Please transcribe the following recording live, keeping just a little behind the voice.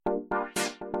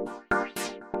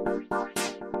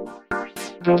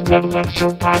The Level Up Show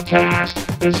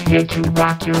podcast is here to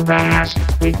rock your ass.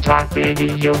 We talk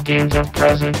video games of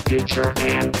present, future,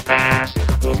 and past.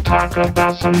 We'll talk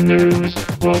about some news,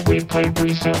 what we played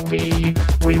recently.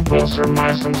 We will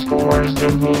surmise some scores to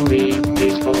believe,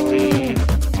 please believe.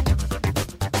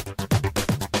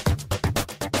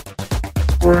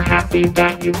 We're happy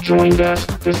that you've joined us.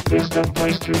 This is the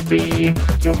place to be.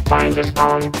 You'll find us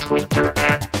on Twitter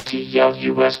at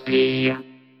TLUSP.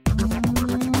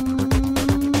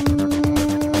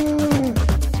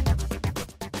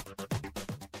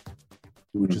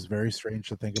 Which is very strange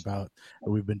to think about.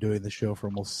 We've been doing the show for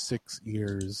almost 6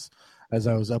 years. As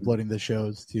I was uploading the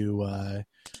shows to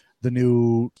the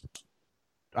new,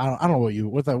 I don't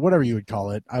know whatever you would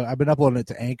call it. I've been uploading it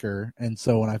to Anchor, and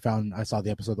so when I saw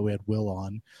the episode that we had Will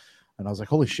on, and I was like,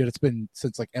 holy shit! It's been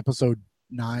since like episode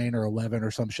 9 or 11 or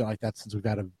some shit like that since we've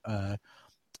got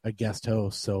a guest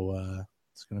host. So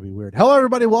it's gonna be weird. Hello,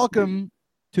 everybody. Welcome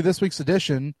to this week's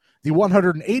edition, the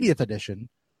 180th edition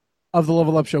of the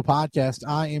Level Up Show podcast.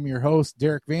 I am your host,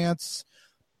 Derek Vance,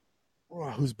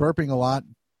 who's burping a lot.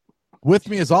 With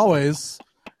me, as always,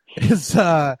 is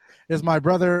my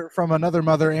brother from another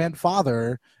mother and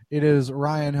father. It is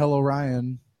Ryan. Hello,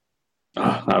 Ryan.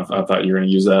 I thought you were going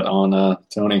to use that on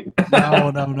Tony.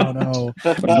 No.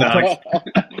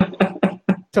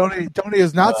 Tony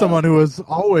is not someone who is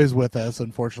always with us,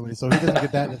 unfortunately, so he doesn't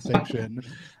get that distinction.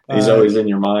 He's always in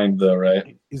your mind, though,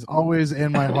 right? He's always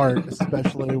in my heart,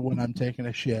 especially when I'm taking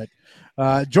a shit.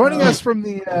 Joining us from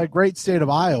the great state of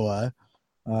Iowa,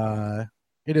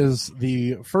 it is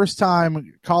the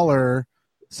first-time caller,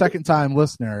 second-time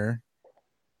listener,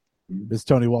 is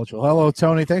Tony Walchel. Hello,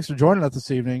 Tony. Thanks for joining us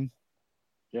this evening.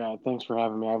 Yeah, thanks for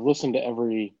having me. I've listened to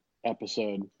every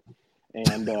episode,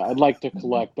 and I'd like to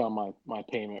collect on my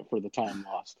payment for the time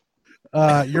lost.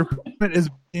 Your payment is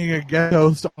being a guest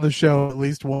host on the show at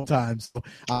least one time. So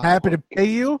I'm happy to pay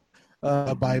you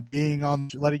by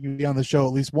letting you be on the show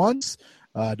at least once.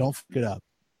 Don't fuck it up.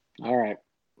 All right.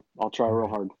 I'll try real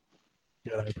hard.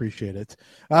 Good, I appreciate it.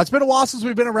 It's been a while since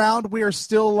we've been around. We are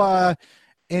still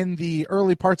in the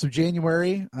early parts of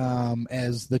January.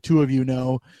 As the two of you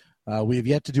know, we have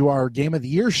yet to do our Game of the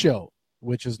Year show,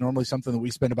 which is normally something that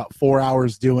we spend about 4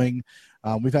 hours doing.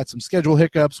 We've had some schedule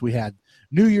hiccups. We had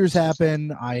New Year's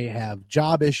happen. I have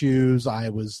job issues. I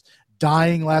was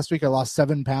dying last week. I lost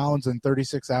 7 pounds in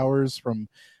 36 hours from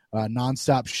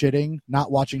nonstop shitting, not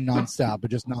watching nonstop,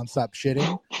 but just nonstop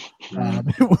shitting.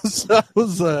 It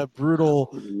was a brutal.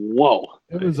 Whoa!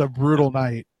 It was a brutal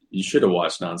night. You should have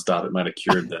watched nonstop. It might have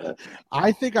cured that.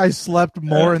 I think I slept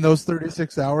more in those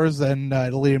 36 hours than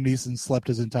Liam Neeson slept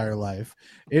his entire life.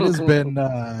 It has been.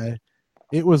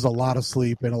 It was a lot of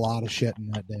sleep and a lot of shit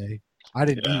in that day. I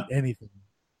didn't eat anything.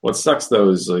 What sucks though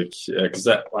is like because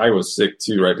I was sick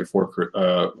too right before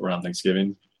around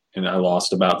Thanksgiving, and I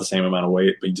lost about the same amount of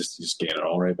weight, but you just gain it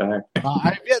all right back.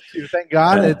 I've yet to. Thank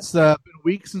God. Yeah. It's been a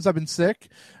week since I've been sick,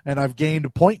 and I've gained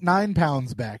 0.9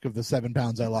 pounds back of the 7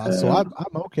 pounds I lost. So I'm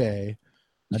okay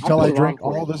until I drink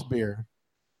all this beer.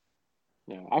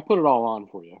 Yeah, I put it all on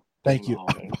for you. Thank you.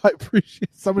 I appreciate it.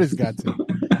 Somebody's got to.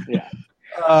 Yeah.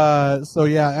 So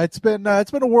yeah, it's been a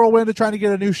whirlwind of trying to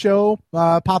get a new show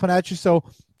popping at you. So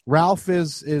Ralph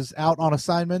is out on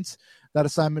assignments. That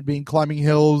assignment being climbing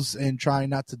hills and trying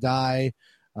not to die.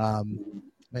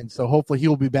 And so hopefully he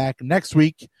will be back next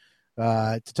week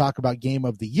to talk about Game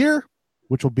of the Year,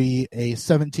 which will be a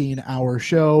 17-hour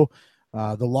show.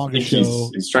 The longest show.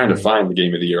 He's trying to find the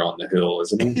Game of the Year on the hill,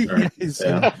 isn't he?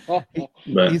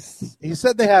 He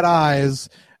said they had eyes.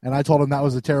 And I told him that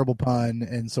was a terrible pun,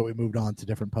 and so we moved on to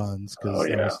different puns.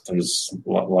 There's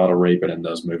a lot of raping in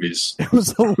those movies. It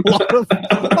was a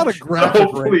lot of graphic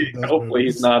hopefully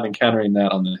he's not encountering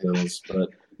that on the hills, but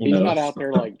he's not out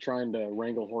there like trying to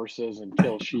wrangle horses and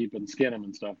kill sheep and skin them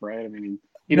and stuff, right? I mean,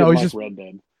 he's just Red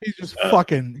Dead. He's just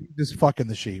fucking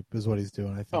the sheep is what he's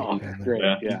doing. I think. Oh, great!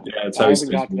 Yeah. It's I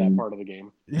haven't got to that part of the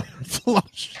game.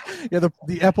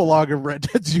 The epilogue of Red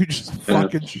Dead's you just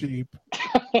fucking sheep.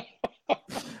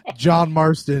 John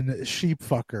Marston, sheep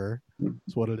fucker.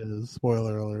 That's what it is.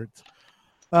 Spoiler alert.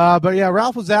 But yeah,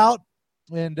 Ralph was out,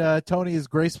 and Tony has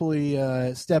gracefully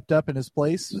stepped up in his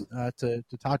place to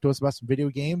talk to us about some video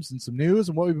games and some news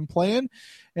and what we've been playing.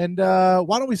 And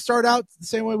why don't we start out the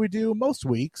same way we do most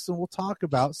weeks, and we'll talk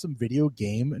about some video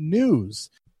game news.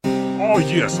 Oh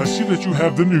yes, I see that you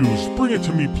have the news. Bring it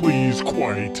to me, please.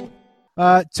 Quite.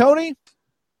 Tony,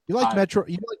 you like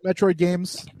Metroid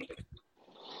games?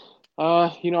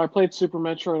 I played Super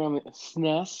Metroid on the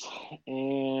SNES,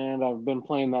 and I've been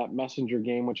playing that Messenger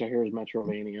game, which I hear is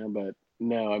Metroidvania, but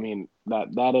no, I mean,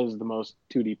 that is the most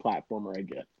 2D platformer I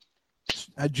get.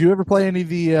 Did you ever play any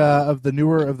of the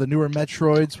newer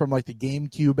Metroids from like the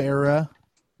GameCube era?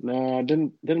 No, I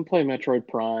didn't play Metroid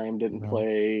Prime. Didn't No,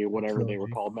 play whatever they were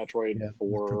trilogy. called, Metroid Yeah,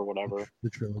 4 or whatever. the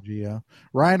trilogy. Yeah.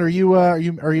 Ryan, are you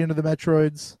into the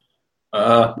Metroids?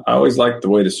 I always liked the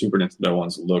way the Super Nintendo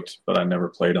ones looked, but I never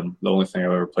played them. The only thing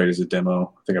I've ever played is a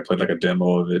demo. I think I played like a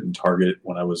demo of it in Target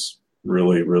when I was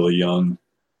really, really young.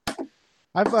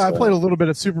 I played a little bit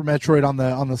of Super Metroid on the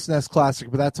SNES Classic,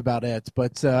 but that's about it.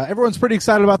 But everyone's pretty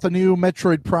excited about the new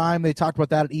Metroid Prime. They talked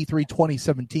about that at E3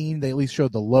 2017. They at least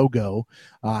showed the logo.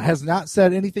 Has not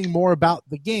said anything more about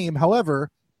the game. However,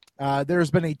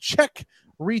 there's been a Czech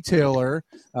retailer,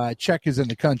 Czech is in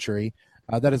the country,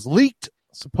 that has leaked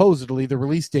supposedly the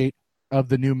release date of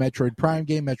the new Metroid Prime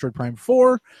game, Metroid Prime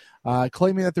 4,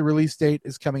 claiming that the release date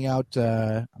is coming out,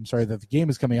 that the game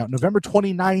is coming out November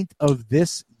 29th of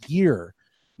this year.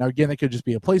 Now, again, it could just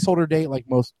be a placeholder date, like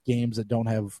most games that don't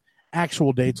have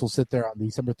actual dates will sit there on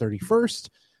December 31st.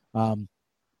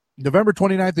 November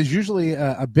 29th is usually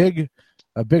a big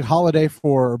holiday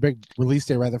or big release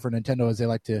day, rather, for Nintendo, as they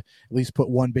like to at least put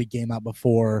one big game out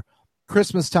before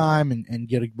Christmas time and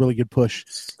get a really good push.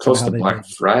 Close to Black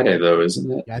Friday, though,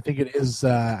 isn't it? Yeah, I think it is.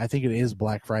 I think it is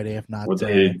Black Friday, if not.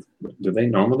 Do they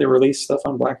normally release stuff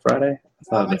on Black Friday? I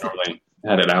thought they normally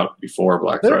had it out before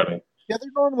Black Friday. Yeah,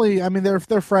 they're normally. I mean, they're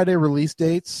Friday release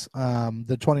dates.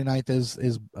 The 29th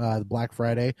is Black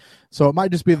Friday, so it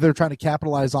might just be they're trying to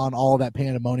capitalize on all of that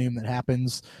pandemonium that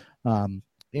happens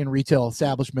in retail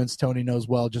establishments. Tony knows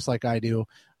well, just like I do,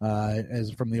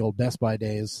 as from the old Best Buy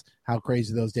days, how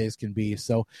crazy those days can be.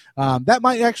 So that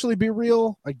might actually be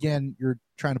real. Again, you're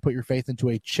trying to put your faith into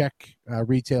a Czech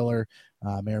retailer.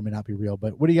 May or may not be real.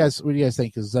 But what do you guys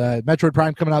think? Is Metroid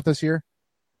Prime coming out this year?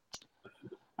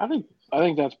 I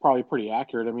think that's probably pretty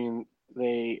accurate. I mean,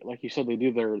 they, like you said, they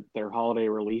do their holiday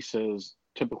releases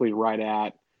typically right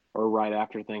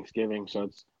after Thanksgiving. So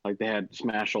it's like they had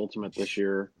Smash Ultimate this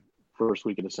year, first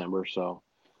week of December. So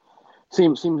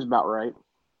seems about right.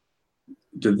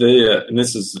 Did they? And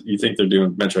this is, you think they're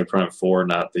doing Metroid Prime 4,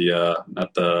 not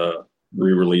the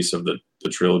re-release of the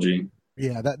trilogy?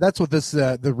 Yeah, that's what this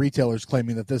the retailer's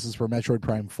claiming, that this is for Metroid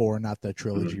Prime 4, not the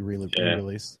trilogy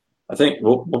re-release. I think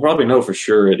we'll probably know for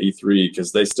sure at E3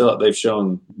 because they've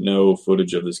shown no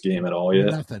footage of this game at all yet.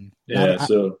 Nothing. Yeah,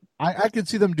 so I could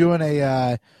see them doing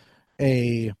a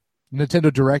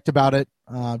Nintendo Direct about it,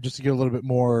 just to get a little bit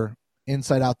more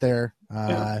insight out there,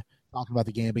 talking about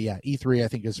the game. But yeah, E3 I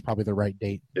think is probably the right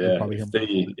date. Yeah,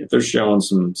 if they're showing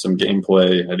some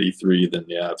gameplay at E3, then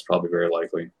yeah, it's probably very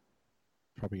likely.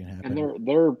 Probably gonna happen. And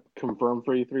they're confirmed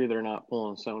for E3. They're not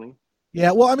pulling Sony.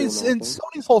 Yeah, well, I mean, and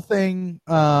Sony's whole thing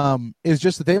is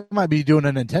just that they might be doing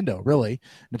a Nintendo, really.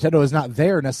 Nintendo is not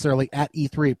there necessarily at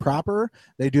E3 proper.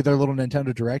 They do their little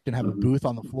Nintendo Direct and have a booth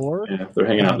on the floor. Yeah, they're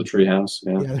hanging out in the treehouse.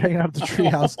 Yeah, they're hanging out at the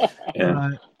treehouse.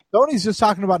 Sony's just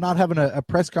talking about not having a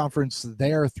press conference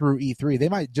there through E3. They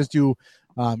might just do,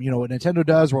 what Nintendo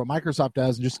does or what Microsoft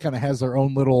does, and just kind of has their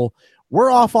own little,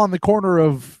 we're off on the corner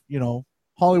of,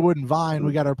 Hollywood and Vine.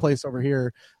 We got our place over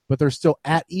here. But they're still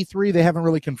at E3. They haven't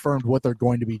really confirmed what they're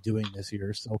going to be doing this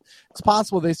year. So it's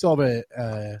possible they still have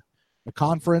a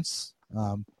conference,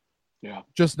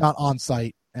 just not on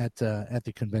site at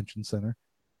the convention center.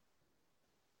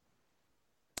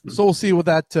 So we'll see what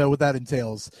that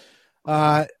entails.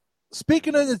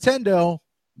 Speaking of Nintendo,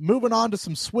 moving on to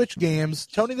some Switch games.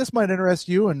 Tony, this might interest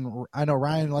you, and I know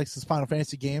Ryan likes his Final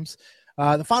Fantasy games.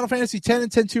 The Final Fantasy X and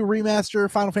X-2 remaster,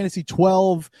 Final Fantasy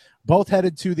 12, both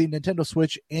headed to the Nintendo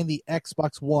Switch and the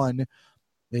Xbox One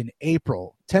in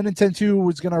April. X and X-2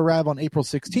 was going to arrive on April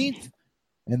 16th,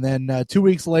 and then 2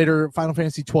 weeks later, Final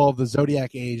Fantasy 12, the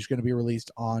Zodiac Age, is going to be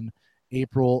released on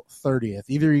April 30th.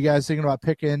 Either of you guys thinking about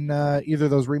picking either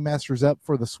of those remasters up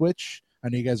for the Switch? I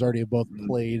know you guys already have both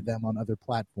played them on other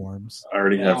platforms. I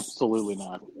already have. Absolutely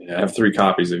not. Yeah, I have 3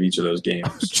 copies of each of those games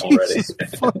already. Jesus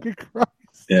fucking Christ.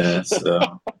 Yeah, so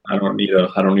I don't need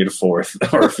a fourth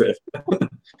or a fifth.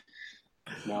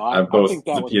 No, I have both I think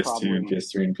that the was PS2 probably, and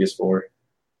PS3 and PS4.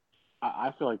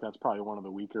 I feel like that's probably one of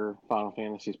the weaker Final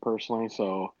Fantasies personally.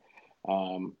 So,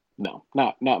 no,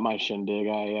 not my shindig.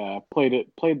 I played the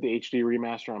HD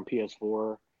remaster on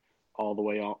PS4 all the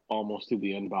way almost to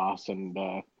the end boss, and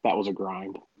that was a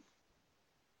grind.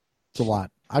 It's a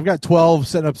lot. I've got 12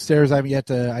 set upstairs. I've yet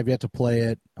to play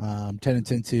it. 10 and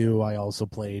 10-2. I also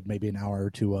played maybe an hour or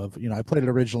two of. I played it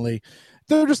originally.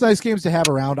 They're just nice games to have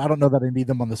around. I don't know that I need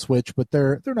them on the Switch, but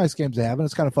they're nice games to have, and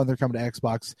it's kind of fun. They're coming to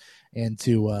Xbox and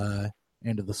to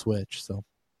the Switch. So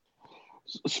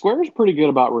Square's pretty good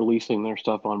about releasing their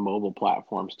stuff on mobile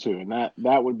platforms too, and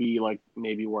that would be like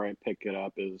maybe where I pick it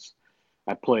up. Is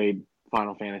I played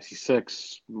Final Fantasy VI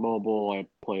mobile. I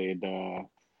played,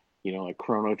 like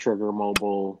Chrono Trigger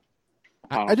mobile.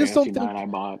 Final I just Fantasy don't think 9 I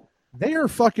bought. they are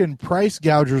fucking price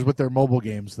gougers with their mobile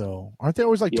games, though. Aren't they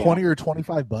always like Yeah. $20 or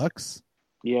 $25?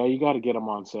 Yeah, you got to get them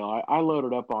on sale. I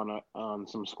loaded up on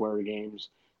some Square games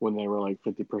when they were like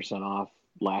 50% off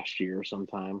last year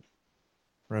sometime.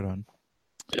 Right on.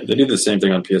 Yeah, they do the same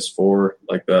thing on PS4,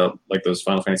 like those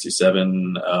Final Fantasy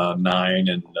 7, 9,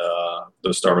 and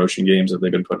those Star Ocean games that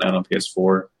they've been putting out on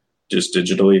PS4, just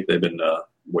digitally. They've been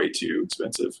way too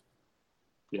expensive.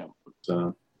 Yeah.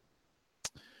 So.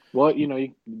 Well,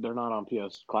 they're not on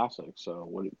PS Classic, so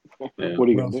what Yeah. are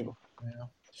you going to do? Yeah.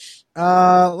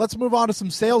 Let's move on to some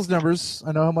sales numbers.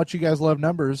 I know how much you guys love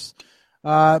numbers.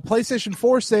 PlayStation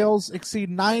 4 sales exceed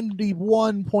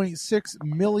 91.6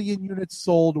 million units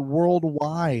sold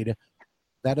worldwide.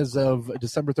 That is of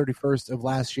December 31st of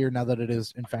last year, now that it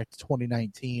is, in fact,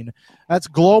 2019. That's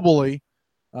globally.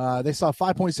 They saw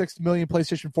 5.6 million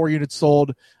PlayStation 4 units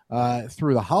sold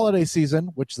through the holiday season,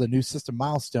 which is a new system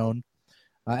milestone.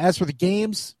 As for the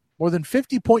games, more than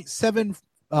 50.7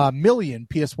 million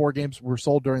PS4 games were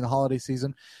sold during the holiday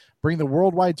season, bringing the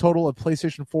worldwide total of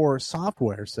PlayStation 4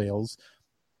 software sales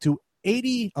to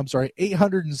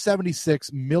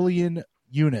 876 million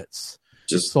units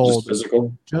sold.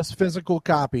 Just physical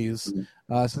copies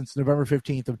since November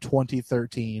 15th of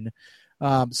 2013.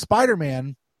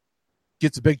 Spider-Man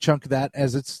gets a big chunk of that,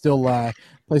 as it's still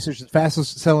PlayStation's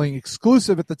fastest selling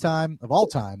exclusive at the time of all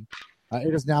time.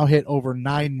 It has now hit over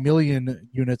 9 million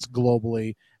units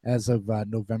globally as of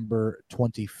November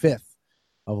 25th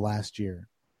of last year.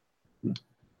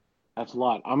 That's a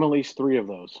lot. I'm at least 3 of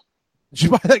those. Did you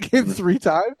buy that game 3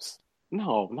 times?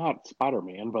 No, not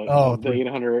Spider-Man, but the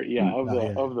 800,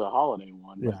 of the holiday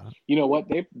one. But yeah. You know what?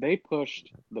 They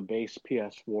pushed the base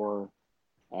PS4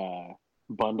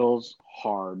 bundles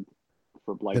hard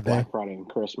for Black Friday and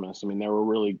Christmas. I mean, they were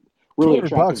really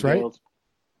attractive $200, deals. Right?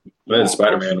 Yeah, the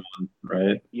Spider-Man one,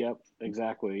 right? Yep,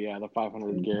 exactly. Yeah, the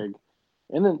 500 gig.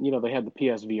 And then, they had the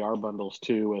PSVR bundles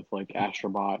too, with like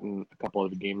Astrobot and a couple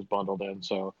of the games bundled in.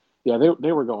 So, yeah,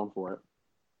 they were going for it.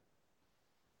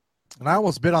 And I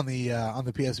almost bid on the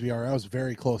PSVR. I was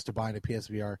very close to buying a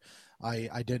PSVR.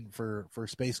 I didn't for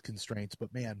space constraints,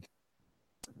 but man,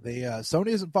 Sony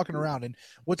isn't fucking around. And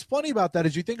what's funny about that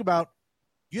is you think about,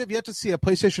 you have yet to see a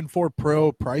PlayStation 4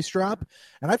 Pro price drop,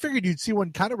 and I figured you'd see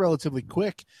one kind of relatively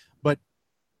quick, but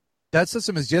that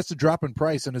system is yet to drop in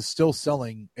price and is still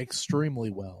selling extremely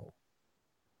well.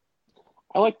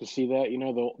 I like to see that.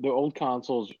 The old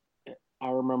consoles, I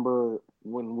remember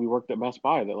when we worked at Best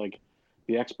Buy that like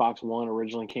the Xbox One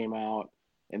originally came out,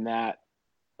 and that,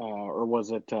 or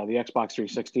was it the Xbox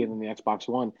 360 and then the Xbox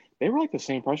One? They were like the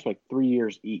same price for like 3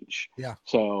 years each. Yeah.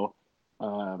 So,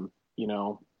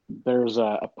 there's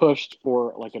a push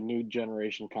for like a new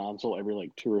generation console every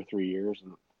like 2 or 3 years,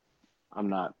 and I'm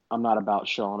not about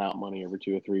shelling out money every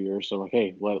 2 or 3 years. So like,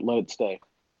 hey, let it stay.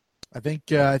 I think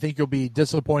you'll be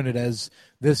disappointed, as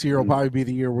this year will probably be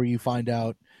the year where you find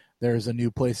out there's a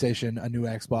new PlayStation, a new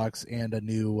Xbox, and a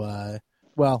new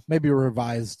maybe a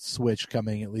revised Switch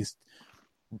coming at least.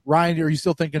 Ryan, are you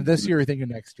still thinking this year or are you thinking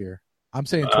next year? I'm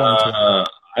saying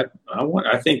 2020.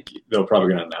 I think they're probably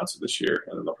going to announce it this year,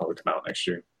 and then they'll probably come out next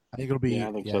year. I think it'll be. Yeah,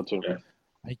 I think so too. Yeah.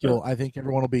 I think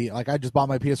everyone will be like, I just bought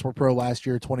my PS4 Pro last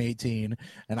year, 2018,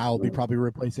 and I will be probably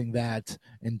replacing that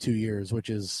in 2 years, which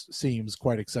seems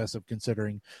quite excessive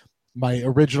considering my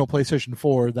original PlayStation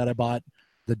 4 that I bought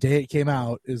the day it came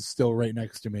out is still right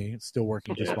next to me. It's still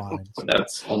working just fine. So,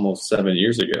 that's almost 7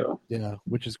 years ago. Yeah,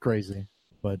 which is crazy,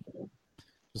 but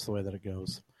just the way that it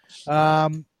goes.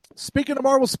 Speaking of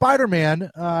Marvel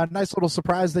Spider-Man, nice little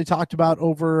surprise they talked about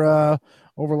over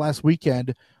last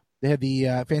weekend. They had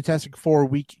the Fantastic Four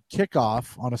week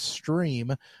kickoff on a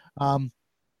stream.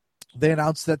 They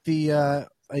announced that a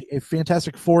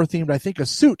Fantastic Four themed, I think, a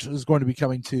suit is going to be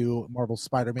coming to Marvel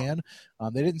Spider-Man.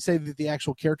 They didn't say that the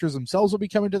actual characters themselves will be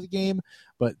coming to the game,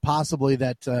 but possibly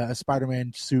that a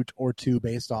Spider-Man suit or two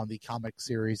based on the comic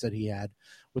series that he had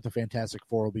with the Fantastic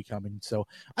Four will be coming. So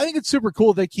I think it's super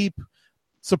cool they keep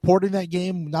supporting that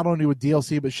game, not only with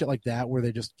DLC, but shit like that, where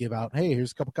they just give out, hey,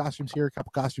 here's a couple costumes here, a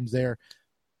couple costumes there.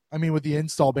 I mean, with the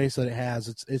install base that it has,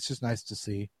 it's just nice to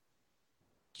see.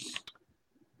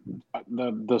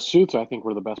 The suits, I think,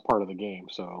 were the best part of the game.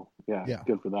 So, yeah.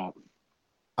 Good for that.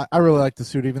 I really like the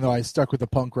suit, even though I stuck with the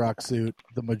punk rock suit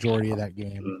the majority of that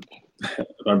game.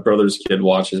 My brother's kid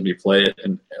watches me play it,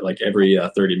 and like every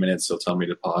 30 minutes, he'll tell me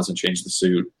to pause and change the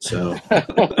suit. So,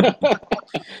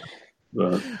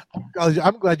 but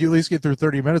I'm glad you at least get through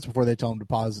 30 minutes before they tell him to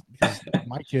pause. Because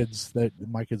my kids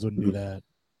wouldn't do that.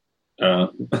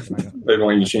 They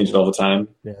want you to change it all the time.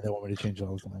 Yeah, they want me to change it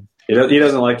all the time. He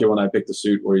doesn't like it when I pick the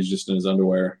suit where he's just in his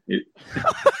underwear.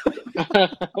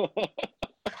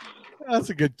 That's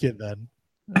a good kid then.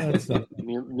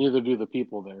 Neither do the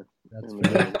people there. That's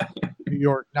fair. New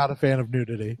York, not a fan of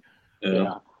nudity.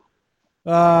 Yeah.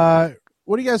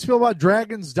 What do you guys feel about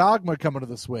Dragon's Dogma coming to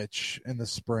the Switch in the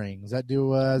spring? Does that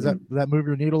does that move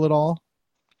your needle at all?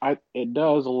 It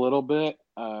does a little bit.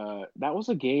 That was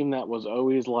a game that was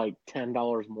always like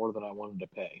 $10 more than I wanted to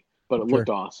pay, but it looked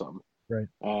awesome. Right.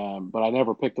 But I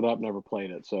never picked it up, never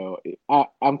played it. So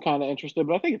I'm kind of interested,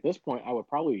 but I think at this point I would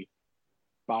probably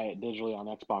buy it digitally on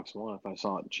Xbox One if I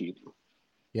saw it cheap.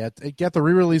 Yeah, it got the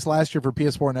re-release last year for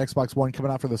PS4 and Xbox One,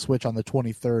 coming out for the Switch on the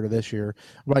 23rd of this year.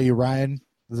 What about you, Ryan?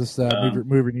 Does this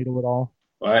move your needle at all?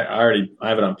 I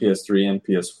have it on PS3 and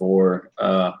PS4.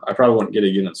 I probably wouldn't get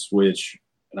it again on Switch,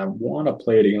 and I want to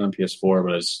play it again on PS4,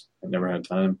 but I've never had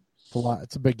time. It's a lot.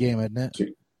 It's a big game, isn't it?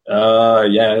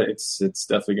 Yeah, it's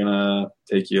definitely gonna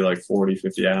take you like 40,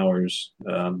 50 hours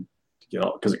to get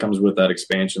all, because it comes with that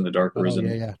expansion, the Dark Arisen.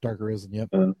 Yeah, Dark Arisen. Yep.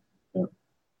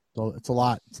 So it's a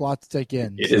lot. It's a lot to take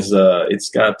in. It's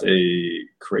got a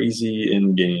crazy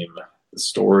end game. The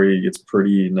story gets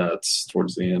pretty nuts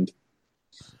towards the end.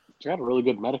 It's got a really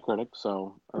good Metacritic,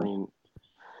 so I mean,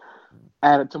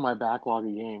 add it to my backlog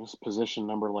of games. Position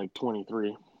number like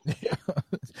 23. Yeah.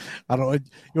 I don't know. You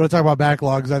want to talk about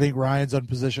backlogs? I think Ryan's on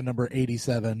position number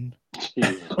 87.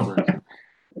 Yeah,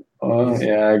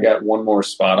 I got one more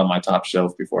spot on my top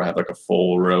shelf before I have like a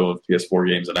full row of PS4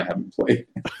 games that I haven't played.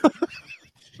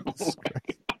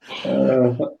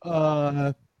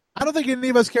 I don't think any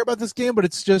of us care about this game, but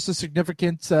it's just a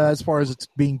significant as far as it's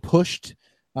being pushed.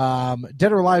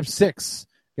 Dead or Alive 6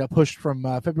 got pushed from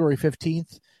February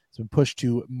 15th. It's been pushed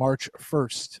to March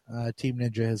 1st. Team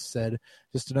Ninja has said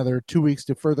just another 2 weeks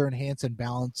to further enhance and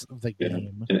balance the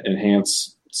game.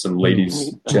 Enhance some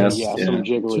ladies' chests. Some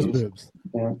jigglies. Boobs.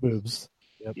 Yeah. Boobs.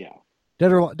 Yep. Yeah.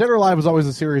 Dead or Alive was always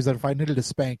a series that if I needed to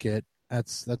spank it,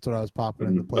 that's what I was popping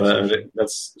in the PlayStation.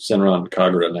 That's Senran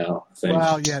Kagura now, I think.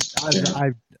 Well, yeah,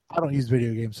 I don't use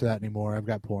video games for that anymore. I've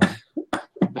got porn.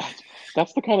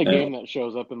 That's the kind of game that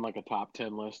shows up in like a top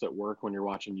 10 list at work when you're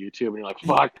watching YouTube and you're like,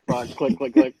 fuck, click.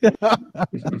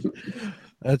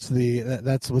 That's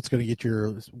what's going to get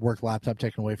your work laptop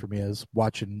taken away from me, is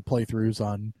watching playthroughs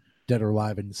on Dead or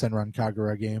Alive and Senran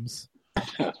Kagura games.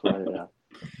 That's right,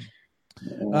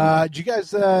 yeah. Do you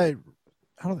guys, I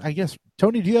guess,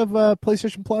 Tony, do you have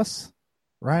PlayStation Plus?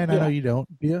 Ryan, I know you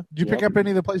don't. Do you? Did you pick up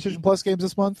any of the PlayStation Plus games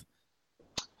this month?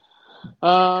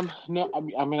 No,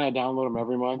 I mean I download them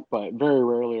every month, but very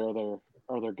rarely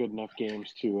are there good enough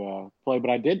games to play.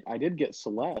 But I did get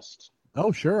Celeste.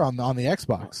 Oh, sure, on the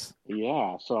Xbox.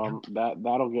 Yeah, so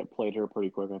that'll get played here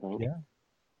pretty quick, I think. Yeah,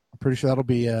 I'm pretty sure that'll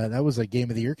be that was a Game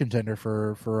of the Year contender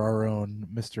for our own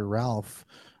Mr. Ralph.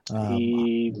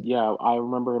 I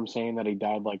remember him saying that he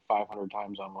died like 500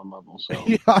 times on one level. So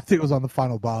yeah, I think it was on the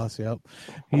final boss. Yep,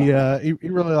 he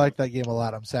really liked that game a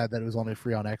lot. I'm sad that it was only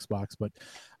free on Xbox, but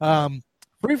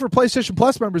free for PlayStation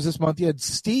Plus members this month. You had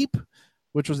Steep,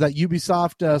 which was that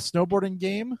Ubisoft snowboarding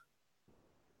game,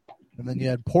 and then you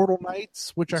had Portal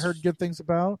Knights, which I heard good things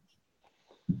about.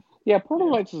 Yeah,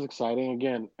 Portal Knights is exciting.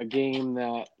 Again, a game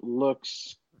that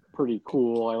looks pretty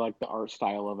cool. I like the art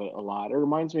style of it a lot. It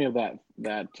reminds me of that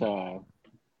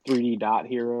 3D Dot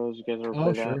Heroes. You guys ever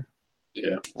play that?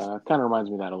 Yeah. Kind of reminds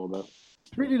me of that a little bit.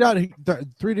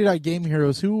 3D Dot Game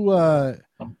Heroes. Who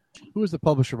was the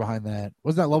publisher behind that?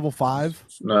 Wasn't that Level 5?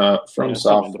 From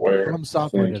Software. From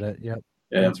Software did it. Yep.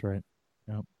 Yeah. That's right.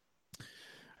 Yep.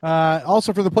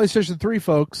 Also for the PlayStation 3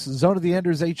 folks, Zone of the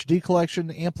Enders HD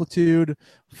Collection, Amplitude,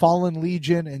 Fallen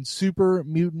Legion, and Super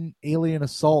Mutant Alien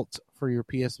Assault for your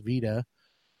PS Vita.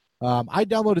 I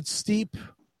downloaded Steep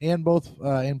and both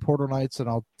in Portal Knights, and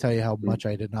I'll tell you how much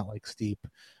I did not like Steep.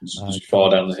 Just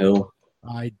fall down the hill.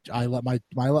 I let my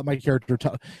character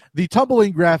the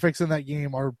tumbling graphics in that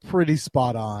game are pretty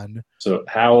spot on. So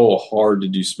how hard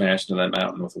did you smash into that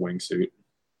mountain with a wingsuit?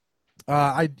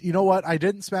 You know what? I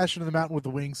didn't smash into the mountain with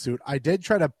the wingsuit. I did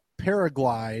try to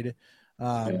paraglide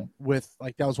with,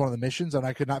 like, that was one of the missions, and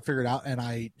I could not figure it out, and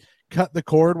I cut the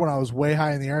cord when I was way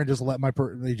high in the air and just let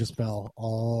they just fell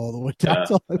all the way down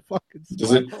till I fucking stopped.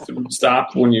 Does it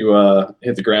stop when you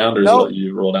hit the ground, or does it let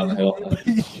you roll down the hill?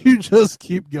 You just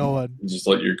keep going. You just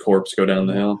let your corpse go down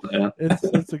the hill. Yeah,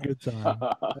 it's a good time.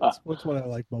 That's what I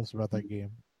like most about that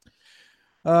game.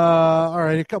 All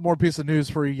right, a couple more pieces of news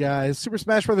for you guys. Super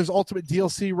Smash Bros. Ultimate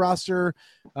DLC roster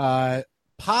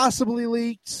possibly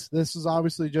leaked. This is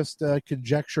obviously just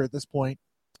conjecture at this point,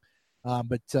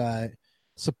 but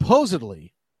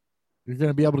supposedly you're going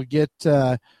to be able to get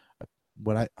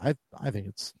what I think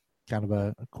it's kind of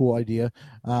a cool idea.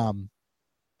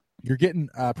 You're getting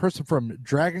a person from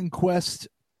Dragon Quest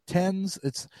X.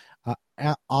 It's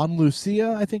on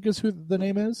Lucia, I think is who the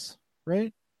name is,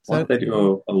 right? Why don't they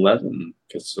do 11?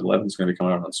 Because 11 is going to be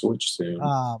coming out on Switch soon.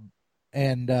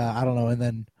 And I don't know. And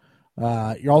then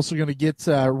you're also going to get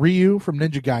Ryu from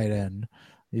Ninja Gaiden.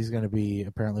 He's going to be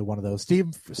apparently one of those.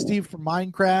 Steve from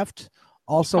Minecraft,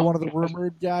 also one of the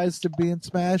rumored guys to be in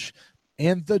Smash,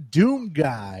 and the Doom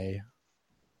guy.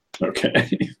 Okay.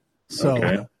 So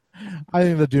okay. I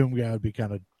think the Doom guy would be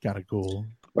kind of cool.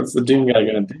 What's the Doom guy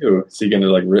going to do? Is he going to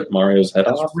like rip Mario's head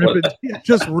off?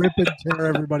 Just rip and tear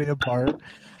everybody apart.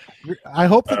 I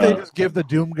hope that they just give the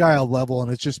Doom guy a level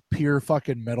and it's just pure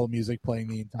fucking metal music playing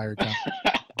the entire time.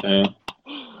 Yeah.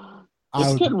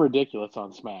 It's getting ridiculous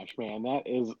on Smash, man. That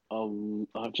is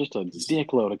just a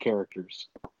dickload of characters.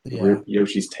 Yeah. Rip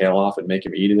Yoshi's tail off and make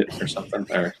him eat it or something.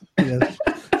 Or... yeah.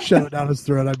 Shove it down his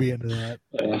throat. I'd be into that.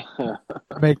 Yeah.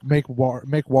 Make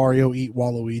Wario eat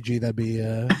Waluigi. That'd be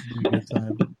a good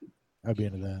time. I'd be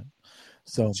into that.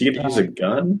 So does he get to use a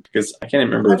gun? Because I can't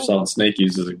remember if Solid Snake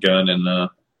uses a gun in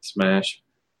Smash.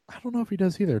 I don't know if he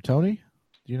does either. Tony,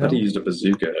 do you know? I thought he used a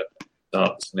bazooka at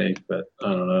Solid Snake, but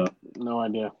I don't know. No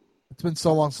idea. It's been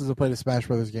so long since I played a Smash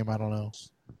Brothers game. I don't know.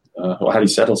 Well, how do you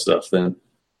settle stuff then?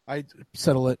 I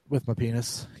settle it with my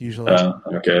penis usually.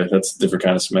 Okay, that's a different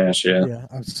kind of Smash. Yeah. Yeah,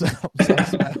 I'm smashing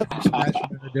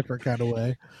in a different kind of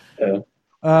way.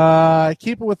 Yeah.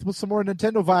 Keep it with some more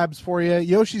Nintendo vibes for you.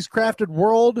 Yoshi's Crafted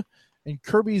World and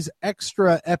Kirby's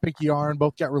Extra Epic Yarn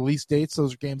both got release dates.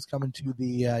 Those are games coming to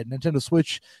the Nintendo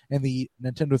Switch and the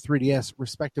Nintendo 3DS,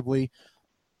 respectively.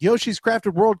 Yoshi's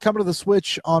Crafted World coming to the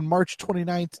Switch on March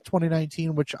 29th,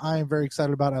 2019, which I am very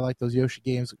excited about. I like those Yoshi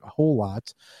games a whole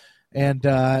lot. And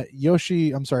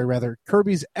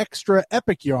Kirby's Extra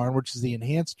Epic Yarn, which is the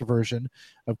enhanced version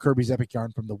of Kirby's Epic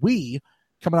Yarn from the Wii,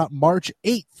 coming out March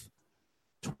 8th,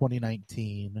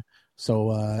 2019.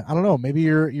 So I don't know. Maybe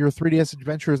your 3DS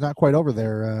adventure is not quite over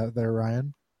there,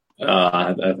 Ryan.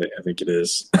 I think it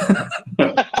is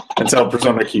until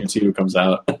Persona Q2 comes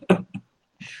out.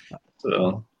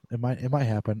 So it might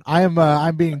happen.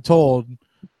 I'm being told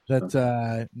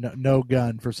that no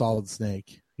gun for Solid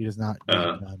Snake. He does not use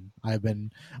a gun. I've been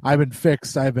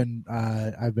fixed. I've been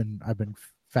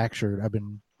fractured. I've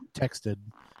been texted,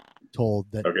 told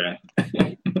that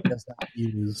he does not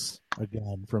use a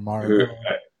gun from our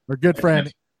good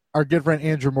friend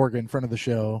Andrew Morgan, friend of the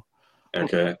show.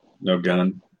 Okay, no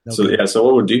gun. No gun. So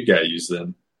what would Doom guy use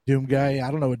then? Doom guy?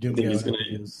 I don't know what Doom guy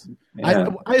is. Yeah.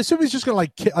 I assume he's just gonna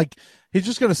he's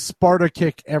just gonna Sparta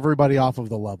kick everybody off of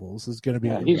the levels. Is gonna be.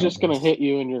 Yeah, he's just gonna hit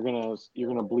you, and you're gonna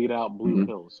bleed out blue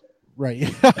pills. Right.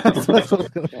 That's what it's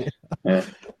gonna be. Yeah.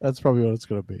 That's probably what it's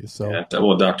gonna be. So. Yeah.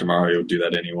 Well, Dr. Mario would do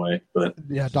that anyway, but.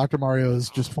 Yeah, Dr. Mario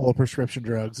is just full of prescription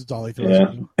drugs. It's all he throws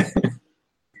at you.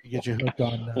 Get you hooked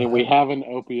on. And we have an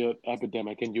opiate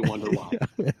epidemic, and you wonder why.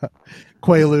 Yeah.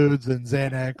 Quaaludes and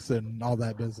Xanax and all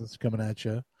that business coming at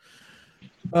you.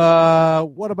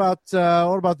 What about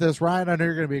this, Ryan? I know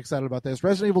you're going to be excited about this.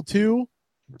 Resident Evil 2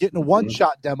 getting a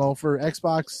one-shot demo for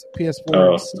Xbox,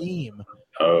 PS4, and Steam.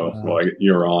 Well,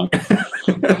 you're wrong.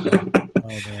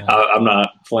 I'm not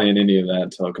playing any of that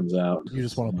until it comes out. You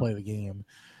just want to play the game.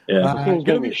 Yeah, it's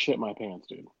gonna be shit my pants,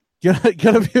 dude.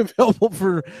 Gonna be available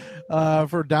for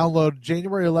download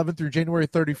January 11th through January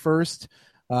 31st.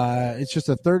 It's just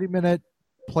a 30-minute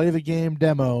play the game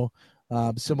demo,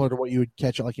 similar to what you would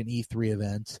catch at like an E3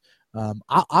 event. I'm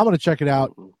going to check it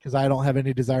out because I don't have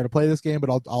any desire to play this game, but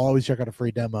I'll always check out a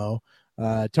free demo.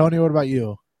 Tony, what about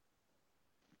you?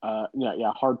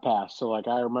 Yeah, hard pass. So like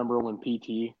I remember when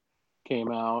PT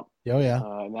came out. Oh yeah,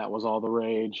 and that was all the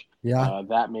rage. Yeah,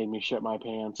 that made me shit my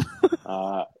pants.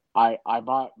 I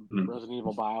bought Resident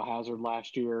Evil Biohazard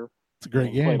last year. It's a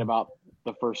great game. Played about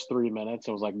the first 3 minutes.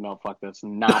 I was like, no, fuck this.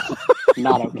 Not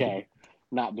okay.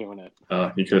 Not doing it.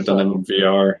 You could have done it in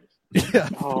VR. Yeah.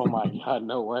 Oh my god,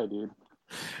 no way, dude.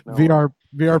 No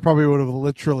VR probably would have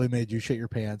literally made you shit your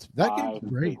pants. That game's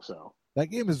great. Think so. That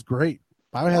game is great.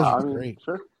 Biohazard is great.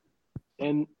 Sure.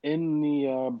 In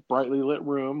the brightly lit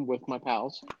room with my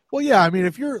pals. Well, yeah. I mean,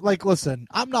 if you're like, listen,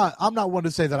 I'm not one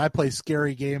to say that I play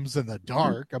scary games in the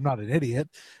dark. I'm not an idiot.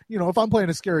 You know, if I'm playing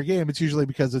a scary game, it's usually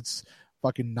because it's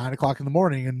fucking 9 o'clock in the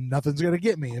morning and nothing's gonna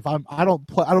get me. If I don't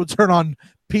turn on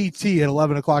PT at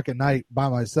 11 o'clock at night by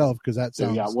myself because that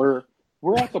sounds. Yeah, we're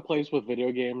at the place with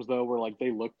video games though where like they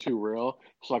look too real.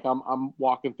 It's like I'm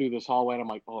walking through this hallway and I'm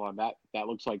like, hold on, that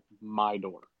looks like my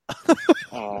door.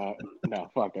 No,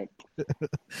 fuck it.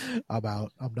 I'm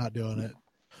out. I'm not doing it.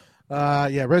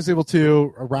 Yeah, Resident Evil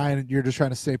 2. Ryan, you're just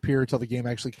trying to stay pure until the game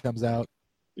actually comes out.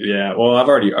 Yeah, well, I've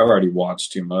already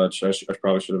watched too much. I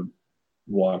probably should have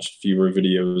watched fewer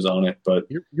videos on it, but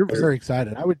You're very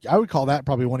excited. I would call that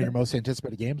probably one of your most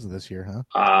anticipated games of this year, huh?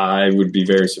 I would be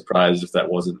very surprised if that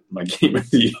wasn't my game of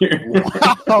the year.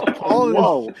 Wow,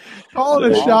 call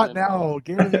it a Yeah. shot now.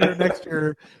 Game of the year next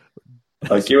year.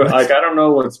 Like, I don't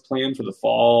know what's planned for the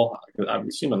fall. I'm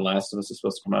assuming Last of Us is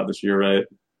supposed to come out this year, right?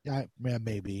 Yeah, man,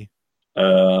 maybe. I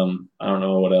don't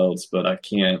know what else, but I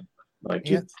can't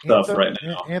get stuff right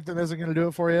now. Anthem isn't going to do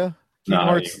it for you. Kingdom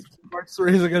Hearts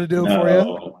 3 isn't going to do it for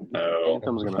you. No.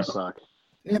 Anthem's gonna suck.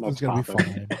 Anthem's going to be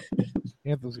fine.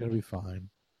 Anthem's going to be fine.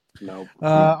 Nope.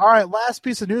 All right, last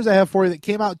piece of news I have for you that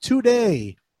came out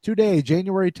today,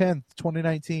 January 10th,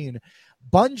 2019.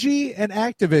 Bungie and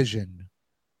Activision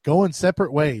going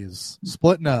separate ways,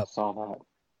 splitting up. I saw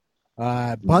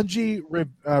that. Bungie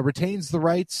retains the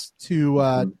rights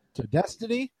to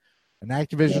Destiny, and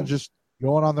Activision just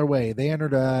going on their way. They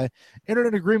entered an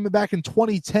agreement back in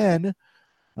 2010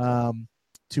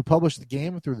 to publish the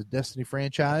game through the Destiny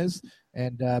franchise,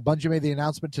 and Bungie made the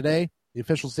announcement today. The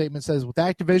official statement says, with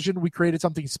Activision, we created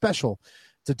something special.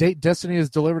 To date, Destiny has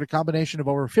delivered a combination of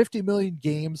over 50 million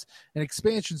games and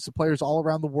expansions to players all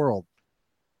around the world.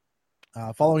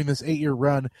 Following this 8-year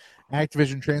run,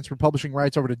 Activision transferred publishing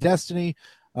rights over to Destiny.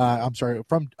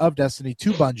 Of Destiny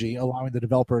to Bungie, allowing the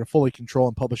developer to fully control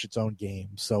and publish its own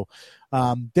games. So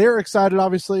they're excited,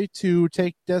 obviously, to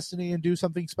take Destiny and do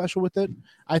something special with it.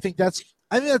 I think that's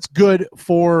good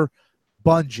for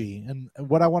Bungie. And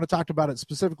what I want to talk about it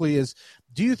specifically is,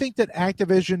 do you think that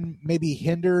Activision maybe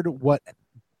hindered what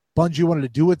Bungie wanted to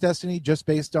do with Destiny just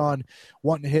based on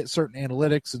wanting to hit certain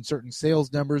analytics and certain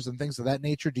sales numbers and things of that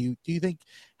nature? Do you think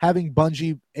having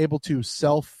Bungie able to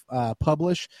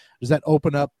self-publish, does that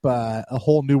open up a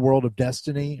whole new world of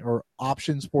Destiny or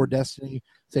options for Destiny,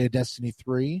 say a Destiny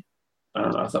 3? I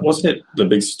don't know. Wasn't it the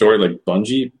big story? Like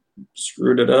Bungie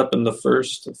screwed it up in the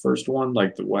first one,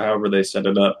 like however they set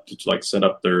it up to set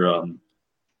up their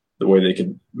the way they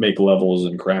could make levels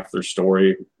and craft their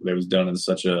story. It was done in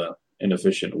such a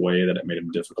inefficient way that it made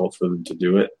it difficult for them to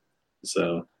do it.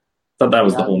 So I thought that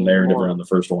was the whole narrative around the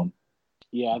first one.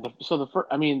 Yeah.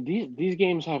 These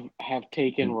games have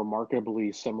taken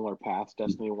remarkably similar paths.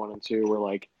 Destiny 1 and 2,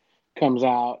 where comes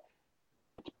out,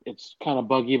 it's kind of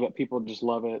buggy, but people just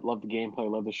love it, love the gameplay,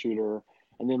 love the shooter.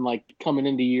 And then coming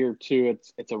into year 2,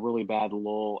 it's a really bad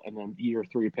lull, and then year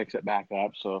 3 picks it back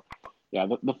up. So yeah,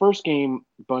 the first game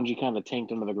Bungie kind of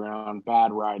tanked into the ground.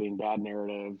 Bad writing, bad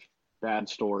narrative, bad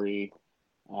story.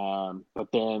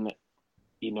 But then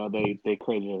they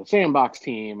created a sandbox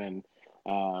team, and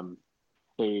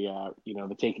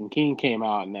the Taken King came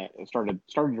out, and that started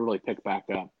to really pick back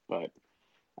up. But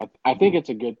I think it's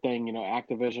a good thing.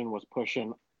 Activision was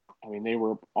pushing. I mean, they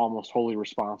were almost wholly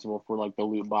responsible for the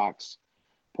loot box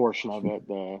portion of it.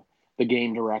 The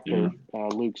game director,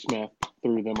 Luke Smith,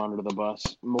 threw them under the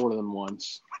bus more than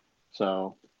once.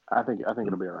 So I think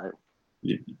it'll be all right.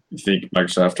 You think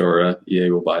Microsoft or EA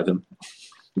will buy them?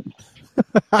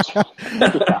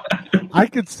 I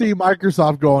could see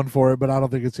Microsoft going for it, but I don't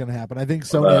think it's going to happen. I think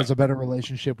Sony has a better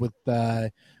relationship with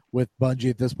Bungie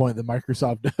at this point than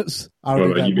Microsoft does. I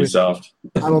don't think Ubisoft.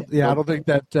 I don't think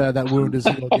that wound is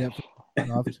healed yet for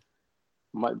Microsoft.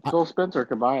 Phil Spencer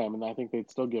could buy them, and I think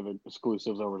they'd still give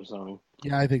exclusives over to Sony.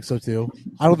 Yeah, I think so too.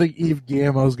 I don't think Yves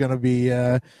Guillemot is going to be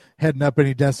heading up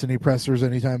any Destiny pressers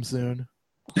anytime soon.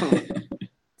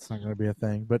 It's not going to be a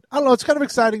thing, but I don't know. It's kind of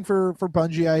exciting for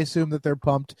Bungie. I assume that they're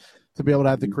pumped to be able to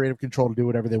have the creative control to do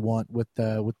whatever they want with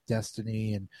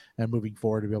Destiny and moving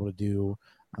forward to be able to do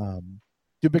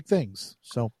big things.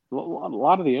 So a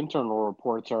lot of the internal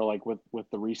reports are with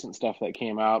the recent stuff that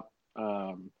came out.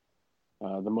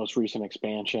 The most recent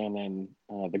expansion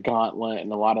and the Gauntlet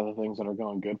and a lot of the things that are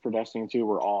going good for Destiny 2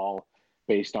 were all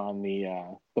based on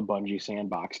the Bungie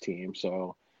sandbox team.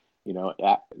 So,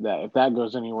 if that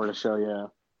goes anywhere to show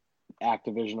you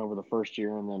Activision over the first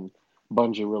year and then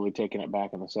Bungie really taking it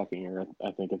back in the second year,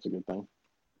 I think it's a good thing.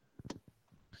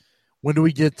 When do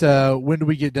we get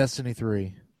Destiny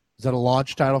 3? Is that a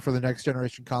launch title for the next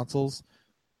generation consoles?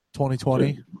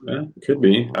 2020? Yeah, could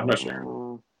be. I'm not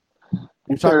sure.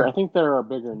 I think there are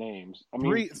bigger names. I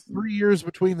mean, 3 years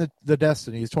between the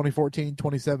Destinies, 2014,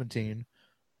 2017.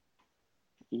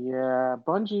 Yeah,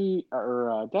 Bungie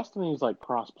or Destiny is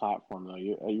cross-platform though. I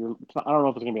don't know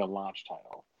if it's gonna be a launch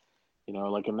title. An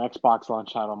Xbox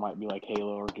launch title might be like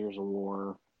Halo or Gears of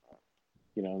War.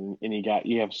 And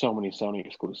you have so many Sony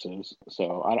exclusives.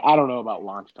 So I don't know about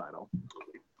launch title.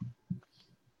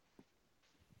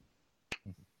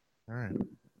 All right.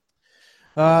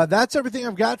 That's everything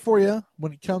I've got for you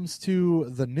when it comes to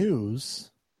the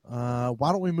news.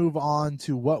 why don't we move on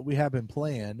to what we have been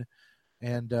playing?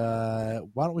 And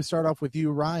why don't we start off with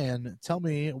you, Ryan? Tell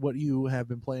me what you have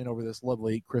been playing over this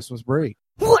lovely Christmas break.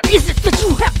 What is it that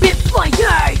you have been playing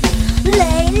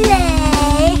lately?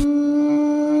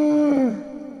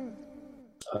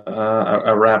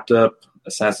 I wrapped up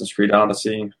Assassin's Creed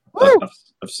Odyssey.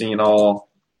 I've seen all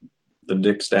the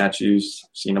Dick statues.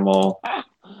 Seen them all.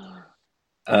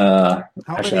 How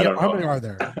many are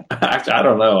there? Actually, I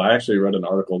don't know. I actually read an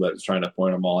article that was trying to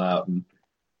point them all out, and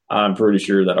I'm pretty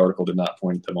sure that article did not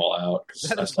point them all out.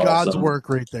 That is God's work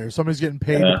right there. Somebody's getting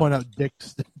paid to point out Dick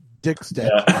statues.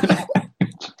 Yeah.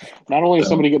 Not only is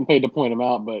somebody getting paid to point them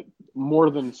out, but more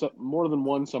than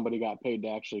one somebody got paid to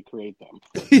actually create them.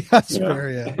 That's fair,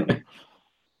 yeah.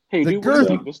 Hey, The dude, girth-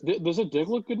 what do you think? Does a dick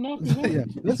look good enough? Yeah,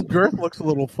 this girth looks a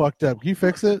little fucked up. Can you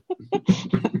fix it?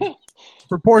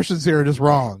 Proportions here are just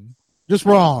wrong. Just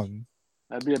wrong.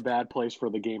 That'd be a bad place for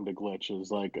the game to glitch.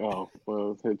 Is like, oh,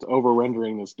 well, it's over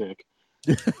rendering this dick.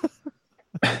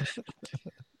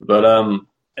 But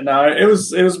no, it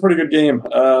was a pretty good game.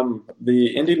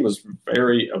 The ending was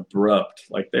very abrupt.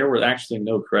 Like there were actually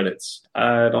no credits.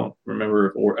 I don't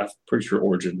remember, I'm pretty sure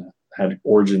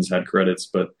Origins had credits,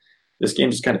 but this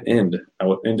game just kind of ended,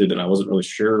 and I wasn't really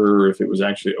sure if it was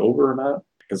actually over or not,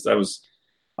 because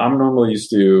I'm normally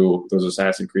used to those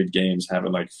Assassin's Creed games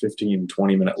having like 15,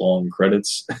 20-minute long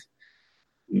credits.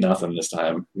 Nothing this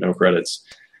time, no credits.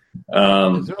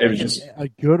 Is there it was just a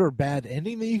good or bad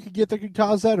ending that you could get that could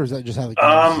cause that, or is that just how the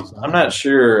game is I'm not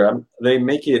sure. They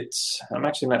make it. I'm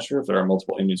actually not sure if there are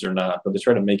multiple endings or not, but they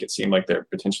try to make it seem like there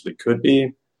potentially could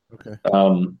be. Okay.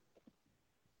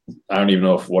 I don't even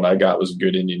know if what I got was a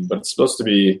good ending, but it's supposed to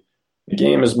be. The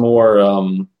game is more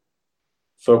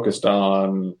focused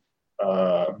on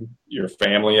your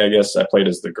family, I guess. I played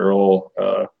as the girl.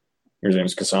 Her name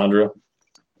is Cassandra.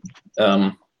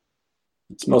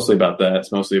 It's mostly about that.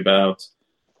 It's mostly about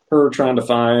her trying to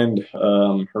find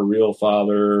her real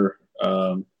father,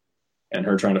 and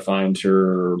her trying to find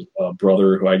her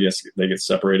brother, who I guess they get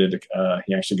separated.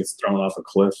 He actually gets thrown off a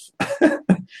cliff.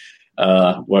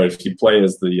 What if you play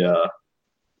as the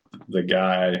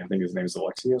guy? I think his name is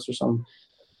Alexios or something.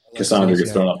 Cassandra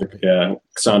gets thrown off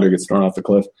the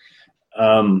cliff.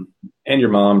 And your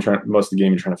mom, most of the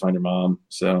game, you're trying to find your mom.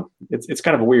 So it's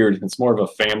kind of weird. It's more of a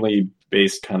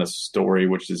family-based kind of story,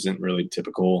 which isn't really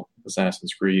typical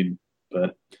Assassin's Creed.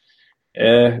 But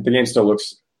the game still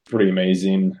looks pretty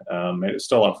amazing. It's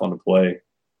still a lot of fun to play.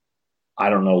 I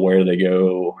don't know where they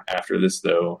go after this,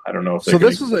 though. I don't know if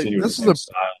this is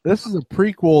a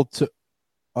prequel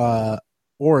to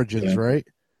Origins, right?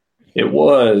 It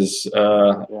was.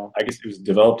 I guess it was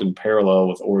developed in parallel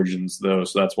with Origins, though,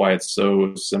 so that's why it's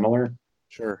so similar.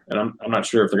 Sure. And I'm not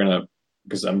sure if they're gonna,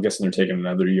 because I'm guessing they're taking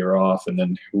another year off, and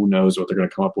then who knows what they're gonna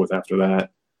come up with after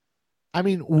that. I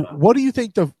mean, what do you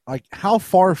think how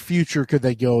far future could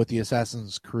they go with the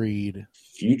Assassin's Creed?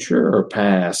 Future or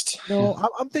past? No,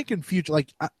 I'm thinking future.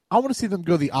 Like, I want to see them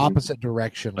go the opposite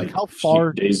direction. Like, how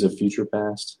far? Days of Future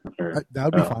Past? That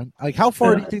would be fine. Like, how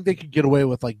far do you think they could get away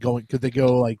with, like, going? Could they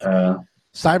go, like,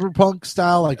 cyberpunk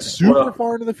style, like, super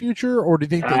far into the future? Or do you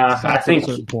think they stop at a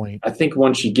certain point? I think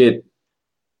once you get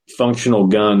functional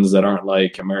guns that aren't,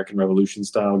 like, American Revolution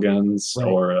style guns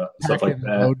or stuff like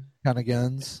that. Kind of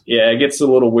guns. Yeah, it gets a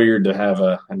little weird to have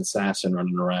an assassin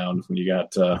running around when you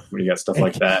got stuff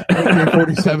like that.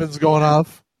 AK-47s going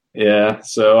off. Yeah,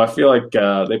 so I feel like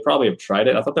they probably have tried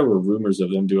it. I thought there were rumors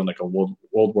of them doing like a World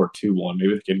War II one.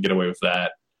 Maybe they could get away with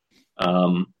that,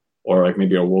 or like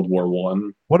maybe a World War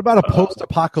One. What about a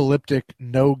post-apocalyptic,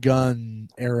 no-gun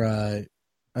era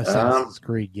Assassin's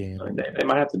Creed game? They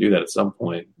might have to do that at some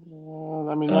point.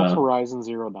 I mean, that's Horizon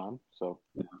Zero Dawn. So,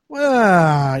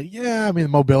 well, yeah. I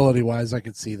mean, mobility-wise, I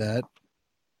could see that.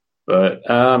 But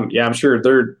yeah, I'm sure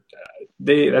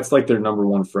that's like their number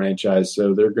one franchise,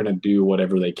 so they're going to do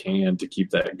whatever they can to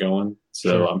keep that going. So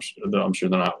sure. I'm sure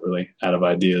they're not really out of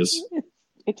ideas.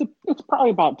 It's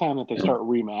probably about time that they start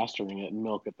remastering it and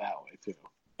milk it that way too.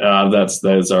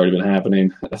 That's already been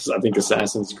happening. I think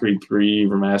Assassin's Creed 3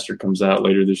 remaster comes out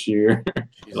later this year,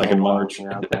 like in March.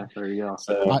 Yeah, okay, there you go.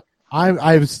 So,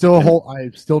 I've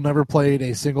still never played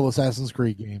a single Assassin's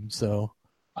Creed game, so.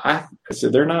 So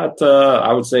they're not.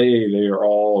 I would say they are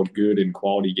all good in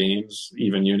quality games,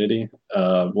 even Unity.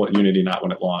 Unity not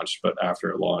when it launched, but after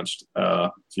it launched,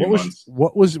 a few months.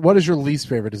 What is your least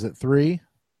favorite? Is it 3?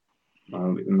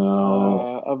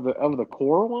 No. Of the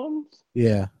core ones,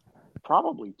 yeah,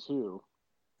 probably 2.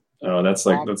 Oh, that's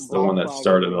the one that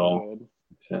started it all.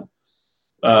 Yeah.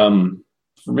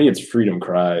 For me, it's Freedom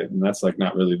Cry, and that's like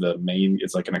not really the main.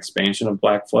 It's like an expansion of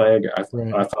Black Flag. I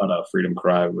thought Freedom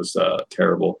Cry was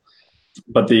terrible.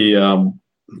 But the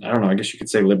I don't know. I guess you could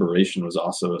say Liberation was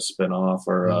also a spinoff,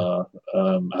 or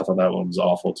I thought that one was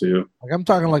awful too. Like I'm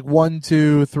talking like 1,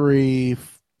 2, 3,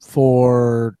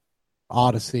 4,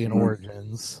 Odyssey and Mhm.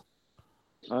 Origins.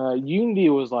 Unity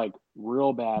was like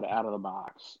real bad out of the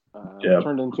box. Yeah.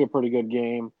 Turned into a pretty good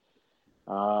game.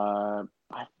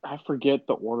 I forget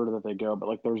the order that they go, but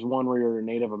like there's one where you're a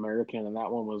Native American, and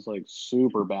that one was like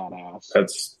super badass.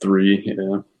 That's 3.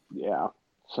 Yeah. Yeah.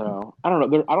 So I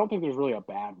don't know. I don't think there's really a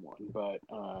bad one, but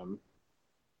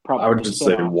probably I would just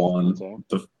say spin-offs, 1. I'd say.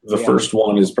 The Yeah. first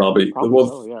one is probably well.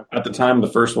 So, yeah. At the time, the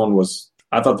first one was.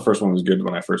 I thought the first one was good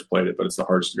when I first played it, but it's the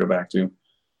hardest to go back to.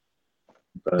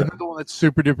 But Another one that's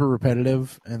super duper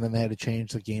repetitive, and then they had to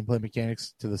change the gameplay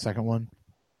mechanics to the second one.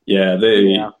 yeah,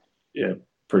 yeah,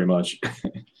 pretty much.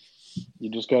 You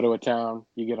just go to a town,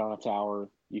 you get on a tower,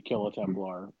 you kill a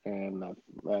Templar, and that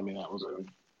was it.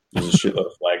 There's a shitload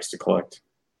of flags to collect.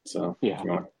 So Yeah. if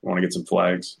you want to get some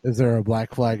flags. Is there a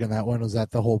black flag in that one? Was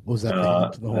that the whole? Was that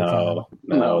the whole time?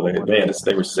 No,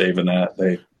 they were saving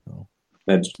that.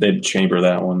 They'd chamber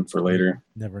that one for later.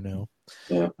 Never know.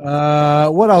 Yeah.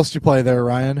 What else did you play there,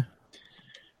 Ryan?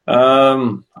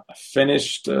 I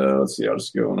finished. Let's see. I'll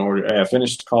just go in order. I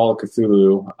finished Call of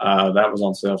Cthulhu. That was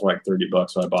on sale for like $30,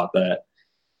 so I bought that.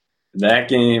 That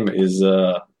game is.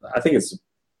 I think it's.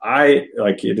 I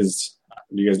like it is.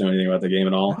 Do you guys know anything about the game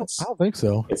at all? I don't think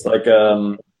so. It's like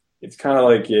it's kind of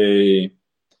like a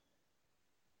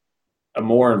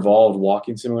more involved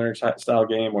walking simulator style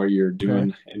game where you're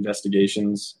doing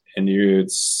investigations, and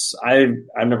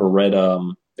I've never read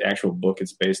the actual book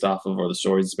it's based off of or the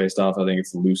stories it's based off. I think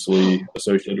it's loosely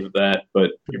associated with that,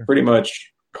 but you're pretty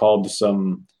much called to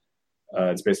some.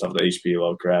 It's based off the H.P.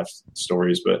 Lovecraft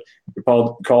stories, but you're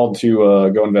called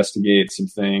to go investigate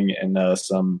something in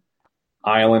some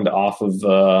island off of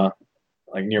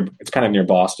it's kind of near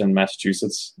Boston,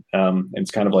 Massachusetts.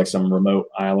 It's kind of like some remote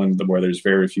island where there's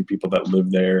very few people that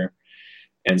live there,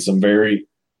 and some very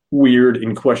weird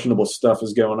and questionable stuff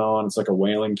is going on. It's like a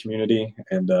whaling community,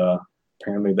 and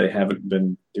apparently they haven't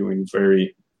been doing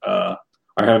or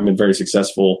haven't been very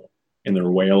successful in their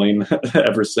whaling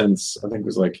ever since. I think it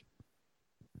was like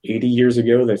 80 years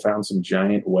ago they found some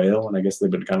giant whale, and I guess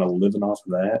they've been kind of living off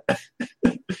of that.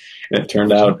 And it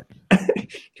turned out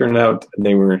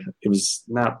it was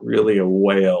not really a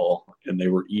whale, and they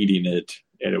were eating it,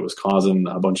 and it was causing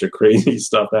a bunch of crazy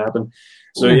stuff to happen.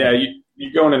 So yeah,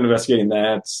 you go in and investigating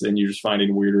that, and you're just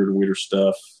finding weirder and weirder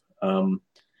stuff.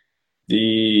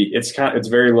 It's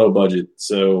very low budget,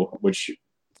 so which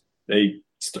they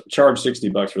charge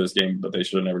 $60 for this game, but they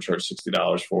should have never charged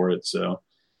 $60 for it. So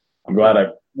I'm glad I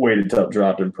waited till it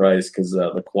dropped in price, because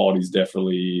the quality is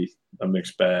definitely a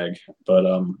mixed bag, but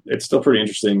it's still pretty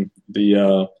interesting.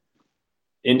 The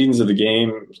endings of the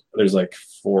game, there's like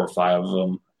 4 or 5 of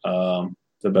them.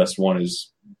 The best one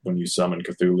is when you summon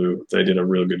Cthulhu. They did a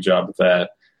real good job with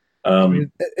that.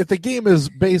 If the game is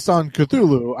based on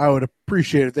Cthulhu, I would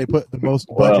appreciate if they put the most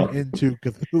budget into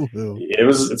Cthulhu.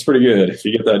 It's pretty good. If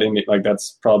you get that ending, like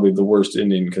that's probably the worst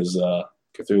ending, because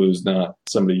Cthulhu's not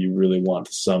somebody you really want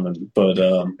to summon, but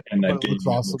and that game looks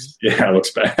awesome. It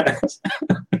looks bad.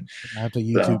 I have to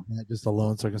YouTube that just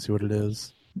alone so I can see what it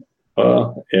is.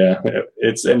 Yeah,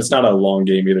 it's not a long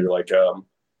game either. Like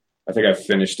I think I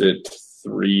finished it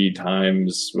 3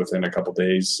 times within a couple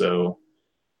days. So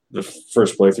the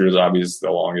first playthrough is obviously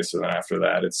the longest, and then after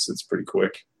that, it's pretty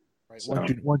quick. Right. So,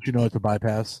 once you know it's a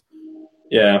bypass.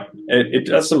 Yeah, it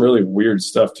does some really weird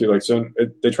stuff too. Like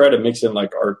they try to mix in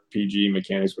like RPG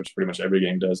mechanics, which pretty much every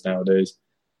game does nowadays.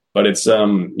 But it's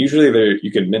usually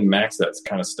you can min-max that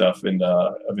kind of stuff and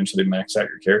eventually max out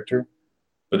your character.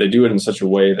 But they do it in such a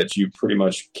way that you pretty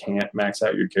much can't max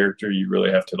out your character. You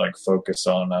really have to like focus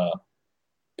on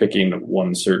picking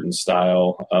one certain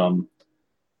style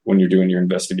when you're doing your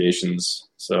investigations.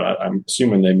 So I'm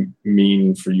assuming they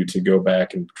mean for you to go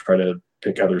back and try to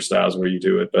pick other styles where you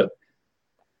do it. But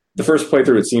the first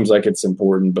playthrough, it seems like it's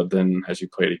important, but then as you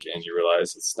play it again, you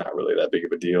realize it's not really that big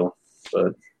of a deal. But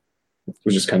it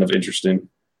was just kind of interesting.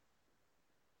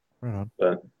 Right on.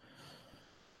 But,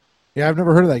 yeah, I've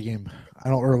never heard of that game.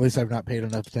 Or at least I've not paid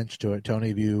enough attention to it. Tony,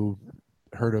 have you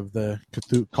heard of the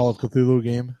Call of Cthulhu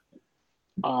game?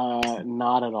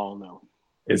 Not at all, no.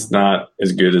 It's not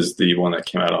as good as the one that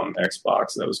came out on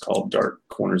Xbox that was called Dark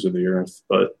Corners of the Earth,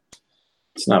 but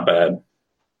it's not bad.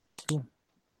 Cool.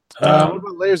 What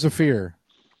about Layers of Fear?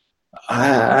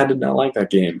 I did not like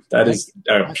that game. That is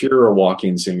a pure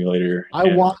walking simulator.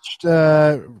 I watched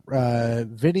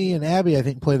Vinny and Abby, I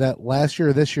think, play that last year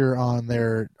or this year on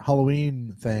their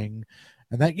Halloween thing,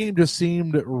 and that game just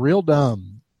seemed real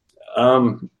dumb.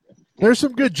 There's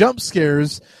some good jump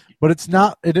scares, but it's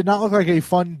not. It did not look like a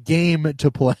fun game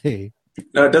to play.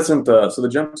 No, it doesn't.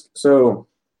 So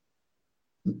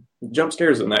jump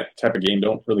scares in that type of game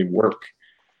don't really work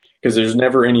because there's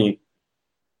never any.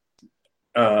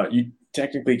 You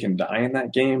technically can die in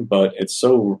that game, but it's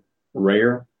so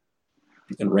rare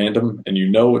and random, and you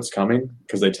know it's coming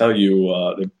because they tell you,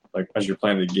 like as you're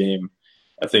playing the game.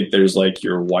 I think there's like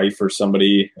your wife or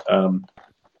somebody that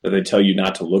they tell you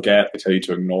not to look at. They tell you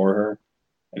to ignore her,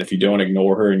 and if you don't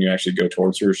ignore her and you actually go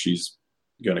towards her, she's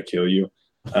gonna kill you.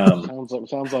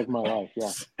 Sounds like my life,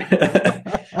 yeah.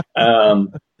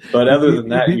 But other than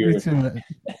that,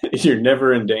 you're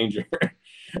never in danger.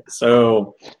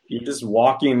 So you're just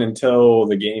walking until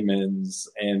the game ends,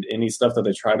 and any stuff that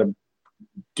they try to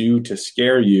do to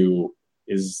scare you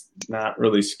is not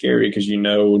really scary because you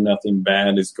know nothing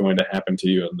bad is going to happen to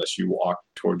you unless you walk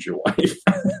towards your wife.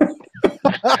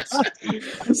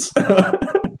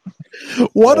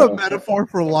 What a metaphor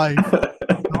for life.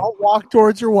 Don't walk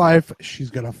towards your wife. She's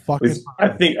gonna fucking. I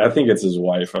think it's his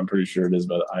wife. I'm pretty sure it is,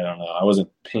 but I don't know. I wasn't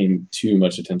paying too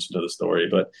much attention to the story,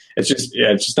 but it's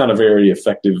just not a very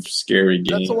effective, scary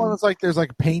game. That's the one that's like there's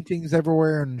like paintings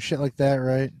everywhere and shit like that,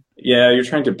 right? Yeah, you're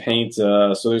trying to paint.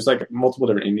 So there's like multiple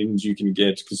different endings you can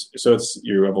get. So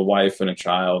you have a wife and a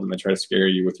child, and they try to scare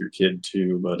you with your kid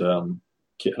too. But I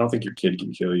don't think your kid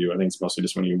can kill you. I think it's mostly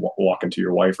just when you walk into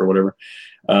your wife or whatever.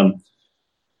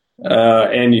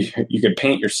 And you can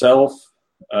paint yourself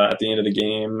at the end of the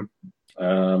game.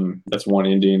 That's one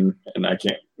ending, and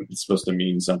it's supposed to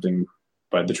mean something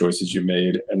by the choices you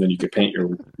made. And then you could paint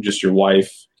just your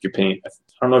wife. You could paint.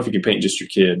 I don't know if you can paint just your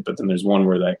kid, but then there's one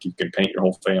where you can paint your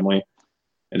whole family.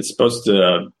 And it's supposed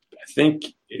to. I think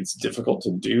it's difficult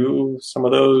to do some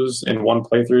of those in one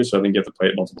playthrough, so I think you have to play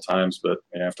it multiple times. But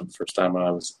after the first time when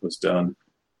I was done,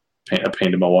 I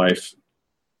painted my wife.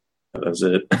 That was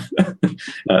it.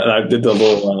 And I did the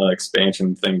little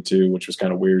expansion thing too, which was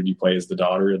kind of weird. You play as the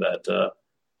daughter that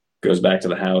goes back to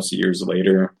the house years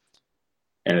later,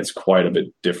 and it's quite a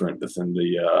bit different than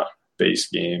the base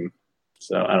game.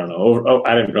 So I don't know.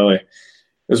 I didn't really. It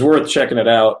was worth checking it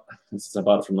out since I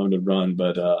bought it from Limited Run,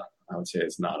 but I would say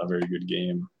it's not a very good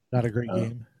game. Not a great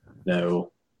game.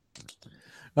 No.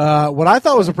 What I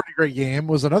thought was a pretty great game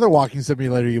was another walking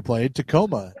simulator you played,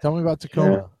 Tacoma. Tell me about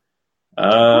Tacoma.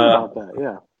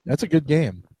 Yeah. That's a good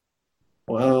game.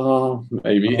 Well,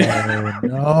 maybe.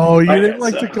 No, you didn't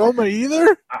like Tacoma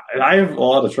either? I have a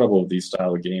lot of trouble with these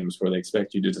style of games where they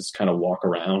expect you to just kind of walk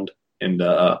around and.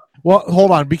 Well,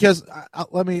 hold on, because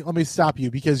let me stop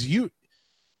you because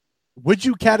would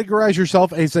you categorize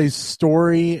yourself as a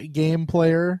story game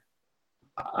player?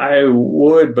 I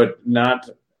would, but not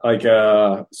like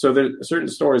so there's certain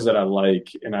stories that I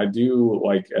like, and I do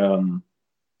like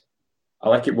I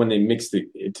like it when they mix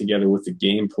it together with the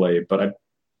gameplay, but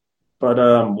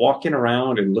walking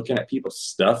around and looking at people's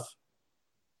stuff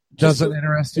doesn't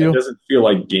interest you. It doesn't feel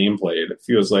like gameplay. It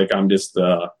feels like I'm just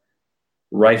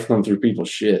rifling through people's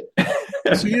shit.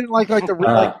 So you didn't like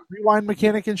the rewind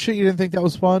mechanic and shit? You didn't think that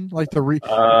was fun? Like the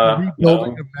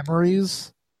rebuilding of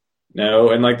memories?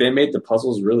 No, and like they made the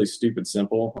puzzles really stupid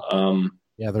simple.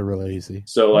 Yeah, they're really easy.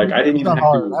 So like I didn't even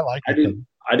have to.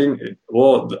 I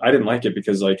didn't like it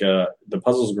because like the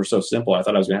puzzles were so simple. I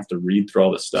thought I was gonna have to read through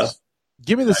all this stuff.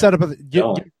 Give me the setup of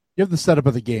give the setup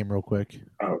of the game real quick.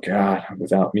 Oh God!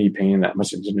 Without me paying that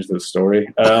much attention to the story,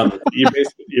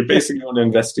 you're basically going to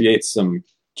investigate some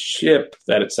ship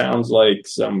that it sounds like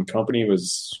some company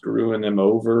was screwing them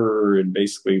over and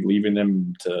basically leaving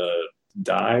them to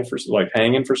die for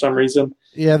hanging for some reason.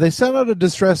 Yeah, they sent out a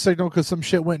distress signal because some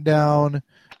shit went down,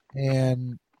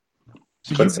 and.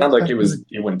 But it sounded like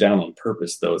it went down on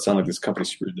purpose, though. It sounded like this company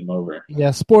screwed them over. Yeah,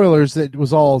 spoilers. It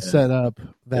was all set up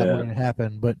that when it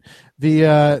happened. But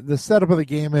the setup of the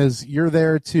game is you're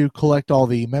there to collect all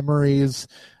the memories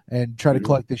and try to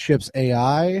collect the ship's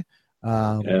AI.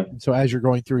 So as you're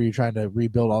going through, you're trying to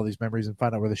rebuild all these memories and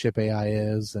find out where the ship AI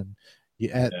is. And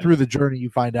through the journey,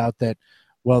 you find out that,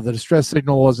 well, the distress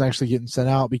signal wasn't actually getting sent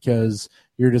out because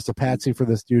you're just a patsy for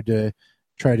this dude to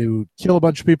try to kill a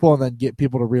bunch of people and then get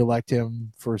people to reelect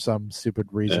him for some stupid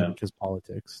reason because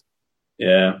politics.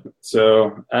 Yeah.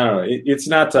 So I don't know. It's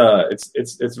not.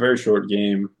 It's a very short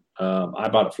game. I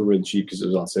bought it for really cheap because it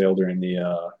was on sale during the.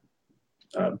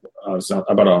 I bought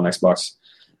it on Xbox.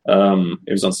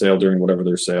 It was on sale during whatever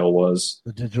their sale was.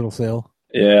 The digital sale.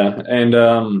 Yeah,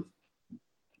 and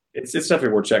it's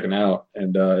definitely worth checking out,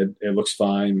 and it looks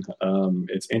fine.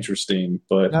 It's interesting,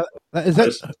 but now, is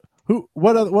that.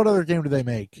 What other game do they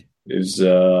make? Is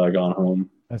Gone Home.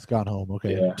 That's Gone Home.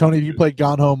 Okay. Yeah. Tony, have you played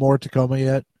Gone Home or Tacoma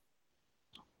yet?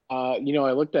 I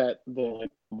looked at the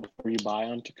before you buy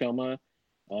on Tacoma.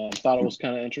 Thought it was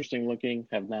kind of interesting looking.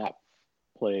 Have not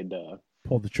played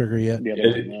Pulled the trigger yet? the other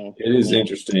one. No. It is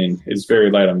interesting. It's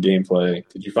very light on gameplay.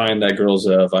 Did you find that girl's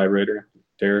vibrator,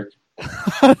 Derek?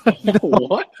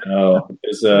 What? Oh,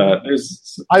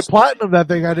 there's. I platinumed that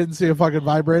thing. I didn't see a fucking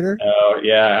vibrator. Oh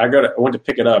yeah, I went to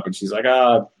pick it up, and she's like,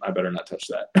 I better not touch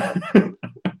that.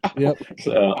 Yep.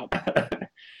 So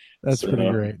That's pretty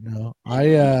great. No, I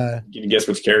can you guess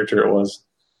which character it was?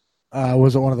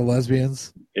 was it one of the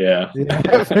lesbians? Yeah.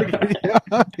 I figured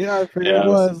it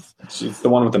was. She's the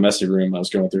one with the messy room. I was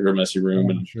going through her messy room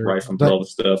and rifling through all the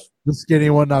stuff. The skinny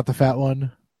one, not the fat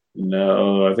one.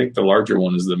 No, I think the larger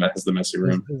one is the messy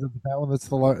room. Is it the fat one that's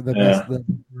the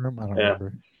room? I don't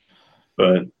remember.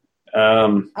 But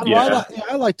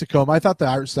I like Tacoma. I thought the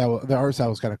art style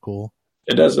was kind of cool.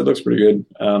 It does. It looks pretty good.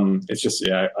 It's just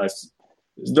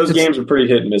those games are pretty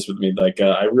hit and miss with me. Like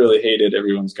I really hated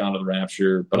Everyone's Gone to the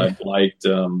Rapture, but I liked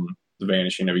The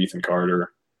Vanishing of Ethan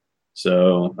Carter.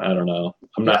 So I don't know.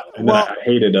 I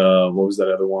hated what was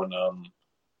that other one?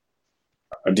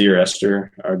 Dear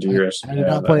Esther. I did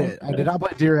not play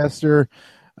Dear Esther.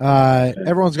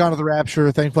 Everyone's Gone to the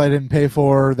Rapture. Thankfully, I didn't pay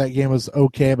for. That game was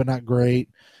okay, but not great.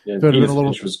 Yeah, Edith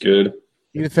Finch was good.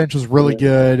 Edith Finch was really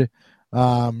good.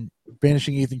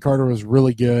 Vanishing Ethan Carter was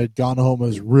really good. Gone Home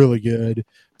was really good.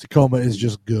 Tacoma is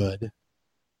just good.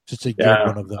 Just a good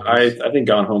one of those. I think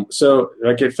Gone Home. So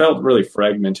it felt really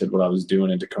fragmented what I was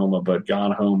doing in Tacoma, but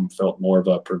Gone Home felt more of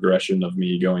a progression of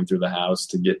me going through the house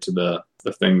to get to the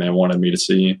thing they wanted me to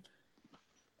see.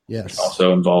 Yes. It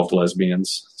also involved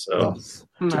lesbians. So yes.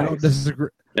 I don't disagree.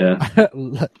 Yeah.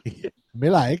 Me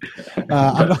like.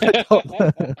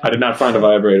 I did not find a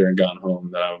vibrator in Gone Home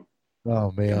though.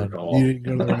 Oh man, you didn't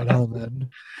go to the right home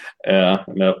then. Yeah,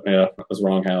 it was the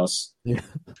wrong house. Yeah,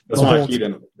 that's why my key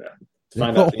didn't.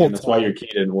 Find out that's why your key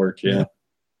didn't work. Yeah,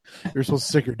 you're supposed to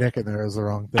stick your dick in there as the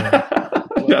wrong thing.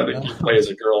 Yeah, you play as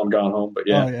a girl and Gone Home, but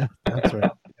yeah. Oh yeah, that's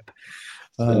right.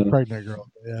 Pregnant girl.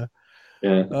 Yeah.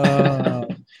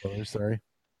 Yeah. Sorry.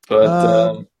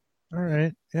 But all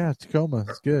right, yeah, Tacoma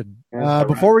is good.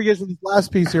 Before we get to this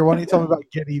last piece here, why don't you tell me about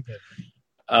Get Even?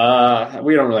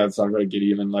 We don't really have to talk about Get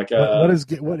Even. Like, what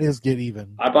is Get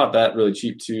Even? I bought that really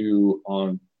cheap too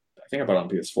I think I bought it on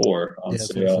PS4 on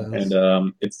sale,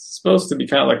 and it's supposed to be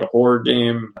kind of like a horror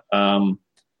game.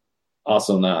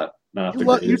 Also not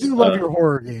you do love your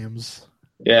horror games.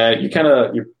 Yeah,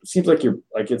 it seems like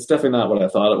it's definitely not what I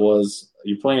thought it was.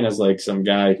 You're playing as like some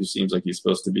guy who seems like he's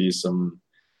supposed to be some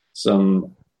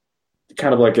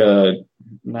kind of like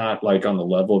not like on the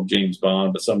level of James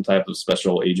Bond, but some type of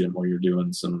special agent where you're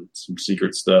doing some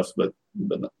secret stuff, but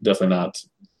definitely not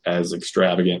as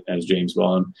extravagant as James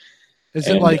Bond. Is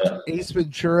it like Ace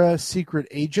Ventura, Secret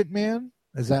Agent Man?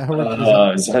 Is that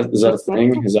how is that a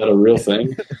thing? Is that a real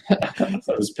thing?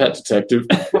 That was Pet Detective.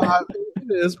 It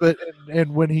is, but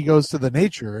and when he goes to the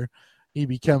nature, he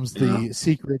becomes the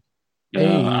secret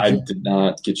agent. I did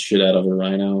not get shit out of a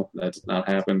rhino. That did not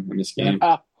happen in this game.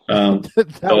 That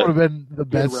would have been the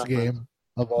best game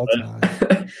of all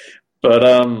time. But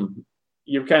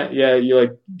you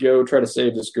like go try to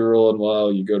save this girl, and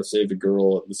while you go to save the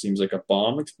girl, it seems like a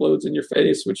bomb explodes in your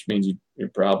face, which means you're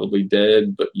probably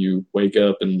dead, but you wake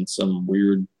up in some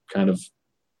weird kind of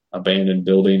abandoned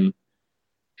building,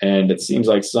 and it seems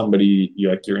like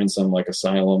you're in some like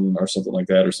asylum or something like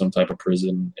that, or some type of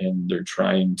prison, and they're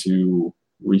trying to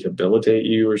rehabilitate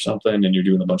you or something, and you're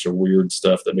doing a bunch of weird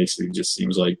stuff that basically just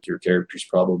seems like your character's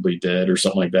probably dead or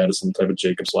something like that. It's some type of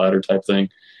Jacob's Ladder type thing.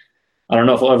 I don't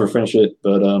know if I'll ever finish it,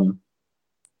 but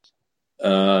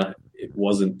it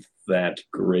wasn't that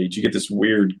great. You get this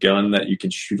weird gun that you can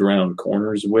shoot around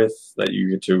corners with that you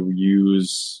get to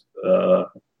use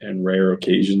in rare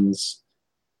occasions,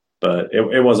 but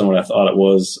it wasn't what I thought it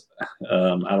was. I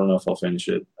don't know if I'll finish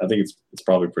it. I think it's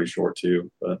probably pretty short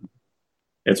too, but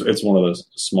it's one of those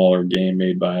smaller game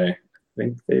made by, I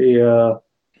think they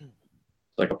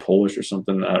like a Polish or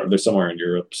something. They're somewhere in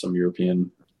Europe, some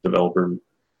European developer.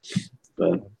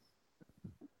 But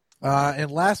and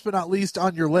last but not least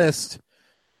on your list,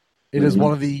 it is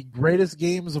one of the greatest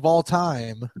games of all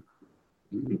time.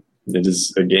 It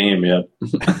is a game, yeah.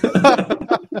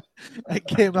 It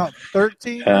came out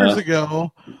 13 years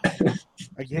ago.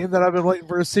 A game that I've been waiting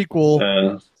for a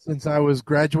sequel since I was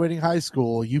graduating high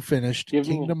school. You finished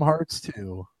Kingdom Hearts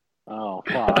 2. Oh,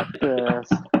 fuck this.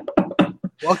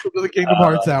 Welcome to the Kingdom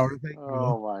Hearts Hour. Thank you.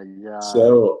 Oh, my God.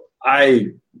 So I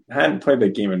hadn't played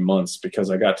that game in months because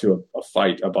I got to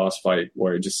a boss fight,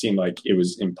 where it just seemed like it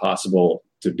was impossible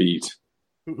to beat.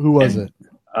 Who was it?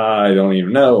 I don't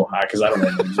even know, because I don't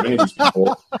know any of these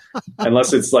people.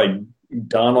 Unless it's like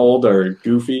Donald or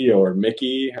Goofy or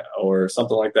Mickey or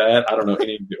something like that. I don't know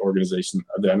any of the organization.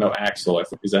 I know Axel. I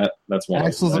think that's one.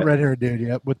 Axel's of them, the red-haired dude,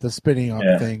 yep, with the spinning on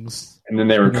things. And then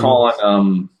they were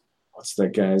calling what's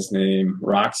that guy's name?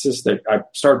 Roxas. I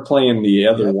started playing the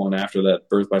other one after that,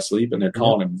 Birth by Sleep, and they're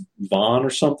calling him Vaughn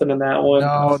or something in that one.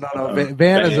 No.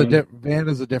 Van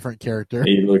is a different character.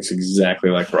 He looks exactly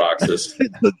like Roxas.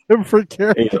 It's a different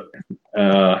character.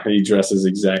 He dresses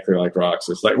exactly like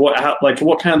Roxas. Like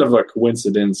what kind of a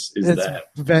coincidence is that?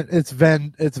 It's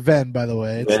Ven, by the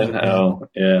way. Ven? Oh,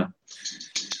 yeah.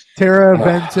 Terra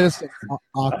Ventus.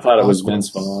 I thought it was Vince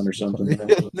Vaughn or something.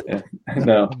 Yeah.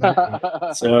 No.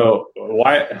 So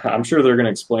why? I'm sure they're going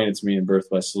to explain it to me in Birth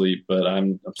by Sleep, but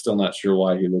I'm still not sure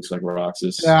why he looks like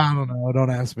Roxas. Yeah, I don't know. Don't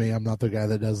ask me. I'm not the guy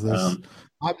that does this.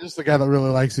 I'm just the guy that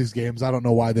really likes these games. I don't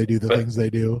know why they do the things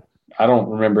they do. I don't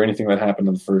remember anything that happened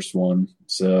in the first one,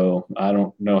 so I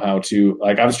don't know how to.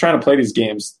 Like, I was trying to play these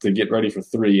games to get ready for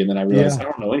 3, and then I realized I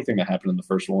don't know anything that happened in the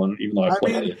first one, even though I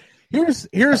played it.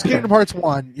 Here's Kingdom Hearts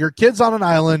 1. Your kid's on an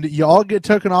island. You all get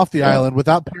taken off the island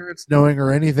without parents knowing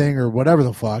or anything or whatever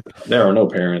the fuck. There are no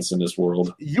parents in this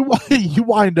world. You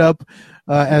wind up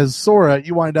as Sora.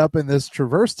 You wind up in this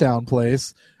Traverse Town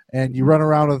place, and you run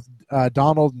around with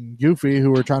Donald and Goofy,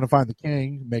 who are trying to find the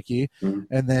king, Mickey,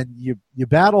 and then you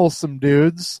battle some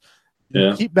dudes.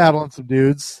 You keep battling some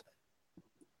dudes.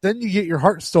 Then you get your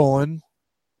heart stolen.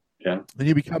 Yeah. Then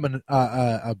you become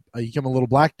a little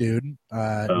black dude.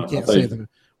 You can't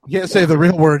say the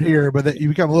real word here, but you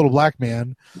become a little black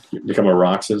man. You become a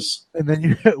Roxas. And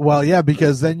then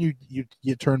because then you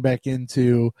get turned back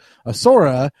into a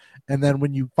Sora, and then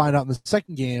when you find out in the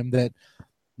second game that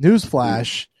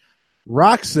newsflash,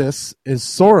 Roxas is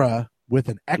Sora with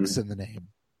an X in the name.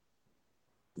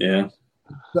 Yeah.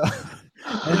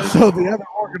 And so the other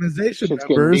organization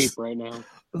members deep right now.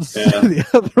 The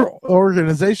other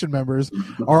organization members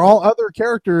are all other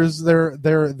characters.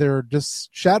 They're just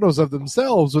shadows of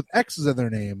themselves with X's in their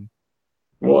name.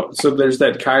 Well, so there's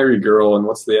that Kyrie girl, and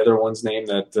what's the other one's name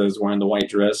that is wearing the white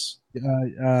dress?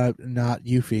 Not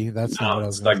Yuffie. That's not what I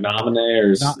was. It's like Naminé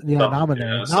or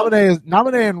Naminé.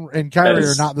 Naminé and Kyrie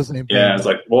are not the same thing. Yeah, it's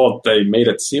like, well, they made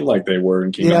it seem like they were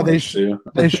in Kingdom Hearts too.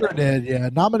 They sure did. Yeah,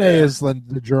 Naminé is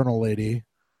the journal lady.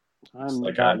 I'm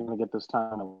not going to get this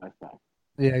time of life back.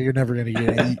 Yeah, you're never going to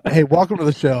get it. Hey, welcome to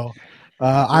the show.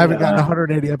 I haven't gotten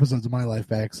 180 episodes of my life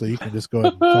back, so you can just go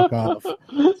ahead and fuck off.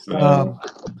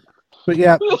 But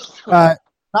yeah,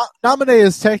 Naminé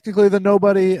is technically the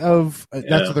nobody of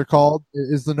that's what they're called,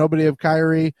 is the nobody of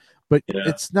Kyrie, but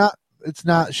it's not.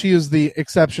 She is the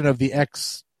exception of the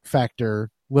X factor,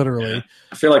 literally. Yeah.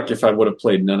 I feel like if I would have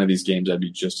played none of these games, I'd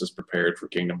be just as prepared for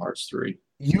Kingdom Hearts 3.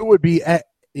 You would be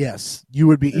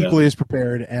equally as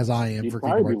prepared as I am for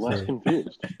Kingdom Hearts 3.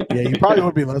 Confused. Yeah, you probably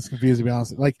would be less confused, to be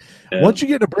honest. Like, once you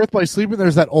get to Birth by Sleep and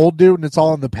there's that old dude and it's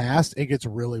all in the past, it gets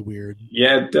really weird.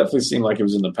 Yeah, it definitely seemed like it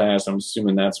was in the past. I'm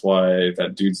assuming that's why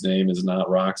that dude's name is not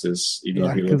Roxas, even though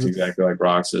he looks exactly like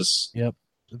Roxas. Yep.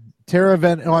 Terra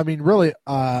Ven, really,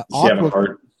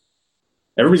 heart.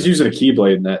 Everybody's using a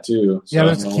Keyblade in that, too. So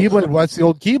that's Keyblade. What's the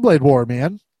old Keyblade War,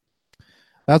 man?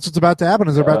 That's what's about to happen.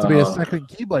 Is there about to be a second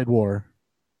Keyblade War?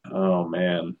 Oh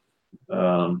man,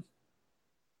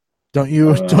 don't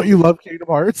you love Kingdom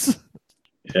Hearts?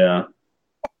 Yeah.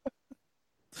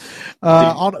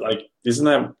 Isn't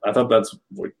that? I thought that's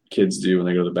what kids do when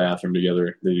they go to the bathroom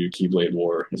together. They do Keyblade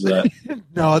War. Is that?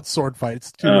 No, it's sword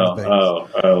fights. Two different things.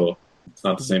 Oh, it's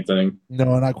not the same thing.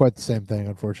 No, not quite the same thing,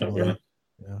 unfortunately. Okay.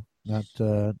 Yeah, not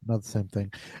the same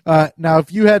thing. Now,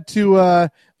 if you had to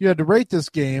rate this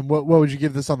game, what would you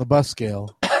give this on the bus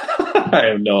scale? I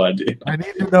have no idea. I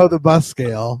need to know the bus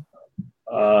scale.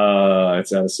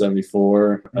 It's out of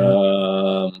 74.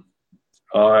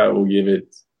 I will give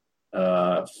it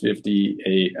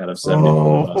 58 out of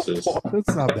 74 buses.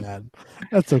 That's not bad.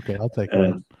 That's okay. I'll take that.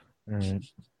 All right.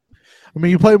 I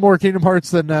mean, you play more Kingdom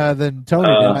Hearts than Tony did.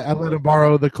 I let him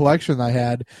borrow the collection I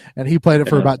had, and he played it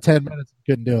for about 10 minutes and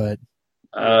couldn't do it.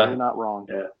 You're not wrong.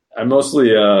 Yeah. I mostly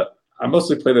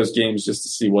play those games just to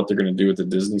see what they're going to do with the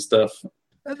Disney stuff.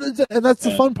 And that's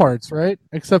the fun parts, right?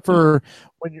 Except for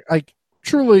when you're like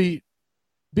truly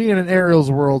being in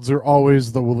Ariel's worlds are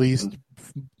always the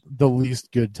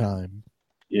least good time.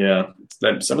 Yeah,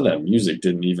 some of that music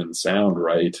didn't even sound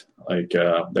right. Like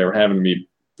they were having me.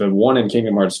 The one in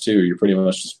Kingdom Hearts 2, you're pretty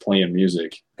much just playing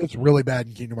music. It's really bad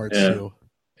in Kingdom Hearts 2.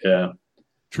 Yeah,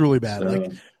 truly bad.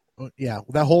 So,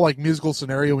 that whole musical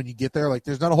scenario when you get there,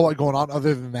 there's not a whole lot going on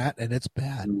other than that, and it's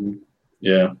bad.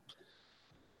 Yeah.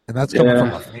 And that's coming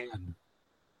from a fan.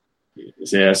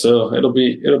 Yeah, so it'll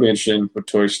be interesting with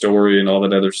Toy Story and all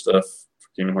that other stuff for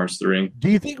Kingdom Hearts 3. Do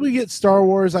you think we get Star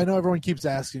Wars? I know everyone keeps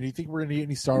asking. Do you think we're going to get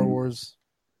any Star Wars?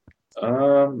 I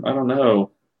don't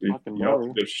know.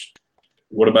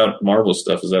 What about Marvel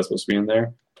stuff? Is that supposed to be in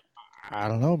there? I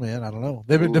don't know, man. I don't know.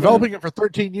 They've been developing it for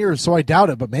 13 years, so I doubt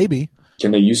it, but maybe.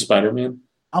 Can they use Spider-Man?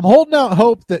 I'm holding out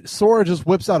hope that Sora just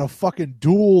whips out a fucking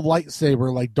dual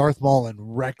lightsaber like Darth Maul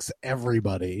and wrecks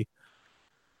everybody.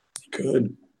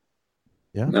 Could.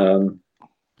 Yeah.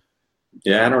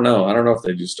 Yeah, I don't know. I don't know if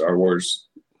they do Star Wars.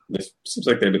 It seems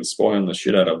like they've been spoiling the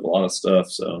shit out of a lot of stuff.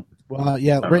 So. Well,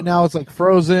 yeah. Right now it's like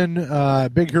Frozen,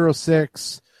 Big Hero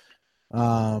 6,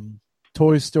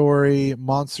 Toy Story,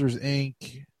 Monsters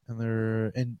Inc., and they're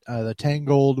in the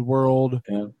Tangled World.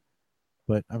 Yeah.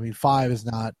 But I mean, 5 is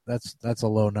not. That's a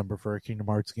low number for a Kingdom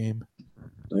Hearts game.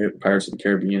 They got Pirates of the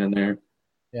Caribbean in there.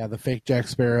 Yeah, the fake Jack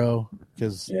Sparrow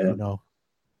because you know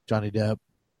Johnny Depp.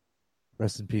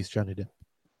 Rest in peace, Johnny Depp.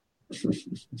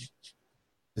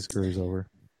 His career's over.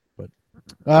 But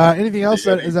anything else?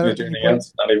 Is that anything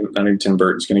else? Not even Tim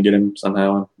Burton's going to get him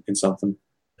somehow in something.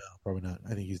 No, probably not.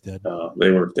 I think he's dead.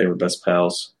 They were best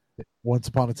pals. Once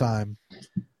upon a time.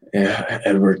 Yeah,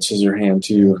 Edward Scissorhand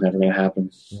too. Never going to happen.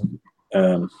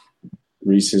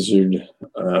 Re-scissored.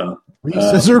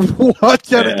 Re-scissored? What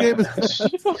kind of game is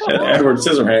that? Edward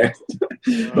Scissorhand.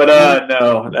 But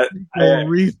no.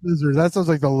 Re-scissored. That sounds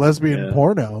like the lesbian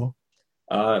porno.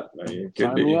 It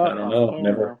could be. I don't know.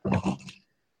 Never.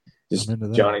 Does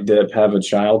Johnny Depp have a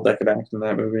child that could act in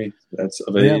that movie? That's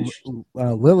of age.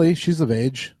 Lily, she's of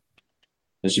age.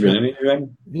 Has she been in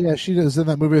anything? Yeah, she was in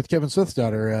that movie with Kevin Smith's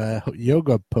daughter,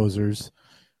 Yoga Posers.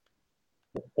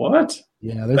 What?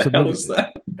 Yeah, there's a movie.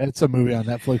 That? It's a movie on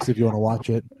Netflix if you want to watch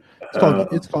it.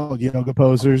 It's called Yoga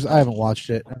Posers. I haven't watched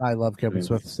it, and I love Kevin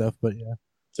Smith stuff, but yeah.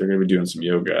 They're going to be doing some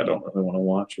yoga. I don't really want to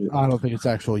watch it. I don't think it's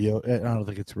actual yoga. I don't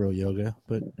think it's real yoga.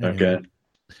 But Okay.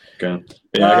 anyway.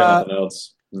 Yeah, I got nothing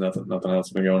else. Nothing else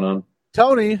been going on.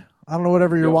 Tony, I don't know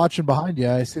whatever you're watching behind you.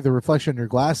 I see the reflection in your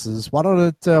glasses. Why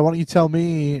don't you tell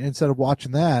me instead of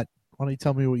watching that? Why don't you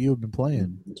tell me what you have been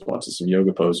playing? Just watching some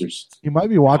yoga posers. You might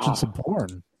be watching some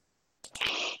porn.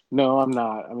 No, I'm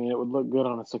not. I mean, it would look good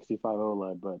on a 65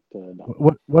 OLED, but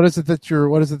no. What is it that you're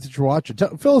watching?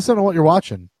 Fill us in on what you're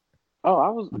watching. Oh,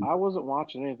 I wasn't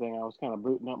watching anything. I was kind of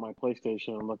booting up my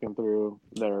PlayStation and looking through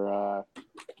their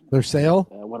sale.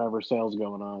 Whatever sale's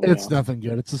going on. It's nothing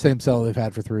good. It's the same sale they've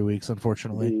had for 3 weeks,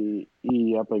 unfortunately.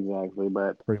 Yep, exactly.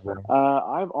 But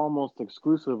I've almost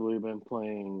exclusively been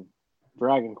playing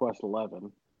Dragon Quest XI,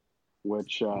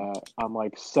 which I'm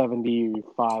like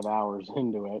 75 hours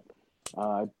into it.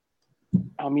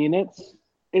 I mean,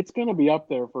 it's going to be up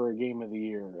there for a game of the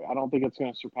year. I don't think it's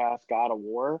going to surpass God of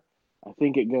War. I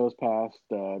think it goes past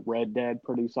Red Dead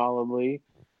pretty solidly,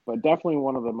 but definitely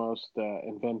one of the most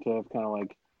inventive, kind of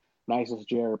like nicest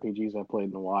JRPGs I've played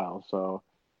in a while. So,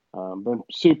 been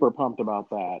super pumped about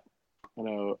that. I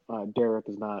know Derek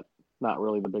is not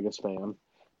really the biggest fan,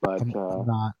 but I'm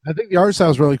not. I think the art style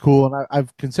is really cool, and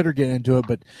I've considered getting into it,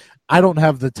 but I don't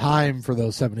have the time for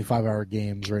those 75-hour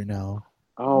games right now.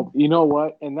 Oh, you know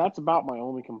what? And that's about my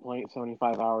only complaint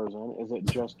 75 hours in, is it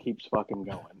just keeps fucking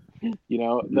going. You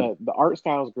know, the art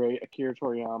style is great. Akira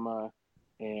Toriyama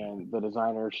and the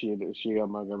designer,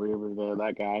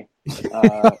 that guy.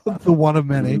 The one of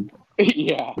many.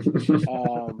 Yeah.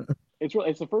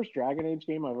 It's the first Dragon Age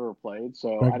game I've ever played,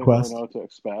 so I didn't really know what to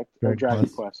expect. Dragon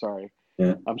Quest, sorry.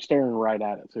 Yeah. I'm staring right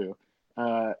at it, too.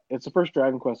 It's the first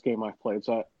Dragon Quest game I've played,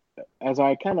 so as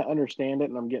I kind of understand it,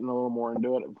 and I'm getting a little more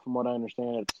into it, from what I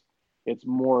understand, it's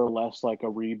more or less like a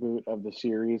reboot of the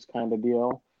series kind of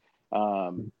deal.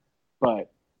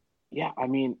 But yeah, I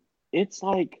mean, it's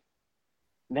like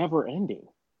never ending,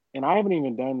 and I haven't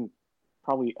even done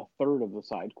probably a third of the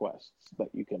side quests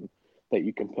that you can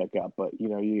pick up. But you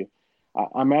know,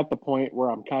 I'm at the point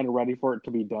where I'm kind of ready for it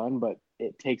to be done, but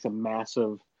it takes a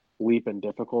massive leap in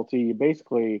difficulty.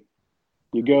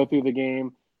 You go through the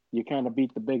game. You kind of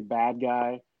beat the big bad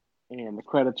guy, and the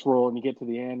credits roll, and you get to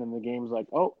the end, and the game's like,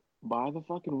 oh, by the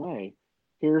fucking way,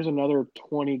 here's another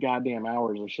 20 goddamn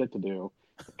hours of shit to do,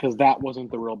 because that wasn't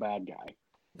the real bad guy.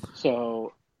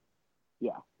 So,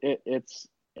 yeah, it's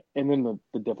and then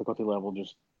the difficulty level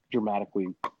just dramatically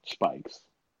spikes.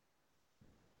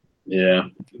 Yeah,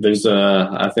 there's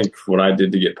I think what I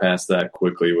did to get past that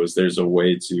quickly was there's a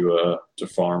way to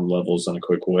farm levels in a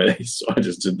quick way, so I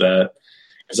just did that.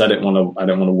 Because I didn't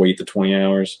want to wait the 20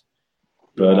 hours,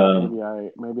 but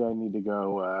maybe I need to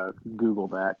go Google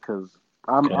that, because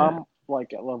I'm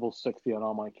like at level 60 on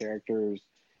all my characters,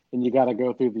 and you got to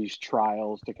go through these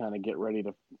trials to kind of get ready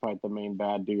to fight the main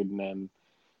bad dude, and then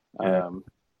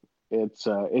it's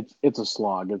a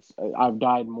slog. I've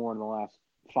died more in the last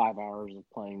 5 hours of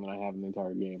playing than I have in the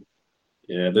entire game.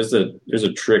 Yeah, there's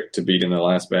a trick to beating the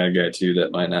last bad guy too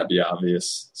that might not be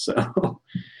obvious. So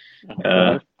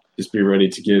just be ready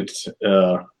to get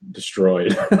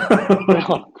destroyed.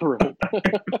 Oh, great.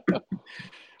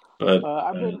 But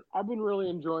I've been really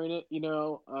enjoying it.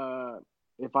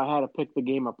 If I had to pick the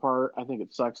game apart, I think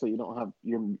it sucks that you don't have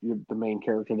the main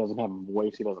character doesn't have a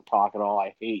voice. He doesn't talk at all.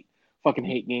 I fucking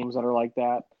hate games that are like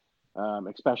that,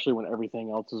 especially when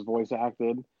everything else is voice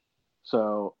acted.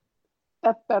 So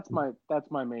that's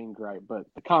my main gripe. But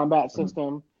the combat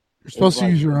system. You're supposed to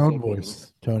use your own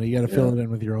voice, Tony. You got to fill it in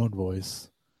with your own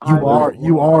voice.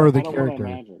 You are the character.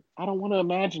 I don't want to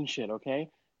imagine shit. Okay,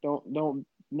 don't.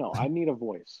 No, I need a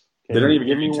voice. Okay? They don't even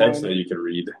give you text that you can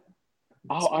read.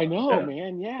 Oh, I know,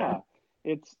 man. Yeah,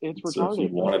 it's retarded. So if you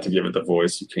wanted to give it the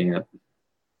voice, you can't.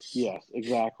 Yes,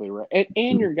 exactly right.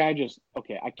 And your guy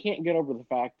I can't get over the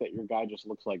fact that your guy just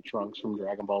looks like Trunks from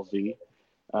Dragon Ball Z.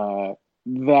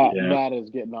 That is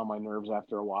getting on my nerves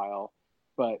after a while.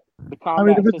 But the combat. I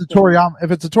mean, if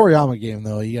it's a Toriyama game,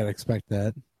 though, you gotta expect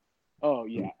that. Oh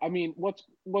yeah, I mean, what's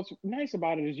nice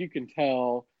about it is you can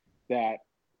tell that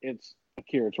it's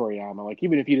Akira Toriyama. Like,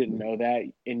 even if you didn't know that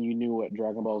and you knew what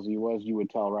Dragon Ball Z was, you would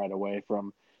tell right away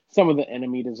from some of the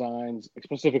enemy designs,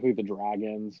 specifically the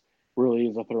dragons. Really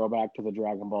is a throwback to the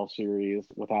Dragon Ball series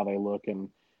with how they look and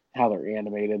how they're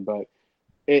animated. But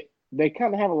they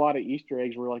kind of have a lot of Easter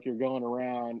eggs where, like, you're going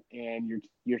around and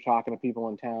you're talking to people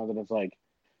in town, and it's like,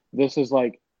 this is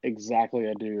like exactly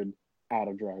a dude out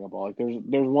of Dragon Ball. Like,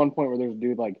 there's one point where there's a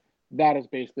dude like that is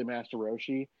basically Master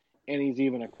Roshi, and he's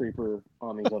even a creeper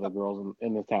on these other girls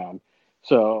in the town.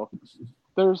 So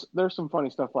there's some funny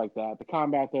stuff like that. The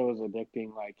combat, though, is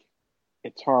addicting. Like,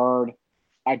 it's hard.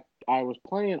 I was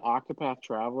playing Octopath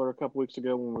Traveler a couple weeks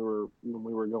ago when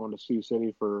we were going to Sioux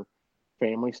City for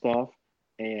family stuff,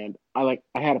 and I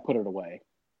had to put it away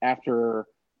after.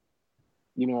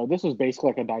 This is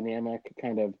basically like a dynamic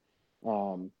kind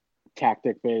of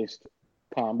tactic based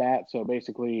combat. So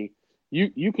basically,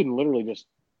 you can literally just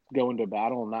go into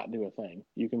battle and not do a thing.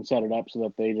 You can set it up so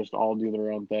that they just all do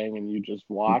their own thing and you just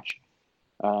watch.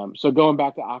 So going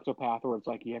back to Octopath, where it's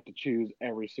like you have to choose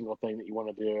every single thing that you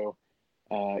want to do.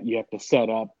 You have to set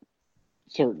up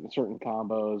certain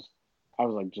combos. I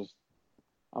was like,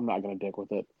 I'm not going to dick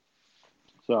with it.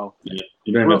 So yeah,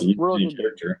 you don't have to use any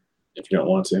character if you don't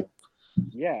want to.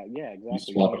 Yeah, exactly. You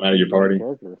swap them out of your party.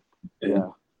 Character. Yeah.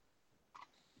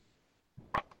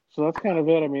 So that's kind of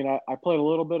it. I mean, I played a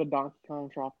little bit of Donkey Kong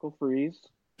Tropical Freeze.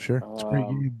 Sure, it's a great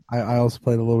game. I also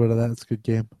played a little bit of that. It's a good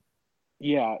game.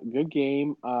 Yeah, good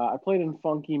game. I played in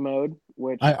Funky Mode,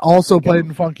 which I also played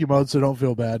in Funky Mode, so don't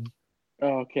feel bad.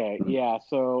 Okay, yeah.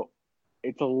 So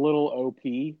it's a little OP.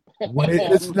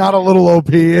 It's not a little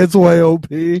OP. It's way OP.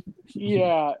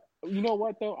 Yeah. You know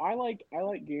what though? I like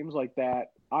games like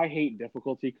that. I hate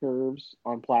difficulty curves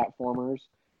on platformers.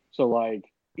 So like,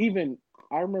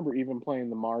 I remember even playing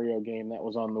the Mario game that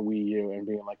was on the Wii U and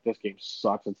being like, this game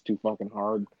sucks. It's too fucking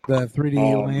hard. The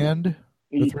 3D Land?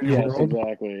 The 3D World?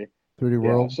 Exactly. 3D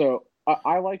World? So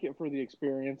I like it for the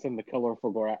experience and the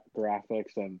colorful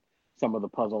graphics and some of the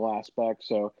puzzle aspects.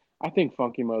 So I think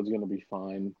Funky Mode's going to be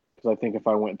fine. Because I think if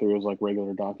I went through as like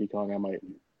regular Donkey Kong, I might.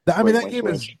 I mean,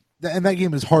 that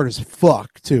game is hard as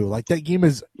fuck too. Like, that game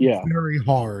is very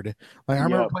hard. Like, I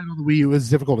remember playing on the Wii U. It was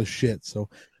difficult as shit. So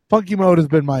Funky Mode has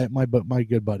been my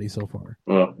good buddy so far.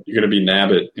 Well, you're gonna be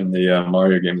Nabbit in the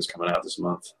Mario game that's coming out this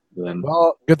month. Then,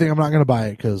 well, good thing I'm not gonna buy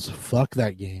it because fuck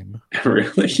that game.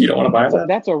 Really, you don't want to buy that?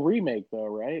 That's a remake, though,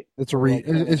 right? It's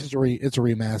it's just it's a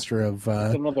remaster of.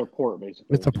 It's another port,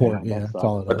 basically. It's a port, yeah. That's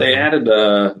all it but they added,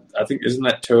 I think, isn't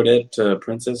that Toadette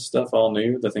Princess stuff all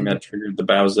new? The thing that triggered the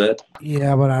Bowsette.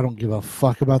 Yeah, but I don't give a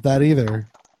fuck about that either.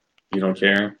 You don't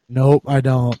care? Nope, I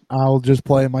don't. I'll just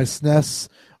play my SNES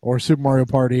or Super Mario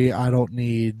Party. I don't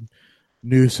need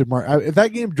new Super Mario. If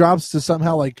that game drops to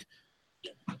somehow like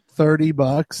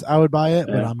 $30, I would buy it,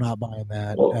 but I'm not buying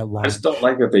that. Well, I just don't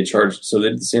like that they charge. So they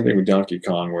did the same thing with Donkey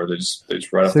Kong, where they just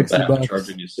right off the bat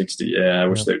charging you $60. Yeah, I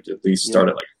wish they'd at least start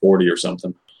at like $40 or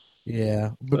something.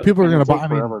 Yeah, but people are going to buy.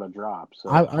 Forever to drop. So.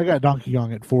 I got Donkey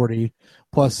Kong at $40,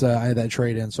 plus I had that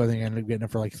trade in, so I think I ended up getting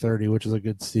it for like $30, which is a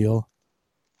good steal.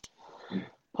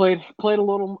 Played a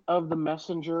little of The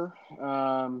Messenger.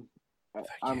 I'm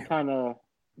kind of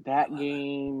that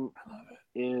game. I love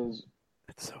it. Is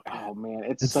it's so good. Oh man,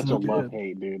 it's such a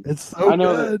love-hate, dude. It's so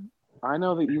good. I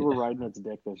know that you were riding its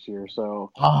dick this year,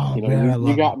 so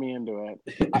you got me into it.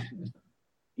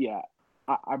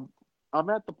 I'm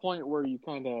at the point where you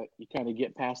kind of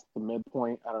get past the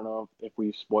midpoint. I don't know if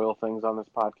we spoil things on this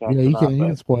podcast. Yeah, you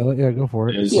can spoil it. Yeah, go for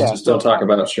it. Just don't talk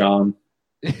about Sean.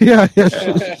 Yeah.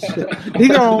 Shit. He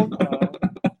gone.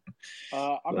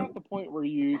 I'm at the point where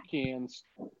you can,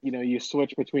 you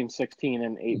switch between 16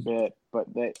 and 8-bit, but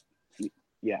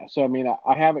yeah. So I mean,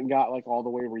 I haven't got like all the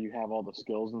way where you have all the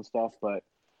skills and stuff, but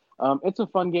it's a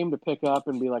fun game to pick up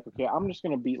and be like, okay, I'm just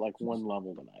gonna beat like one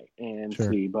level tonight and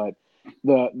Sure. see. But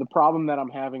the problem that I'm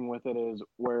having with it is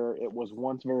where it was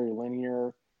once very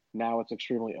linear, now it's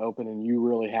extremely open, and you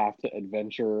really have to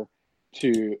adventure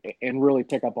and really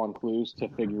pick up on clues to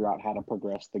figure out how to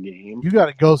progress the game. You got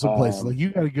to go someplace. Like you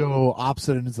got to go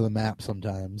opposite ends of the map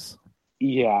sometimes.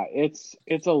 Yeah, it's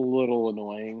a little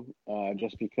annoying,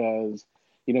 just because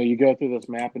you go through this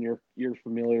map and you're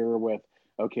familiar with,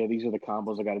 okay, these are the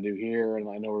combos I got to do here, and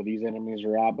I know where these enemies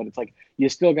are at, but it's like you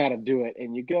still got to do it,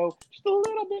 and you go just a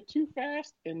little bit too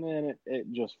fast, and then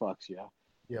it just fucks you.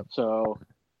 Yep. So,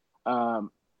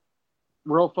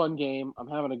 real fun game. I'm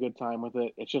having a good time with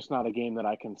it. It's just not a game that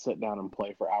I can sit down and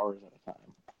play for hours at a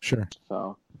time. Sure.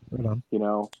 So, right on.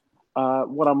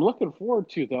 What I'm looking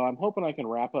forward to, though, I'm hoping I can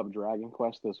wrap up Dragon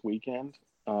Quest this weekend,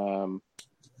 because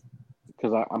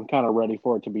I'm kind of ready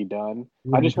for it to be done.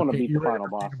 I just want to beat the final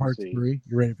boss. You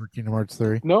ready for Kingdom Hearts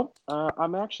 3? Nope.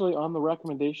 I'm actually on the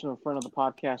recommendation of a friend of the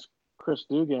podcast, Chris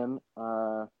Dugan.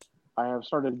 I have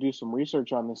started to do some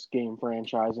research on this game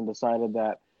franchise and decided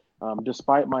that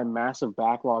despite my massive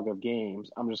backlog of games,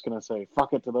 I'm just going to say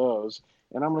fuck it to those,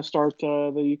 and I'm going to start the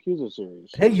Yakuza series.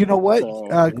 Hey, you know what?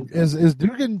 Is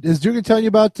Dugan telling you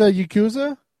about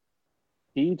Yakuza?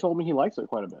 He told me he likes it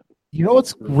quite a bit. You know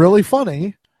what's really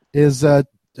funny is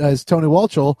as Tony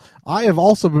Welchel, I have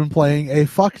also been playing a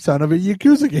fuck ton of a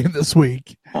Yakuza game this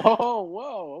week. Oh,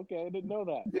 whoa! Okay, I didn't know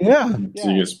that. Yeah. So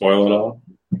you can spoil it all.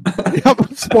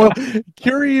 Yep, spoil.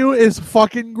 Kiryu is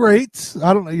fucking great.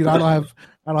 I don't have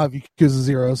Yakuza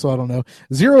 0, so I don't know.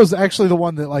 0 is actually the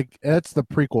one that that's the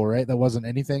prequel, right? That wasn't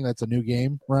anything. That's a new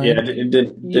game, right? Yeah, it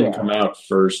didn't come out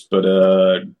first, but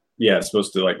yeah, it's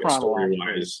supposed to story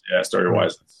wise,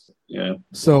 yeah.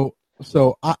 So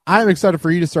I'm excited for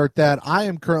you to start that. I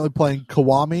am currently playing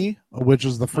Kiwami, which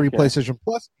is the free PlayStation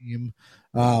Plus game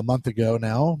a month ago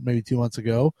now, maybe 2 months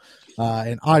ago,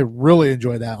 and I really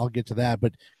enjoy that. I'll get to that,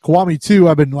 but Kiwami 2,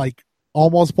 I've been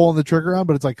almost pulling the trigger on,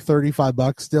 but it's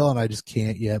 $35 still, and I just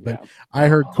can't yet. But I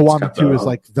heard Kiwami 2 is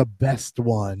the best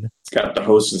one. It's got the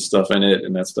host and stuff in it,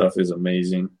 and that stuff is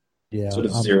amazing. Yeah, so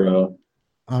does 0.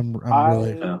 I'm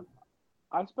really.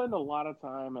 I spend a lot of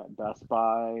time at Best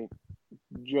Buy,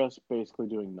 just basically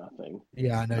doing nothing.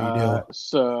 Yeah, I know you do.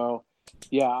 So,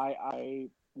 yeah, I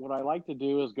what I like to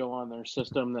do is go on their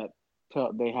system that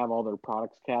they have all their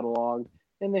products cataloged,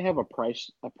 and they have a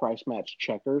price match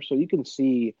checker, so you can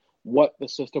see what the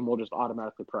system will just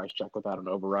automatically price check without an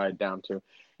override down to.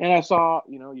 And I saw,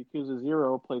 Yakuza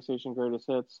 0 PlayStation Greatest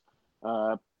Hits,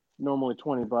 normally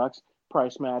 $20,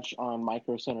 price match on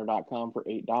microcenter.com for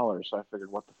 $8. So I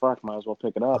figured, what the fuck, might as well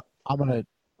pick it up. I'm gonna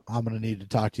need to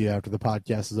talk to you after the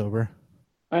podcast is over.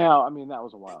 Well, I mean, that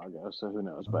was a while ago, so who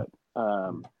knows? But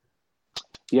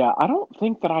yeah, I don't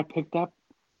think that I picked up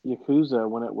Yakuza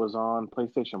when it was on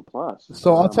PlayStation Plus.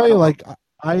 So I'll tell you,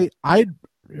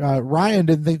 Ryan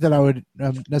didn't think that I would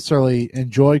necessarily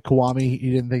enjoy Kiwami.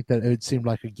 He didn't think that it seemed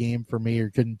like a game for me, or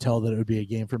couldn't tell that it would be a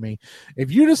game for me.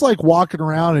 If you just walking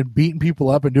around and beating people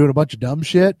up and doing a bunch of dumb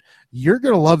shit, you're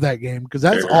gonna love that game, because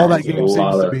that's all that game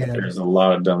seems to be in. There's a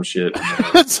lot of dumb shit.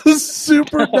 It's a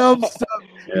super dumb stuff.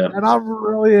 Yeah. And I'm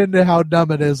really into how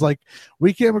dumb it is.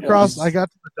 We came across, I got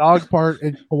to the dog part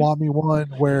in Kiwami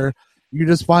 1 where you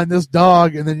just find this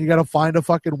dog, and then you got to find a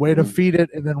fucking way to feed it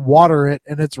and then water it,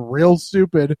 and it's real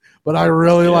stupid, but I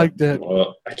really liked it.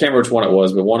 Well, I can't remember which one it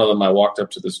was, but one of them I walked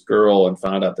up to this girl and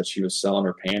found out that she was selling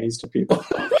her panties to people.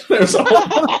 There's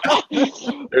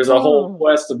a whole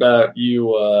quest about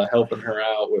you helping her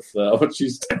out with what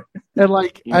she's doing. And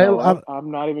I'm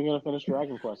not even going to finish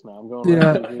Dragon Quest now. I'm going.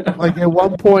 Yeah, at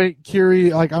one point,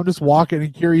 Kiryu, I'm just walking,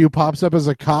 and Kiryu pops up as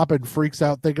a cop and freaks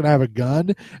out, thinking I have a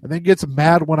gun, and then gets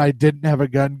mad when I didn't have a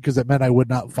gun because it meant I would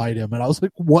not fight him. And I was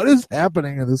like, "What is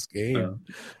happening in this game?"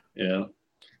 Yeah,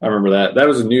 I remember that. That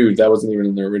was new. That wasn't even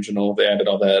in the original. They added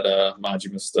all that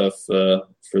Majima stuff for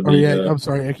the. Oh yeah, I'm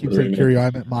sorry, I keep saying Kiryu. I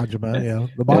meant Majima. Yeah,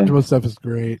 the Majima stuff is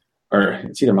great. Or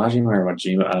it's either Majima or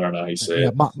Majima. I don't know how you say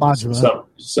it. Majima.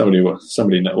 Somebody.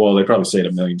 Well, they probably say it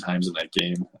a million times in that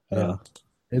game. Yeah,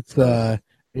 it's it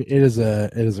is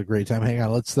a great time. Hang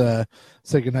on, let's say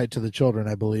goodnight to the children.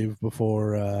 I believe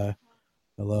before.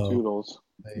 Hello. Toodles.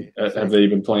 Have they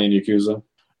been playing Yakuza?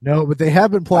 No, but they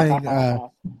have been playing. They've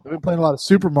been playing a lot of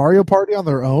Super Mario Party on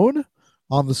their own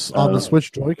on the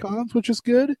Switch Joy-Cons, which is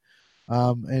good.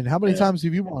 And how many times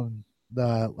have you won?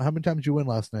 How many times did you win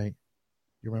last night?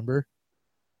 You remember?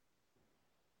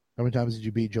 How many times did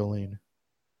you beat Jolene?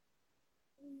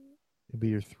 You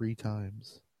beat her 3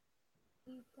 times.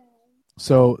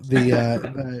 So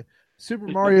the Super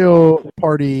Mario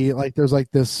Party, like there's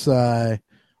like this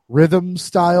rhythm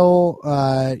style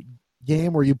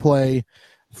game where you play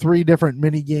 3 different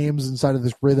mini games inside of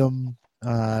this rhythm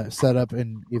setup,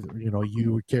 and either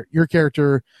your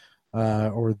character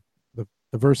or the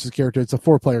versus character. It's a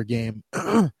 4-player game,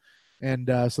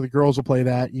 and so the girls will play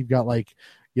that. You've got like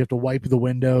you have to wipe the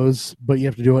windows, but you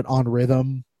have to do it on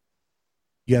rhythm.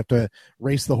 You have to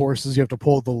race the horses. You have to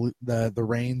pull the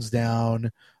reins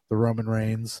down, the Roman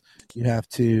reins. You have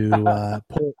to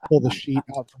pull the sheet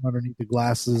out from underneath the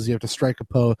glasses. You have to strike a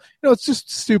pose. It's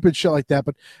just stupid shit like that.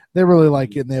 But they really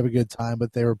like it and they have a good time.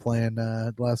 But they were playing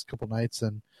the last couple nights,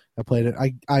 and I played it.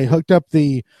 I hooked up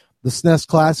the SNES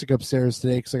Classic upstairs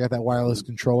today because I got that wireless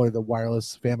controller, the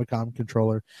wireless Famicom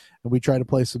controller, and we tried to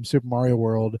play some Super Mario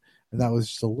World, and that was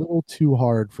just a little too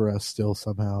hard for us still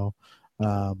somehow.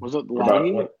 Was it What about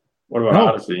No.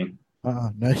 Odyssey?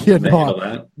 No, Can they handle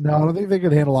that? no, I don't think they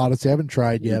could handle Odyssey. I haven't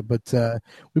tried yet, but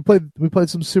we played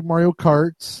some Super Mario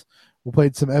Karts. We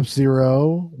played some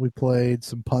F-Zero. We played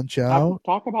some Punch Out.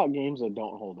 Talk about games that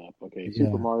don't hold up. Okay, Yeah.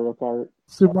 Super Mario Kart.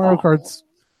 Super Mario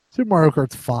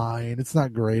Kart's fine. It's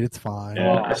not great. It's fine.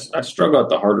 Yeah, I struggle at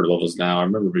the harder levels now. I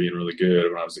remember being really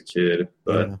good when I was a kid,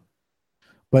 but Yeah.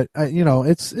 But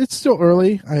it's still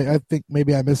early. I think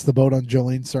maybe I missed the boat on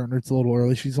Jolene starting her. It's a little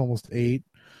early. She's almost 8.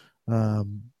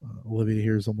 Olivia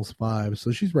here is almost 5,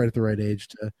 so she's right at the right age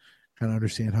to kind of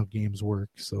understand how games work.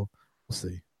 So we'll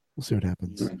see what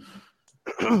happens.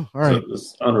 All right. So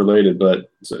it's unrelated,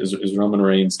 but so is Roman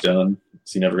Reigns done?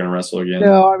 Is he never going to wrestle again?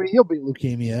 No, I mean he'll beat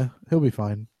leukemia. He'll be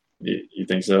fine. You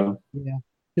think so? Yeah,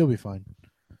 he'll be fine.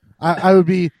 I would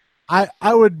be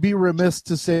remiss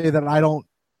to say that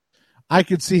I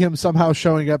could see him somehow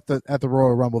showing up at the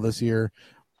Royal Rumble this year.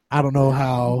 I don't know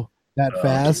how that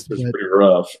fast. It's but, pretty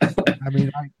rough. I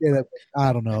mean, I get it.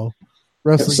 I don't know.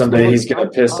 Wrestling. Someday he's going to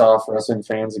piss off wrestling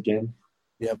fans again.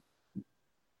 Yep.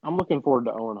 I'm looking forward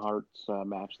to Owen Hart's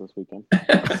match this weekend.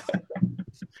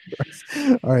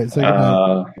 All right. So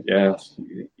yeah,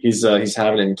 he's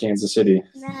having it in Kansas City.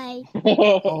 Nice.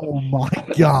 oh my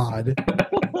God.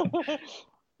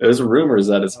 There's rumors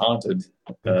that it's haunted.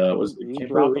 Was it He's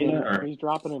Camper dropping Arena? in, Or? he's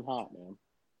dropping in hot, man.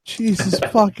 Jesus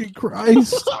fucking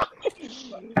Christ.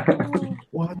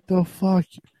 What the fuck?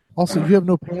 Also, you have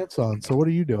no pants on, so what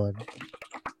are you doing?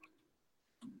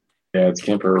 Yeah, it's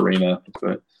Camper Arena,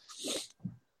 but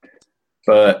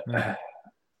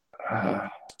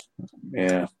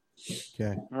yeah.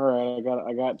 Okay. All right,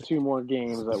 I got 2 more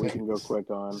games that we can go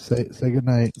quick on. Say good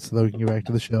night so that we can get back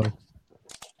to the show.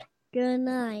 Good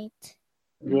night.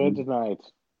 Good tonight.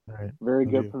 All right. Very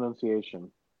Love good you.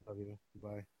 pronunciation. Love you.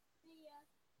 Bye.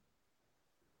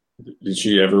 Did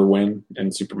she ever win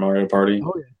in Super Mario Party?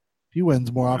 Oh yeah. She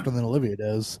wins more often than Olivia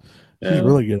does. She's Yeah.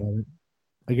 really good at it.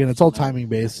 Again, it's all timing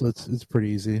based, so it's pretty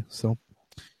easy. So,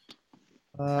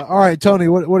 all right, Tony,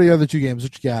 what are the other 2 games?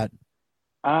 What you got?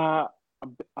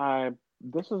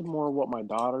 This is more what my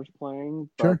daughter's playing,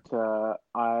 Sure. but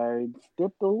I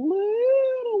dipped a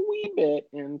little wee bit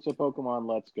into Pokemon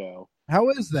Let's Go. How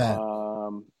is that?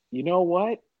 You know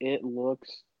what? It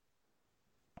looks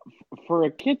for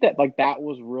a kid that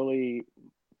was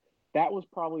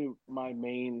probably my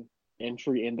main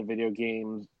entry into video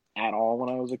games at all when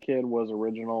I was a kid, was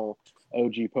original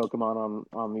OG Pokemon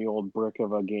on the old brick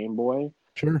of a Game Boy.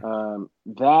 Sure.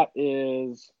 That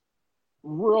is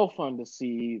real fun to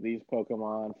see these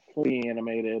Pokemon fully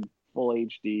animated, full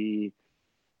HD,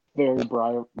 very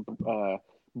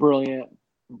brilliant,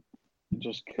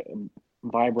 just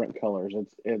vibrant colors.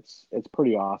 It's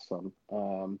pretty awesome.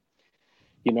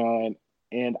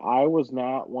 And I was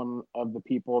not one of the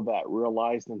people that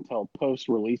realized until post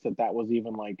release that was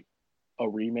even like a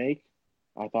remake.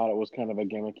 I thought it was kind of a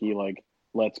gimmicky like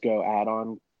Let's Go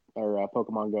add-on or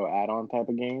Pokemon Go add-on type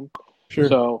of game. Sure.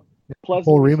 So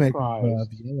pleasantly Whole remake surprised. of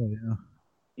Yellow,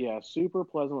 Yeah, super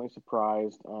pleasantly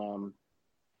surprised.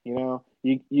 You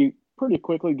pretty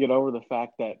quickly get over the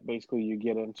fact that basically you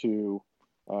get into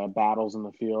battles in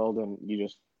the field and you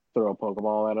just throw a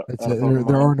Pokeball at a Pokemon.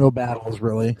 There are no battles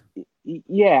really.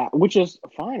 Yeah, which is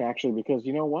fine actually, because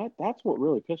you know what? That's what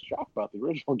really pissed you off about the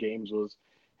original games was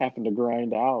having to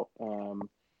grind out.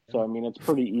 So I mean, it's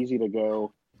pretty easy to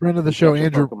go. Friend of the show, catch a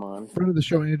Andrew. Pokemon. Friend of the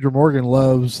show, Andrew Morgan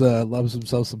loves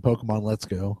himself some Pokemon Let's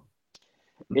Go.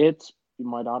 It's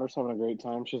my daughter's having a great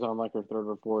time. She's on like her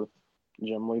 3rd or 4th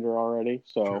gym leader already,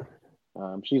 so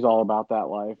she's all about that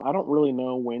life. I don't really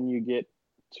know when you get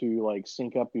to like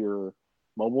sync up your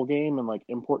mobile game and like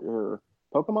import your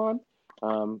Pokemon,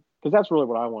 because that's really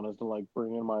what I want, is to like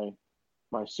bring in my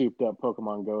my souped up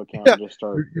Pokemon Go account Yeah, and just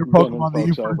start your bending Pokemon that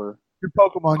folks over. your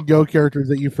Pokemon Go characters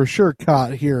that you for sure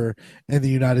caught here in the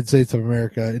United States of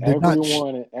America. And Everyone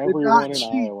in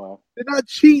Iowa. Did not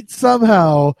cheat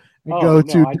somehow and go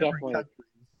to I different definitely.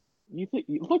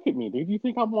 countries. Look at me, dude. You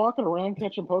think I'm walking around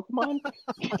catching Pokemon?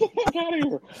 Get the heck out of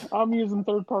here! I'm using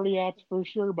third-party apps for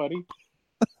sure, buddy.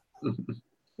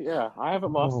 Yeah, I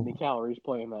haven't lost any calories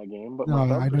playing that game, but my I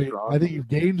subs are know. strong. I think you've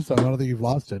gained some. I don't think you've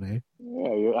lost any.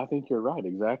 Yeah, I think you're right.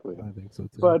 Exactly. I think so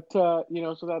too. But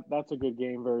so that's a good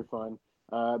game, very fun.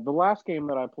 The last game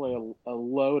that I play a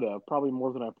load of, probably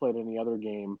more than I played any other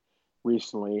game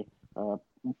recently.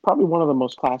 Probably one of the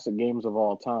most classic games of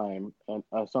all time, and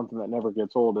something that never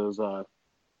gets old is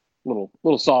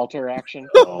little solitaire action.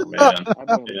 Oh man,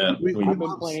 I've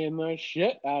been playing the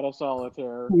shit out of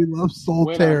solitaire. We love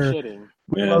solitaire.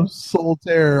 We love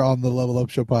solitaire on the Level Up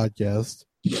Show podcast.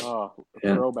 Oh,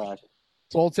 throwback.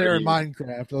 Solitaire and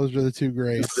Minecraft; those are the two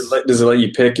greats. Does it let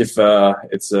you pick if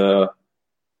it's or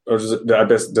does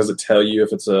it tell you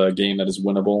if it's a game that is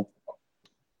winnable?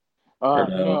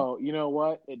 No, you know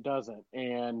what? It doesn't.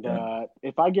 And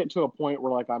if I get to a point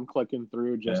where like I'm clicking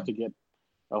through just to get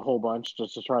a whole bunch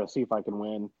just to try to see if I can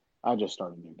win, I just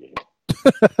start a new game.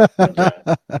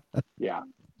 Yeah.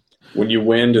 When you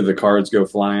win, do the cards go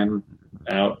flying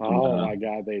out? Oh my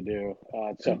God, they do.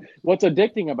 So what's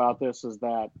addicting about this is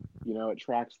that it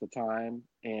tracks the time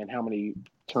and how many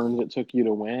turns it took you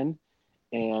to win,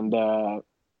 and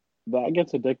that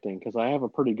gets addicting because I have a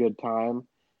pretty good time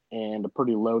and a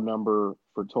pretty low number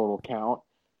for total count.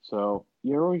 So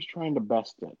you're always trying to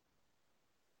best it.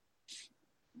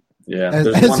 Yeah,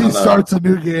 as he starts a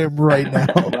new game right now.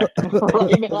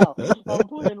 Right now, I'm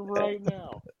playing right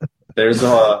now. There's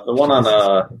the one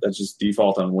on that's just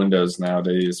default on Windows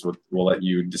nowadays. Will let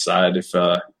you decide if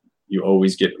you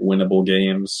always get winnable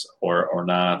games or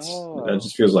not. That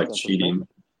just feels like cheating.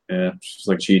 Yeah, it's just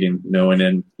like cheating, knowing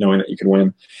that you can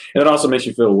win, and it also makes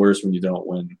you feel worse when you don't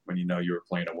win, when you know you were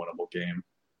playing a winnable game.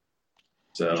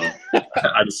 So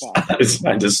I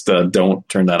just don't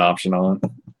turn that option on.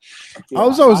 Yeah, I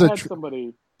was always a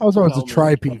a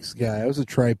Tri-Peaks guy. I was a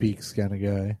Tri-Peaks kind of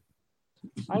guy.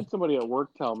 I had somebody at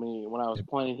work tell me when I was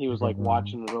playing, he was like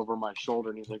watching it over my shoulder,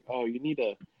 and he's like, "Oh, you need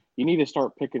to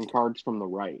start picking cards from the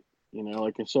right."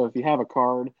 So if you have a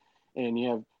card and you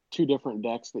have two different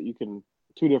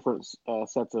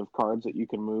sets of cards that you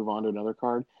can move onto another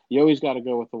card, you always got to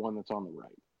go with the one that's on the right.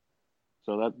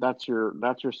 So that's your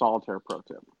solitaire pro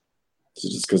tip. So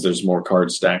just because there's more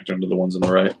cards stacked under the ones on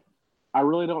the right. I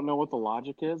really don't know what the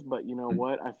logic is, but you know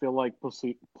what? I feel like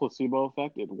placebo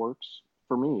effect. It works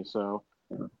for me. So.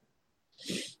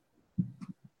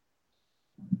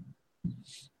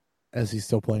 As he's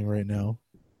still playing right now.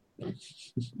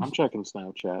 I'm checking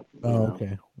Snapchat. Oh,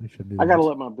 okay. We should do I gotta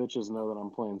let my bitches know that I'm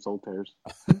playing Solitaires.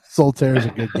 Solitaire is a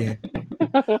good game.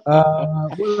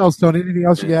 What else, Tony? Anything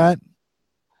else you got?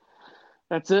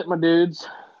 That's it, my dudes.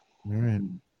 All right.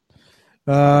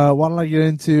 Why don't I get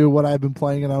into what I've been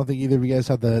playing? And I don't think either of you guys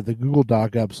have the Google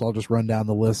Doc up, so I'll just run down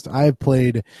the list. I've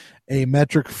played a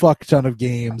metric fuck ton of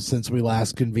games since we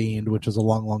last convened, which was a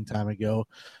long, long time ago.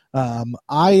 I'm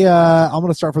going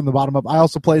to start from the bottom up. I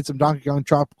also played some Donkey Kong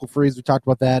Tropical Freeze. We talked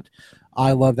about that.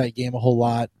 I love that game a whole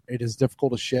lot. It is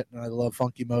difficult as shit, and I love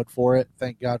Funky Mode for it.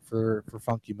 Thank God for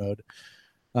Funky Mode.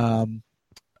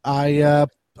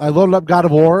 I loaded up God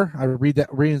of War. I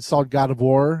reinstalled God of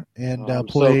War and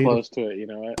played. So close to it, you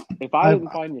know what? If I didn't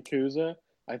find Yakuza,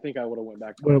 I think I would have went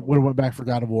back. Went back for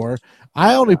God of War.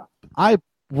 I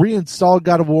reinstalled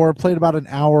God of War, played about an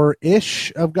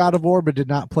hour-ish of God of War, but did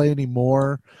not play any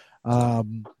more.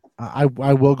 I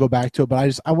will go back to it,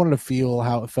 but I wanted to feel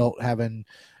how it felt having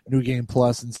New Game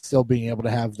Plus and still being able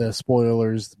to have the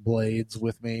spoilers, blades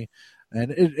with me, and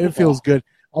it feels good.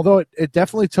 Although it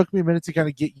definitely took me a minute to kind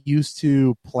of get used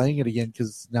to playing it again,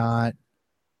 because you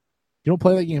don't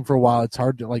play that game for a while. It's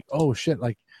hard to oh shit,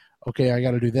 okay, I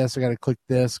got to do this, I got to click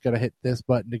this, got to hit this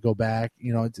button to go back.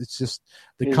 It's just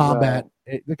the combat.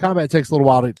 The combat takes a little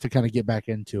while to kind of get back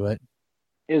into it.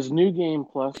 Is New Game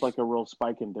Plus like a real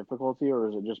spike in difficulty, or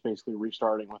is it just basically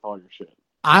restarting with all your shit?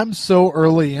 I'm so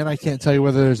early in, I can't tell you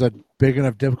whether there's a big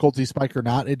enough difficulty spike or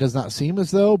not. It does not seem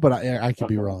as though, but I could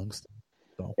be wrong.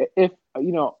 So. If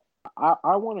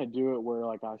I want to do it where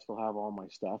I still have all my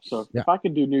stuff. So if I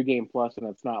could do New Game Plus and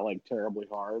it's not terribly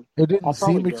hard, it didn't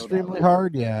seem extremely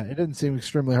hard. Yeah, it didn't seem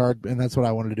extremely hard, and that's what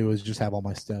I wanted to do, is just have all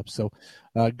my steps. So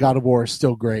God of War is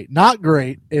still great. Not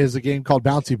great is a game called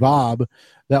Bouncy Bob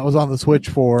that was on the Switch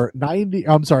for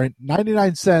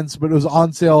 99 cents, but it was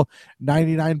on sale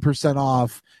 99%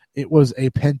 off. It was a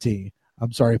penny.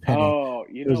 I'm sorry, penny. Oh,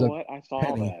 you know what? I saw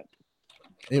that.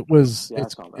 It was. Yeah, I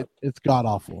saw that. It's god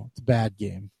awful. It's a bad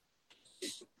game.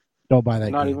 Don't buy that.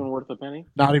 Not game. even worth a penny.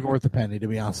 Not even worth a penny. To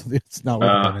be honest with you, it's not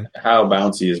worth a penny. How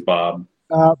bouncy is Bob?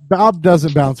 Bob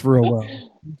doesn't bounce real well.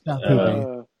 He's kind of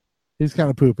poopy. Uh, He's kind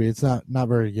of poopy. It's not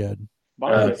very good.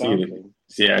 Bob's Is bouncing.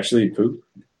 he actually poop?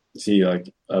 Is he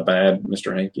like a bad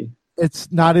Mr. Hanky?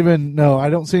 It's not even. No, I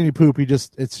don't see any poop.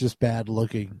 It's just bad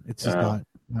looking. It's just not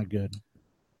good.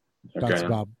 That's Okay.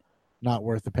 Bob. Not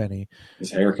worth a penny. His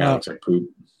hair kind of looks like poop.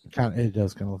 It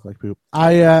does kind of look like poop.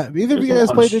 Either of you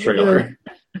guys played any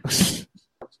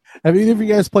have either of you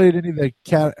guys played any of the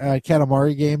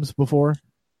Katamari games before?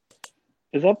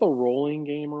 Is that the rolling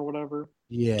game or whatever?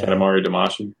 Yeah. Katamari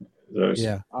Damacy?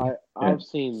 Yeah. I've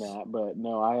seen that, but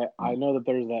no, I know that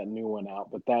there's that new one out,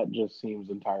 but that just seems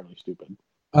entirely stupid.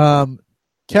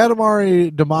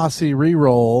 Katamari Damacy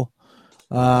reroll.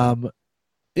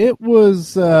 It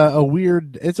was a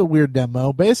weird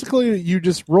demo. Basically, you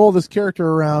just roll this character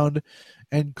around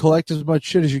and collect as much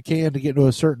shit as you can to get to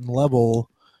a certain level.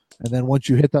 And then once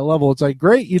you hit that level, it's like,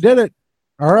 great, you did it.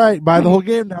 All right, buy the whole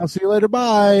game now. See you later.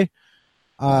 Bye.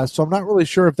 So I'm not really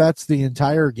sure if that's the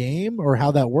entire game or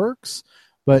how that works.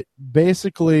 But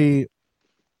basically,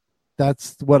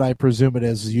 that's what I presume it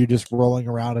is you just rolling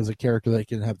around as a character that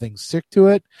can have things stick to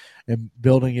it and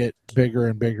building it bigger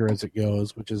and bigger as it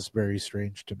goes, which is very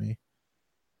strange to me.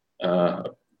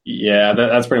 Yeah,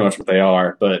 that's pretty much what they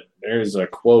are. But there's a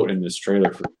quote in this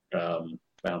trailer for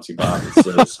Bouncy Bob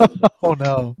that says, "Oh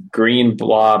no, Green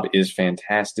Blob is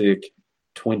fantastic.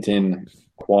 Twinton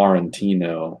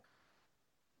Quarantino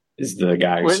is the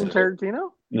guy." Quentin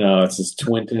Tarantino? No, it says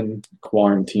Twinton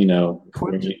Quarantino.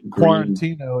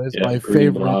 Quarantino is my Green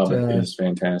favorite. Blob is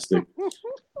fantastic.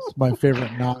 It's my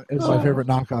favorite. It's my favorite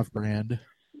knockoff brand.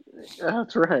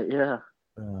 That's right. Yeah.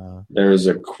 There's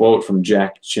a quote from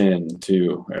Jack Chin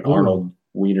too, and Arnold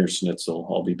Wiener Schnitzel.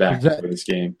 I'll be back for this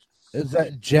game. Is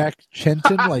that Jack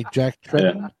Chenton, like Jack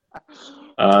Trenton?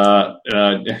 Yeah.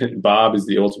 Bob is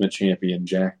the ultimate champion.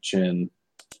 Jack Chin.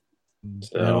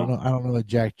 So, I don't know the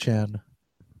Jack Chen.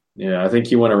 Yeah, I think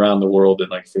he went around the world in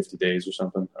like 50 days or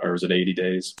something, or was it 80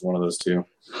 days? One of those two.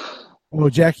 Oh,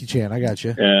 Jackie Chan, I got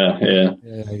you. Yeah,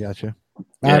 I got you.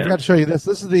 I forgot to show you this.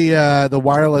 This is the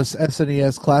wireless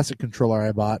SNES Classic controller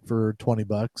I bought for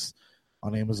 $20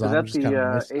 on Amazon. Is that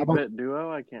the 8-bit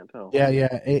Duo? I can't tell. Yeah,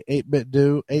 8-bit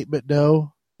Do, 8-bit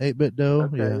Do.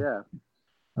 Okay,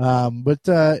 yeah. But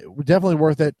definitely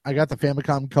worth it. I got the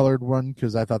Famicom colored one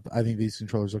because I think these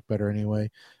controllers look better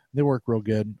anyway. They work real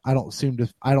good. I don't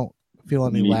feel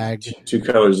any lag. 2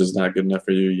 colors is not good enough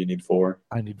for you. You need 4.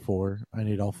 I need 4. I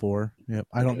need all 4. Yep.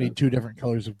 I don't need 2 different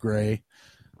colors of gray.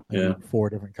 I need 4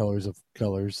 different colors of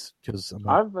colors because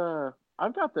I've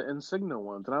got the Insignia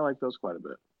ones and I like those quite a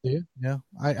bit. Yeah.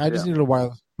 I just needed a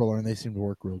wireless controller and they seem to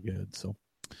work real good. So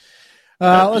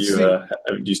let's see.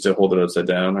 Do you still hold it upside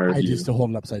down, or I do still hold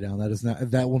it upside down.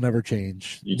 That will never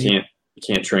change. You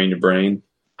can't train your brain.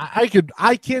 I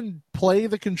can play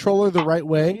the controller the right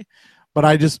way,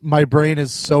 but my brain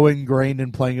is so ingrained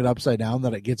in playing it upside down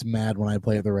that it gets mad when I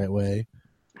play it the right way.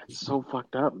 It's so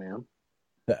fucked up, man.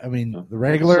 I mean, the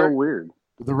regular, so weird.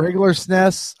 The regular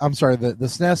SNES. I'm sorry, the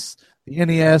SNES, the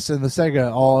NES, and the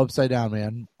Sega all upside down,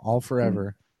 man, all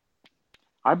forever.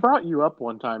 I brought you up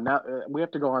one time. Now we have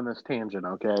to go on this tangent,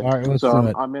 okay? All right, let's do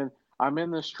it. I'm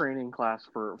in this training class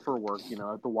for work,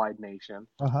 at the Wide Nation.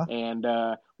 Uh-huh. And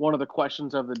one of the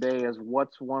questions of the day is,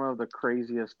 what's one of the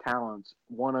craziest talents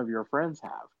one of your friends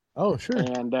have? Oh, sure.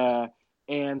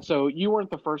 And so you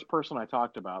weren't the first person I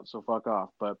talked about, so fuck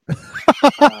off. But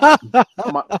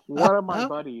one of my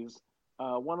buddies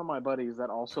that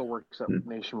also works at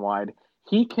Nationwide,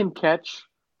 he can catch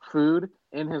food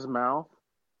in his mouth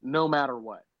no matter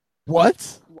what.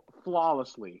 What?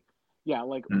 Flawlessly. Yeah,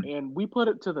 and we put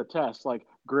it to the test, like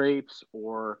grapes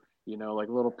or, like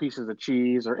little pieces of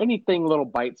cheese or anything little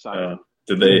bite-sized.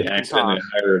 Did they accidentally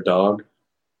hire a dog?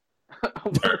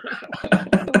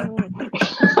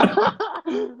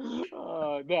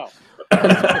 No.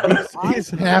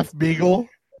 He's half beagle.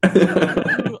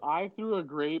 I threw a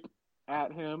grape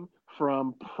at him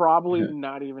from probably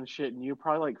not even shitting you,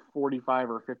 probably like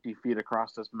 45 or 50 feet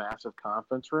across this massive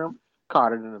conference room,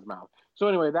 caught it in his mouth. So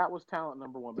anyway, that was talent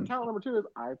number 1. But talent number 2 is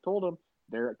I told him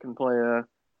Derek can play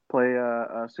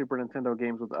Super Nintendo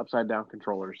games with upside down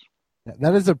controllers.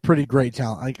 That is a pretty great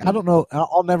talent. I don't know.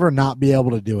 I'll never not be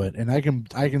able to do it, and I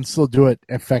can still do it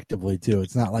effectively too.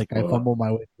 It's not like I fumble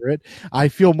my way through it. I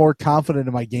feel more confident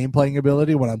in my game playing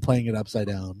ability when I'm playing it upside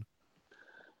down.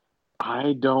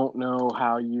 I don't know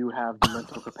how you have the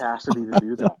mental capacity to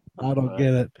do that. I don't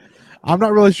get it. I'm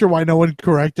not really sure why no one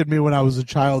corrected me when I was a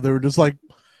child. They were just like,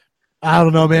 I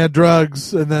don't know, man,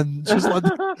 drugs, and then just let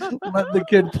the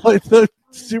kid play the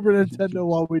Super Nintendo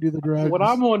while we do the drugs. What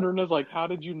I'm wondering is, like, how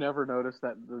did you never notice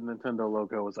that the Nintendo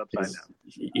logo was upside down?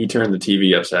 He turned the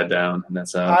TV upside down, and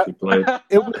that's how he played.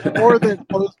 It was more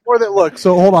than look.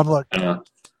 So hold on, look. The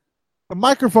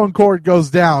microphone cord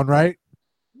goes down, right?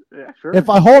 Yeah, sure. If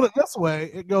I hold it this way,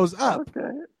 it goes up. Okay.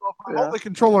 So if I hold the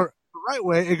controller the right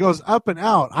way, it goes up and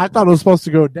out. I thought it was supposed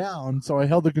to go down, so I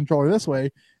held the controller this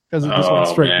way because it just went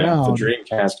straight down. The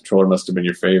Dreamcast controller must have been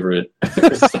your favorite.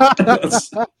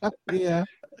 Yeah,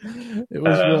 it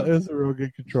was a real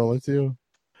good controller too.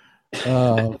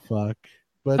 Oh fuck!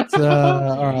 But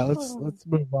all right, let's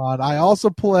move on. I also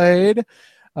played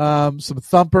some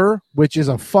Thumper, which is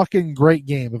a fucking great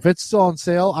game. If it's still on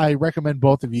sale, I recommend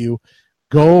both of you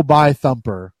go buy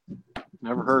Thumper.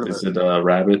 Never heard of it. Is it a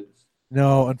rabbit?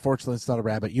 No, unfortunately, it's not a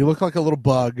rabbit. You look like a little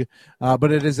bug,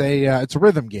 but it is it's a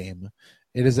rhythm game.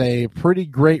 It is a pretty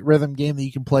great rhythm game that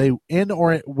you can play in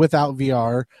or without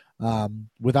VR.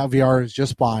 Without VR is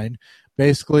just fine.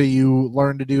 Basically, you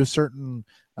learn to do certain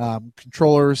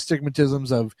controller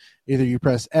stigmatisms of either you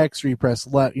press X or you press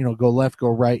left. Go left, go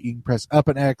right. You can press up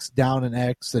and X, down and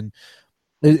X, and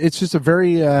it's just a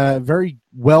very, very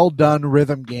well done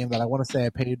rhythm game that I want to say I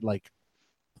paid like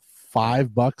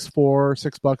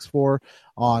 $6 for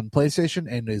on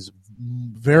PlayStation, and is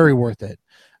very worth it.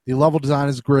 The level design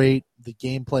is great. The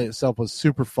gameplay itself was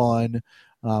super fun,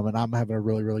 and I'm having a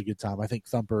really, really good time. I think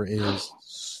Thumper is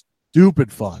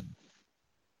stupid fun,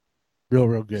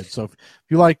 real good. So if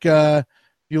you like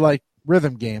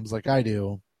rhythm games like I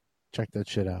do, check that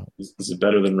shit out. Is it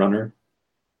better than Runner?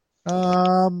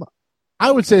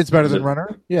 I would say it's better than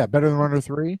Runner. Yeah, better than Runner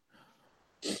 3.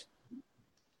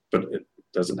 But it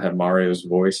doesn't have Mario's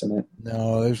voice in it.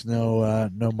 No, there's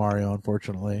no Mario,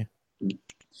 unfortunately.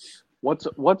 What's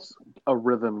a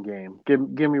rhythm game?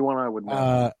 Give me one I would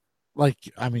know. Like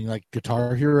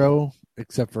Guitar Hero,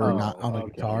 except for not on a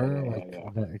guitar.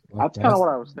 Yeah. That's kind of what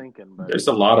I was thinking. But there's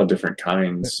a lot of different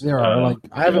kinds. There are.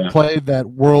 I haven't played that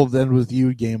World End With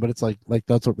You game, but it's like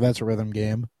that's a rhythm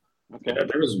game. Okay. Yeah,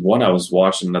 there was one I was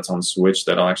watching that's on Switch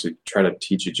that I'll actually try to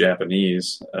teach you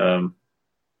Japanese,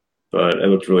 but it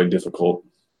looked really difficult.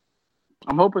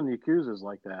 I'm hoping Yakuza's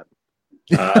like that.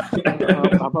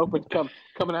 I'm hoping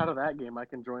coming out of that game, I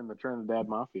can join the Trinidad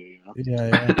Mafia.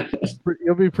 Yeah.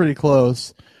 You'll be pretty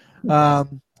close. I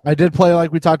did play,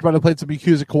 like we talked about, I played some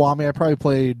Yakuza Kiwami. I probably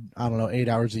played, 8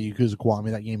 hours of Yakuza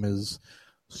Kiwami. That game is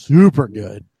super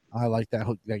good. I like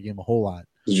that game a whole lot.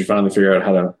 Did you finally figure out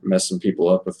how to mess some people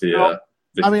up with the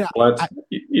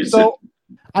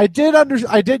I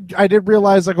did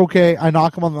realize, like, okay, I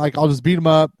knock them on, like, I'll just beat them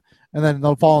up, and then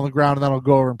they'll fall on the ground, and then I'll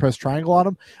go over and press triangle on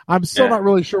them. I'm still not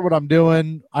really sure what I'm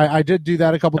doing. I did do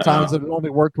that a couple times. It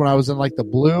only worked when I was in, like, the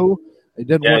blue. It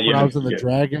didn't work when I was in the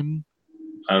dragon.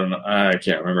 I don't know. I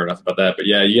can't remember enough about that. But,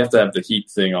 yeah, you have to have the heat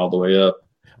thing all the way up.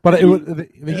 But the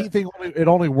heat thing, it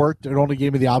only worked. It only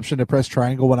gave me the option to press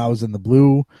triangle when I was in the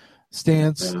blue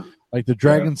stance. Yeah. Like the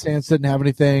dragon stance didn't have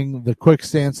anything. The quick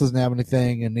stance doesn't have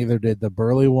anything, and neither did the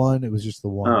burly one. It was just the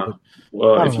one.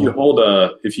 Well,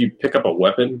 if you pick up a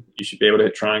weapon, you should be able to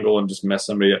hit triangle and just mess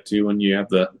somebody up too when you have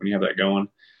that going.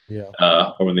 Yeah.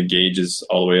 Or when the gauge is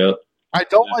all the way up. I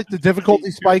don't like the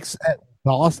difficulty spikes at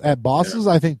bosses.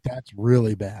 Yeah. I think that's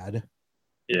really bad.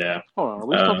 Yeah. Hold on, are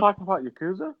we still talking about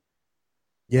Yakuza?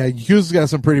 Yeah, Yakuza's got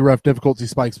some pretty rough difficulty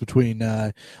spikes between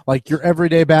like your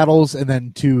everyday battles and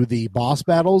then to the boss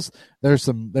battles. There's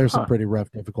some pretty rough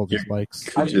difficulty spikes.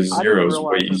 Zero is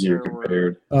way easier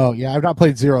compared. Oh yeah, I've not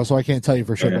played Zero, so I can't tell you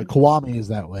for sure. But Kiwami is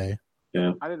that way.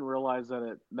 Yeah, I didn't realize that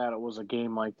it was a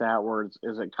game like that. Where is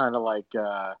it kind of like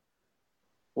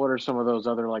what are some of those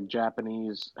other like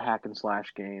Japanese hack and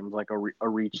slash games like a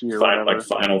Arichi or whatever? Like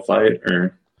Final Fight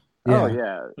or. Oh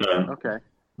yeah. Okay.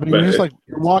 But you're just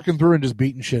you're walking through and just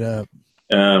beating shit up.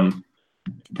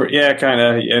 Yeah, kind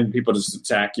of. And people just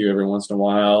attack you every once in a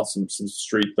while. Some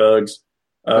street thugs.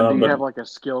 Do you have like a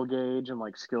skill gauge and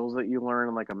like skills that you learn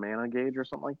and like a mana gauge or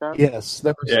something like that? Yes,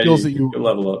 there are skills that you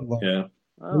level up. Yeah.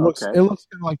 Oh, it looks kind of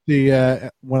like the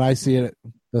when I see it,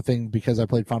 the thing, because I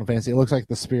played Final Fantasy. It looks like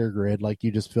the sphere grid. Like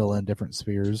you just fill in different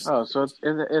spheres. Oh, so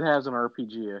it has an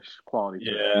RPG-ish quality.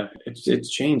 Yeah, it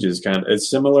changes kind of. It's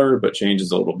similar, but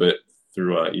changes a little bit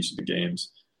through each of the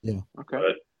games. Yeah. Okay.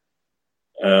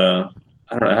 But I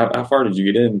don't know. How far did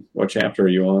you get in? What chapter are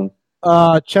you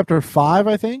on? Chapter 5,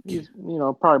 I think.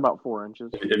 Probably about 4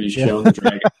 inches. Have you shown the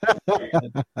dragon?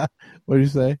 What did you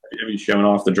say? Have you shown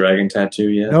off the dragon tattoo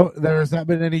yet? No, there's not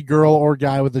been any girl or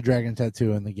guy with the dragon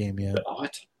tattoo in the game yet.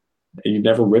 What? You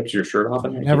never ripped your shirt off?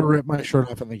 Never ripped my shirt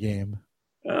off in the game.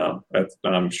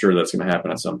 I'm sure that's going to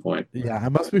happen at some point. Yeah, I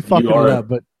must be fucking You are- it up,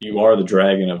 but You are the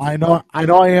dragon of. I know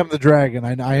I am the dragon.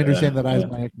 I understand that as yeah.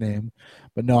 my nickname,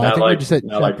 but no, I Not think I like just hit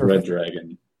not like chapter Red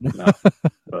Dragon. No,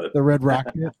 but the Red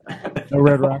Rocket, the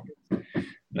Red Rocket.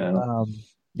 no.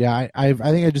 Yeah, I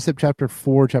think I just hit chapter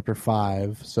 4, chapter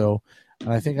 5. So,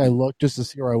 and I think I looked just to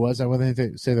see where I was. I went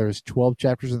to say there was 12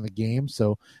 chapters in the game,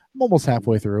 so I'm almost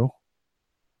halfway through.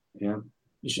 Yeah,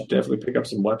 you should definitely pick up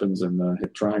some weapons and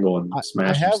hit triangle and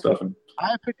smash some stuff. And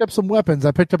I picked up some weapons.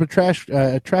 I picked up a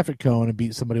traffic cone and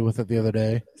beat somebody with it the other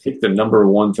day. I think the number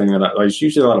one thing that there's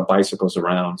usually a lot of bicycles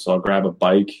around, so I'll grab a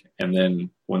bike, and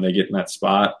then when they get in that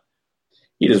spot,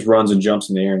 he just runs and jumps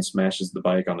in the air and smashes the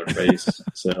bike on their face.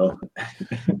 So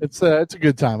it's a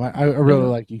good time. I really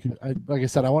like you. Like I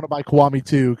said, I want to buy Kiwami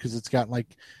too because it's got like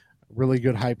really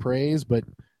good high praise. But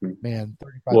man,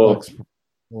 $35 for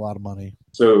a lot of money.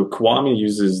 So Kiwami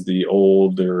uses the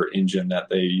older engine that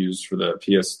they used for the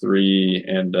PS3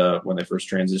 and when they first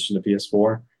transitioned to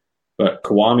PS4. But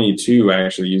Kiwami 2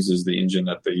 actually uses the engine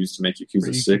that they used to make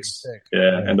Yakuza 6.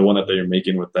 Yeah, and the one that they're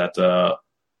making with that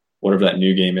whatever that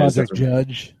new game is. Project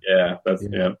Judge. Yeah. Oh,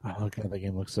 God, that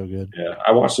game looks so good. Yeah,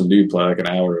 I watched some dude play like an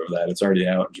hour of that. It's already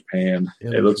out in Japan.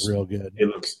 It looks real good. It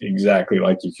looks exactly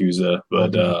like Yakuza,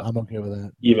 but I'm okay with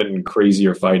that. Even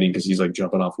crazier fighting because he's like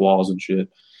jumping off walls and shit.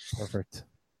 Perfect.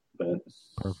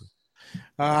 Perfect.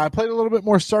 I played a little bit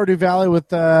more Stardew Valley with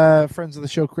friends of the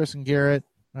show, Chris and Garrett.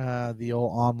 The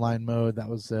old online mode that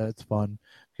was it's fun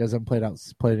because I haven't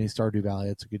played any Stardew Valley.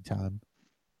 It's a good time.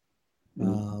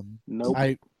 Nope.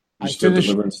 You still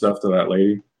delivering stuff to that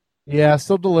lady? Yeah,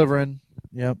 still delivering.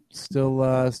 Yep, still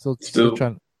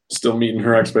trying. Still meeting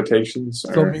her expectations.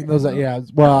 Still meeting those. Yeah.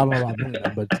 Well, I don't know about meeting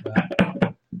them,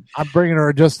 but I'm bringing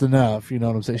her just enough. You know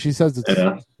what I'm saying? She says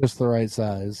it's just the right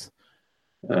size.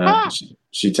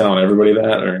 She telling everybody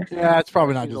that, or yeah, it's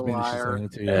probably not just me that she's saying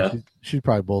it to you. Yeah. She's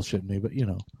probably bullshitting me, but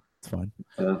it's fine.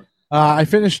 Yeah. I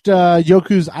finished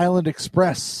Yoku's Island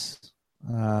Express.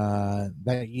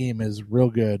 That game is real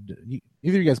good.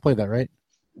 Either of you guys played that, right?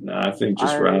 No, I think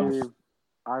just Ralph.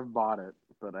 I've bought it,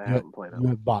 but I haven't played it. You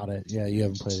have bought it. Yeah, you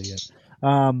haven't played it yet.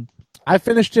 I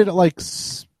finished it at like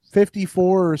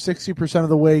 54 or 60% of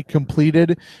the way completed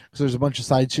because there's a bunch of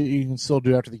side shit you can still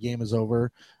do after the game is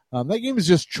over. That game is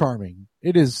just charming.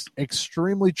 It is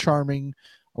extremely charming.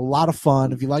 A lot of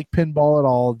fun. If you like pinball at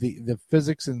all, the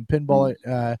physics and pinball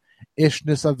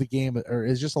ishness of the game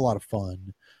is just a lot of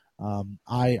fun.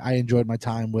 I enjoyed my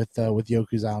time with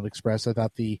Yoku's Island Express. I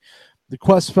thought the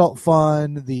quest felt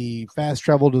fun. The fast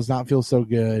travel does not feel so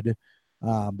good,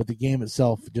 but the game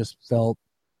itself just felt.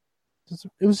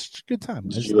 It was just a good time.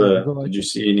 Did you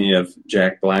see any of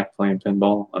Jack Black playing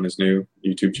pinball on his new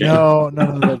YouTube No,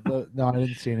 channel? no, I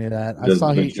didn't see any of that. I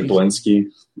saw Jablinski.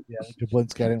 Yeah,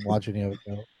 Jablinski. I didn't watch any of it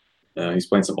though. He's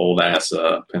playing some old ass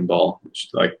pinball.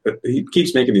 Like he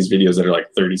keeps making these videos that are like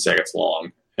 30 seconds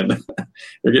long, and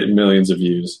they're getting millions of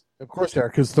views. Of course they are,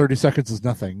 because 30 seconds is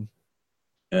nothing.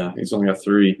 Yeah, he's only got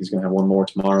 3. He's gonna have one more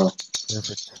tomorrow.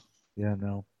 Perfect. Yeah,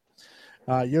 no.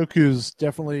 Yoku's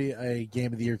definitely a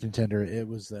Game of the Year contender. It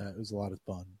was a lot of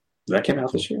fun. That came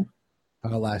out this year?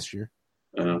 Last year.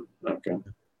 Okay.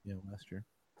 Yeah, last year.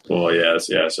 Well, yeah,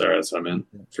 sorry, that's what I meant.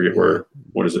 Forget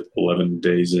what is it, 11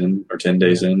 days in or 10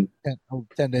 days in?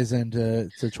 10 days into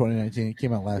 2019. It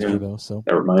came out last year, though. So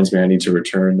that reminds me, I need to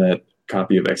return that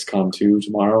copy of XCOM 2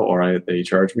 tomorrow, or they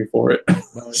charge me for it. Well,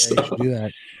 yeah, you should do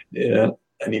that. Yeah,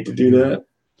 I need to do that.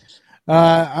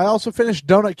 I also finished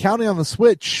Donut County on the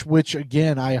Switch, which,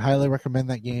 again, I highly recommend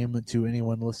that game to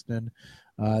anyone listening.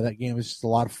 That game is just a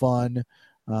lot of fun.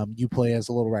 You play as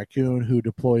a little raccoon who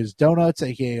deploys donuts,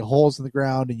 aka holes in the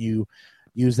ground, and you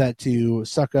use that to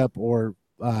suck up or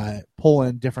pull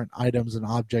in different items and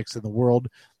objects in the world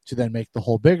to then make the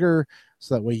hole bigger,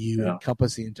 so that way you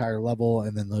encompass the entire level,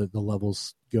 and then the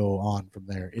levels go on from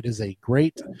there. It is a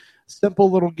great, simple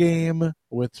little game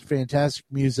with fantastic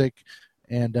music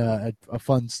and a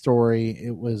fun story.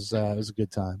 It was a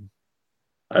good time.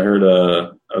 I heard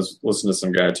I was listening to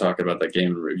some guy talk about that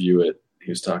game and review it.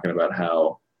 He was talking about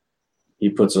how he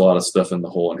puts a lot of stuff in the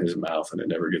hole in his mouth and it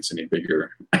never gets any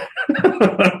bigger.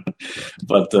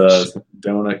 But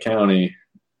Donut County,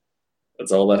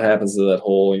 that's all that happens to that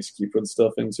hole. You keep putting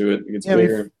stuff into it, it gets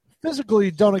bigger.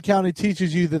 Physically, Donut County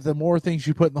teaches you that the more things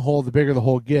you put in the hole, the bigger the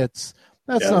hole gets.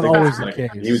 That's not always the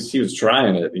case. He was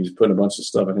trying it. He was putting a bunch of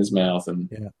stuff in his mouth,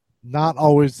 and not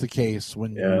always the case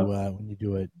when you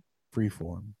do it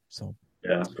freeform. So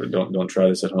but don't try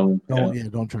this at home.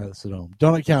 Don't try this at home.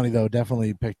 Donut County though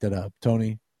definitely picked it up.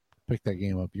 Tony, pick that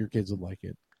game up. Your kids would like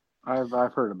it. I've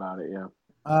heard about it. Yeah.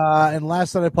 And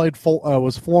last that I played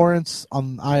was Florence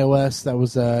on iOS. That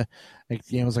was the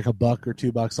game was like $1 or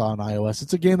 $2 on iOS.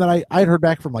 It's a game that I'd heard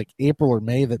back from like April or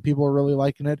May that people are really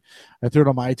liking it. I threw it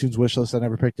on my iTunes wish list. I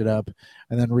never picked it up.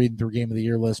 And then reading through Game of the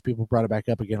Year list, people brought it back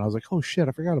up again. I was like, oh shit,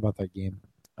 I forgot about that game.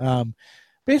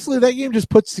 Basically, that game just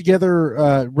puts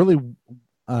together really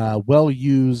well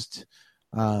used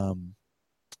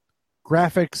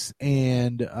graphics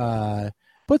and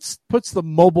puts the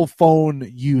mobile phone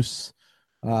use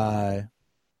kind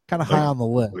of high on the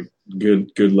list. Like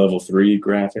good level 3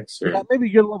 graphics, or yeah, maybe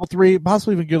good level 3,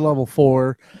 possibly even good level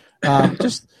 4.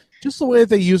 Just the way that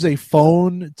they use a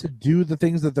phone to do the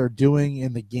things that they're doing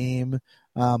in the game.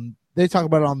 They talk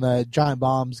about it on the Giant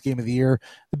Bombs Game of the Year.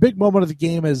 The big moment of the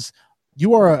game is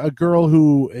you are a girl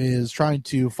who is trying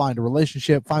to find a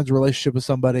relationship, finds a relationship with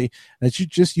somebody, and it's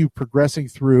just you progressing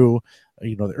through,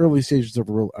 the early stages of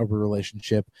a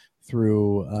relationship,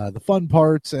 through the fun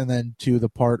parts, and then to the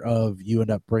part of you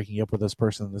end up breaking up with this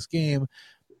person in this game.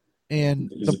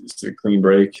 And it's a clean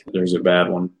break. There's a bad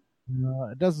one.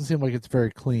 It doesn't seem like it's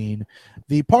very clean.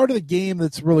 The part of the game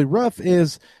that's really rough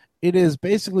is it is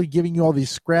basically giving you all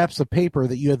these scraps of paper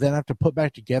that you then have to put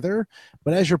back together.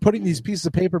 But as you're putting these pieces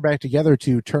of paper back together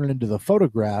to turn it into the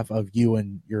photograph of you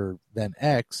and your then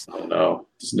ex. Oh no!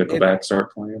 Does Nickelback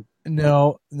start playing?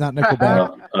 No, not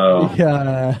Nickelback.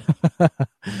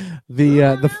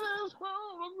 The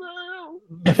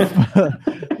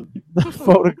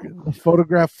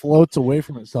photograph floats away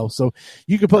from itself. So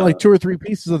you can put like 2 or 3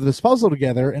 pieces of this puzzle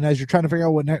together, and as you're trying to figure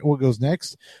out what goes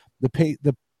next, the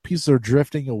pieces are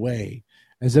drifting away,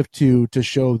 as if to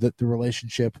show that the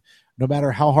relationship, no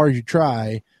matter how hard you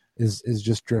try, is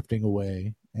just drifting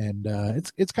away. And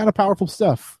it's kind of powerful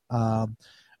stuff.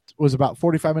 It was about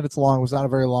 45 minutes long. It was not a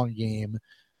very long game,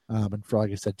 and for,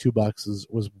 like I said, $2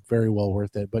 was very well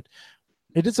worth it. But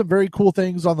it did some very cool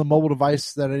things on the mobile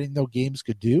device that I didn't know games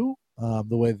could do.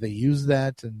 The way they use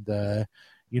that, and that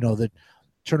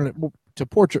turning it to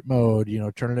portrait mode,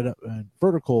 turning it up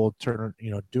vertical,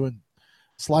 doing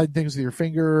slide things with your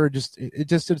finger. It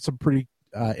just did some pretty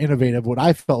innovative, what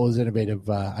I felt was innovative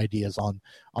ideas on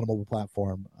a mobile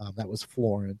platform. That was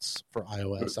Florence for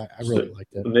iOS. I really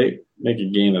liked it. When they make a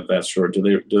game that short,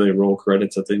 do they roll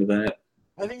credits at the end of that?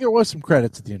 I think there was some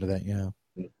credits at the end of that. Yeah.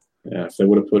 Yeah, if they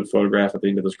would have put photograph at the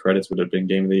end of those credits, would it have been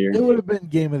Game of the Year? It would have been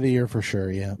Game of the Year for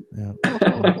sure. Yeah.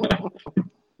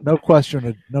 No question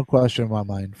in my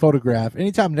mind. Photograph.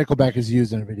 Anytime Nickelback is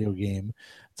used in a video game,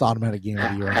 it's automatic Game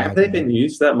of the Year. Have they been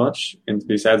used that much? And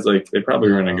besides, like, they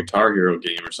probably were in a Guitar Hero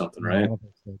game or something, right?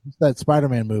 It's that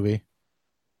Spider-Man movie.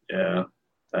 Yeah.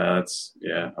 I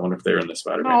wonder if they were in the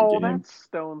Spider-Man game. No, that's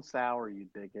Stone Sour, you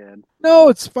dickhead. No,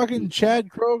 it's fucking Chad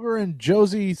Kroger and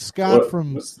Josie Scott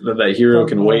from that Hero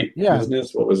Can Wait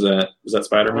business. What was that? Was that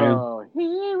Spider-Man? Oh,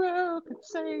 Hero Can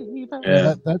Save Us.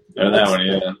 Yeah, that one.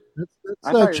 Yeah.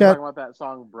 I thought you were talking about that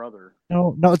song, Brother.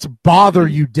 No, it's Bother,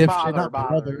 you dipshit, not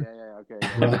Brother. Brother. Yeah,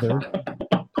 okay. Brother.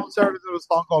 Don't start with a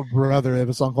song called Brother. They have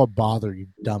a song called Bother, you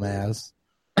dumbass.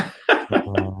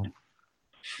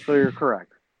 So you're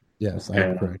correct. Yes, I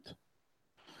am correct.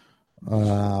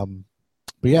 But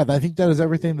yeah, I think that is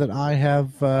everything that I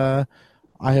have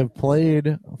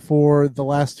played for the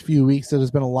last few weeks. It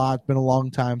has been a lot. It's been a long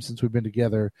time since we've been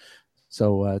together,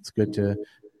 so it's good to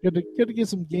get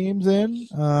some games in.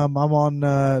 I'm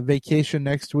on vacation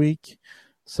next week,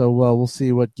 so we'll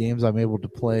see what games I'm able to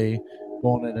play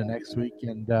going into next week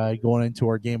and going into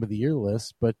our Game of the Year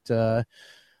list. But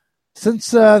since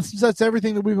that's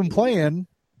everything that we've been playing.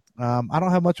 I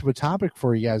don't have much of a topic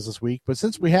for you guys this week, but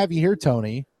since we have you here,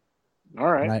 Tony,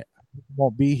 all right, and I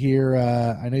won't be here.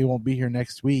 I know you won't be here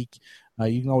next week.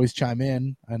 You can always chime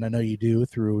in, and I know you do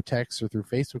through text or through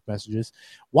Facebook messages.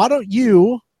 Why don't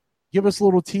you give us a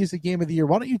little tease of Game of the Year?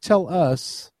 Why don't you tell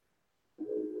us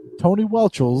Tony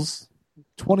Welch's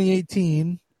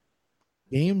 2018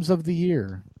 Games of the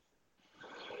Year?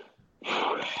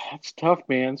 It's tough,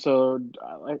 man. So,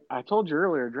 like I told you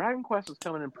earlier, Dragon Quest is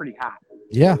coming in pretty hot.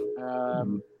 Yeah.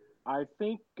 I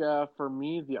think for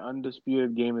me, the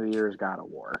undisputed Game of the Year is God of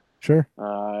War. Sure.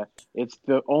 It's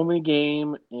the only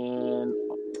game in,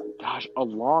 a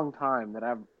long time that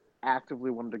I've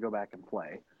actively wanted to go back and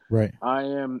play. Right. I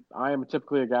am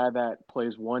typically a guy that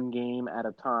plays one game at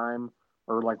a time,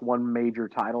 or like one major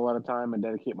title at a time, and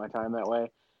dedicate my time that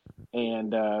way.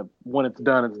 And when it's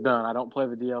done, it's done. I don't play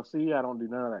the DLC. I don't do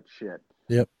none of that shit.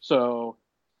 Yep. So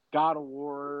God of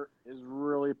War is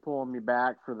really pulling me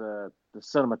back for the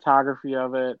cinematography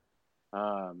of it.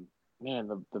 Man,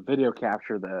 the video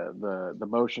capture, the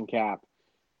motion cap.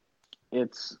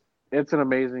 It's an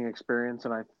amazing experience,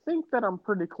 and I think that I'm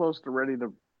pretty close to ready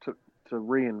to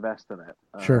reinvest in it.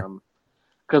 Sure.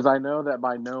 because I know that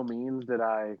by no means did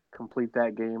I complete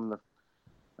that game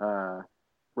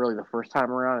really the first time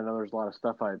around. I know there's a lot of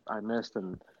stuff I missed,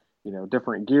 and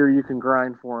different gear you can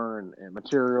grind for, and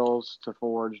materials to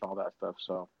forge and all that stuff.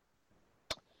 So,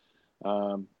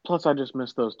 plus I just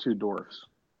missed those two dwarfs.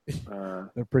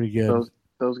 They're pretty good.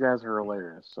 Those guys are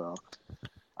hilarious. So,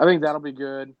 I think that'll be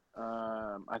good.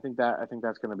 I think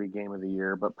that's going to be game of the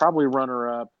year, but probably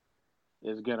runner up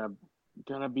is gonna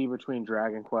be between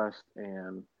Dragon Quest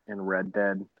and Red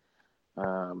Dead.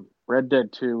 Red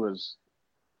Dead 2 was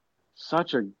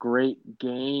such a great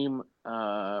game.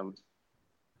 I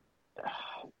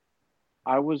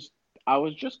was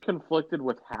just conflicted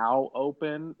with how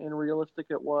open and realistic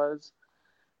it was.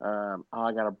 I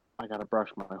gotta brush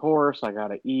my horse. I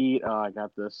gotta eat. I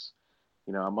got this.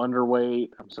 I'm underweight.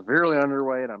 I'm severely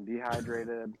underweight. I'm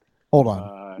dehydrated. Hold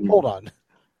on.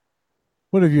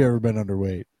 When have you ever been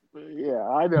underweight? Yeah,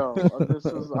 I know.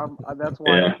 That's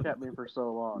why it kept me for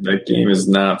so long. That game is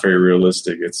not very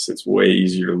realistic. It's way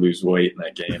easier to lose weight in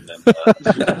that game than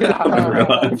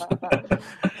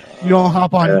You don't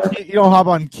hop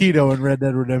on keto in Red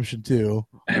Dead Redemption 2.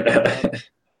 I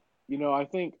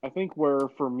think where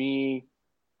for me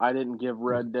I didn't give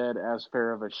Red Dead as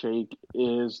fair of a shake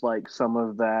is like some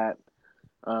of that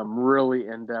really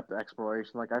in-depth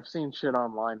exploration. Like I've seen shit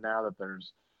online now that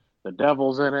there's the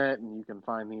devil's in it, and you can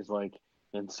find these like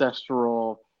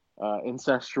incestual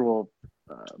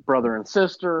brother and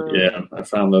sister. Yeah, I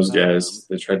found those guys.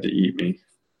 They tried to eat me.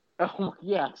 Oh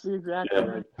yeah, see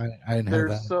exactly. Yeah. I didn't have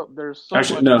that. There's so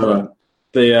Actually much no.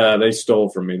 They stole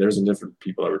from me. There's some different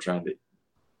people that were trying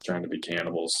to be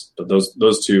cannibals, but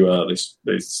those two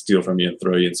they steal from you and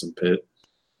throw you in some pit.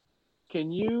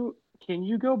 Can you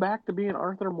go back to being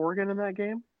Arthur Morgan in that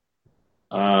game?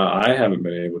 I haven't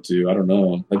been able to. I don't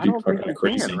know. That'd be kind of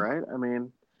crazy, can, right? I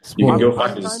mean, you can go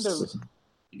find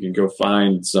you can go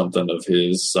find something of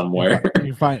his somewhere.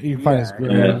 You find his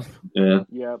grave. Yeah.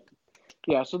 Yep.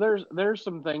 Yeah. So there's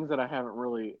some things that I haven't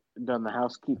really done the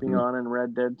housekeeping on in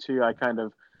Red Dead 2. I kind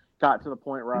of got to the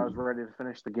point where I was ready to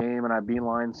finish the game, and I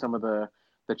beelined some of the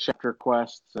chapter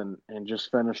quests and just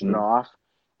finished it off.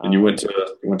 And you went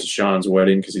to Sean's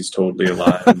wedding because he's totally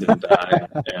alive and didn't die.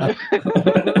 Yeah.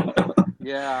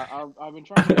 Yeah, I've been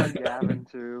trying to find Gavin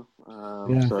too.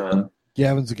 So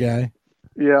Gavin's a guy.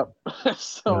 Yep.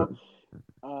 So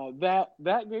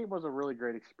that game was a really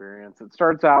great experience. It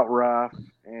starts out rough,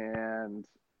 and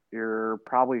you're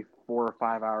probably 4 or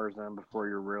 5 hours in before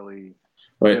you're really.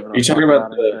 Wait, are you talking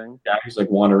about the guy who's like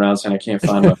wandering around saying I can't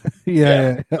find him?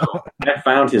 Yeah. So I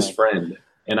found his friend,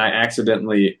 and I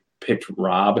accidentally picked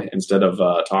Rob instead of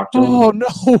talk to him. Oh no!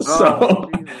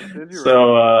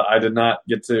 So I did not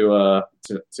get to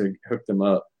hook them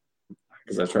up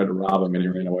because I tried to rob him and he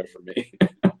ran away from me.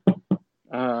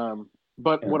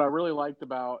 But what I really liked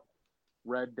about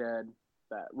Red Dead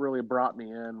that really brought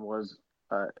me in was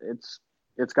it's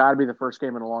got to be the first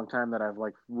game in a long time that I've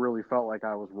like really felt like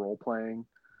I was role playing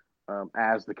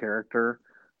as the character.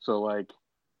 So like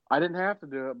I didn't have to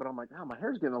do it, but I'm like, my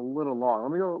hair's getting a little long.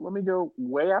 Let me go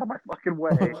way out of my fucking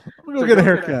way. Let me go get a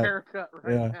haircut.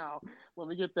 Now. Let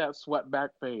me get that sweat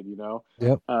back fade,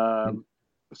 Yep.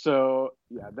 So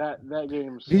yeah, that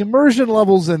game's the immersion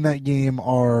levels in that game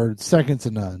are second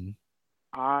to none.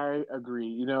 I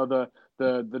agree.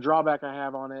 The drawback I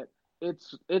have on it,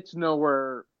 it's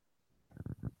nowhere.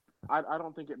 I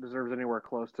don't think it deserves anywhere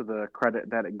close to the credit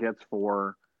that it gets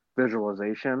for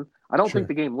visualization. I don't think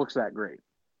the game looks that great.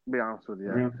 To be honest with you.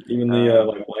 Yeah, even the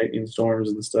like lightning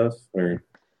storms and stuff.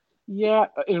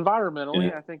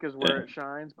 Environmentally, I think is where it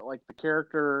shines. But like the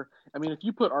character, I mean, if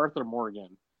you put Arthur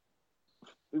Morgan,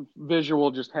 visual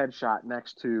just headshot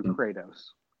next to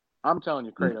Kratos, I'm telling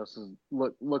you, Kratos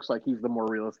looks like he's the more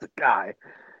realistic guy,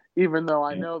 even though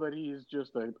I know that he's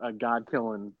just a god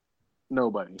killing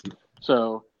nobody.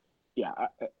 So yeah,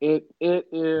 it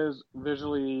is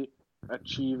visually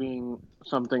achieving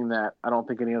something that I don't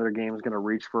think any other game is going to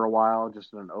reach for a while,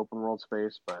 just in an open world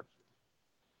space. But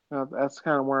that's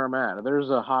kind of where I'm at.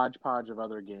 There's a hodgepodge of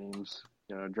other games.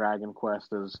 Dragon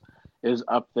Quest is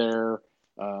up there.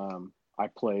 I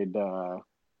played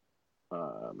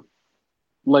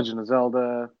Legend of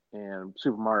Zelda and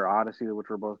Super Mario Odyssey, which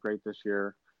were both great this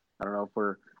year. I don't know if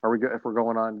we're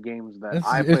going on games that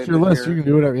I played. It's your list. You can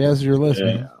do whatever. It's your list,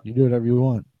 man. You do whatever you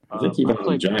want. I think even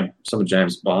some of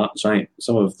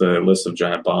the lists of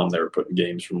Giant Bomb they were putting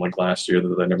games from like last year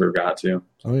that they never got to.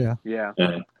 Oh yeah.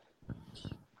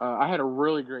 I had a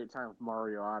really great time with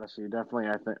Mario Odyssey. Definitely,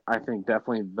 I think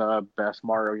definitely the best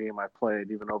Mario game I played,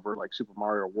 even over like Super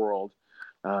Mario World.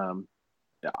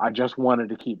 I just wanted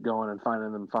to keep going and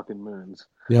finding them fucking moons.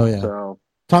 Oh yeah. So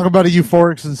Talk about a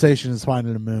euphoric sensation is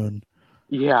finding a moon.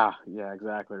 Yeah,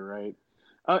 exactly right.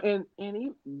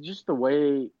 Just the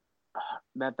way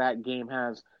that game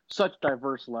has such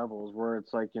diverse levels, where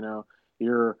it's like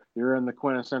you're in the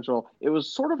quintessential. It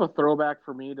was sort of a throwback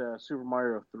for me to Super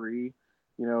Mario 3,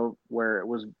 where it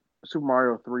was Super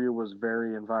Mario 3 was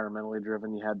very environmentally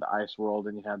driven. You had the ice world,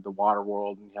 and you had the water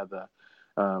world, and you had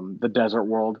the desert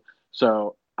world.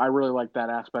 So I really like that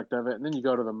aspect of it. And then you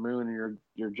go to the moon, and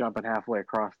you're jumping halfway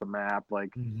across the map.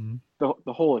 Like the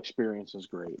whole experience is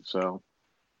great. So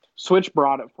Switch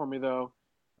brought it for me though.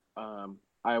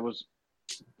 I was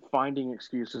finding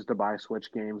excuses to buy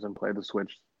Switch games and play the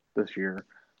Switch this year.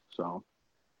 So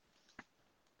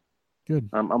good.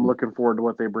 I'm looking forward to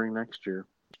what they bring next year.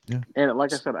 Yeah. And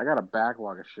like I said, I got a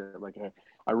backlog of shit. Like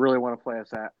I really want to play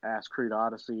Assassin's Creed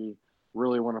Odyssey.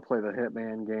 Really want to play the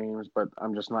Hitman games, but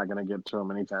I'm just not going to get to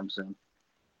them anytime soon.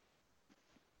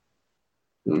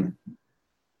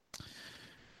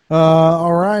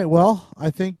 All right. Well, I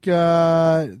think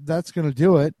that's going to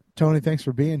do it. Tony, thanks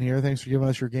for being here. Thanks for giving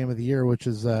us your game of the year, which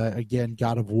is again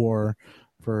God of War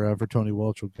for Tony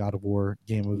Welch with God of War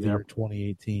Game of the Year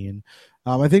 2018.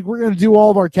 I think we're going to do all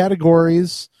of our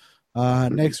categories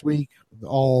next week.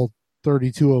 All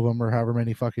 32 of them, or however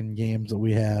many fucking games that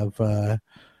we have.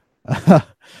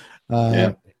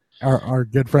 Our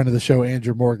good friend of the show,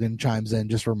 Andrew Morgan, chimes in,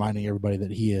 just reminding everybody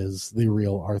that he is the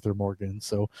real Arthur Morgan.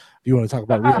 So if you want to talk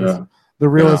about the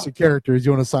realistic characters,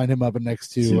 you want to sign him up next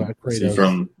to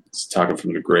Kratos. He's talking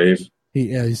from the grave.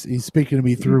 He's speaking to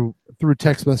me through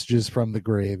text messages from the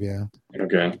grave. Yeah.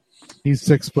 Okay. He's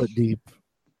 6 foot deep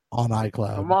on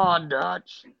iCloud. Come on,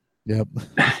 Dutch. Yep.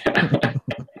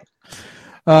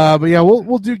 But yeah,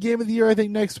 we'll do Game of the Year, I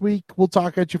think, next week. We'll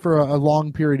talk at you for a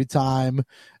long period of time,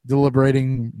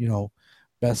 deliberating,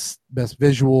 best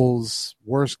visuals,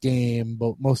 worst game,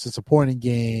 most disappointing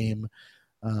game,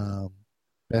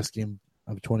 best game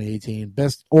of 2018,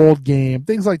 best old game,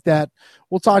 things like that.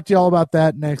 We'll talk to you all about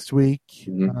that next week.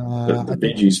 The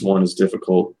Bee Gees one is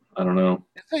difficult. I don't know.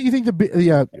 You think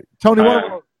Tony,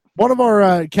 one of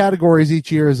our categories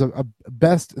each year is a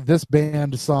best this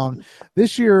band song.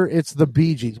 This year, it's the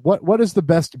Bee Gees. What is the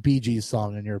best Bee Gees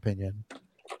song in your opinion?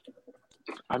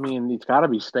 I mean, it's got to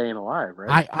be "Staying Alive,"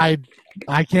 right?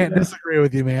 I can't disagree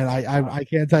with you, man. I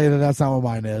can't tell you that's not what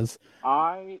mine is.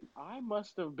 I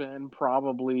must have been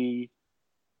probably.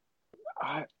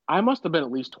 I must have been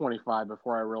at least 25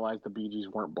 before I realized the Bee Gees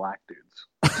weren't black dudes.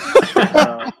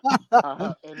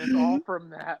 And it's all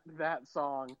from that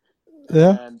song.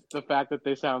 Yeah. And the fact that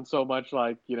they sound so much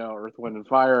like, Earth, Wind, and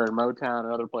Fire and Motown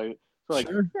and other places. So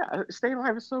Staying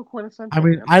Alive is so quintessential. I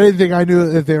mean, I didn't think I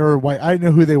knew if they were white. I didn't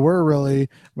know who they were really.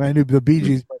 I knew the Bee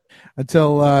Gees, but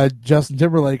until Justin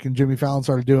Timberlake and Jimmy Fallon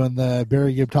started doing the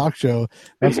Barry Gibb talk show,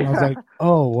 that's when I was like,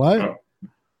 oh, what?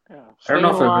 Yeah. Staying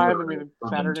Alive,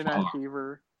 Saturday Night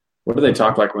Fever. What do they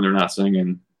talk like when they're not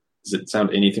singing? Does it sound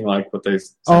anything like what they?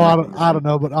 I don't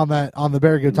know. But on the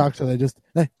Barry Gibb talk show, they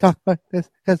talk like this.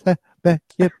 It's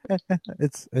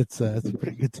a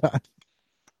pretty good time.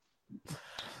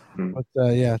 But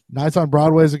Nights on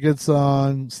Broadway is a good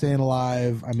song. Staying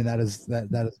Alive. I mean, that's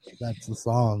the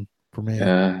song for me.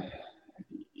 Yeah,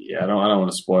 I don't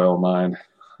want to spoil mine.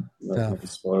 I'm not going to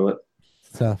spoil it.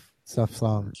 Tough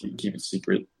song. Keep it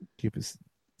secret. Keep it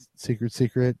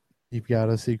secret. You've got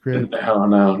a secret? No,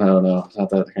 not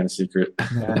that kind of secret.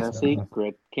 Got a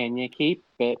secret. Can you keep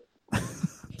it?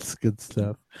 It's good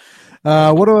stuff.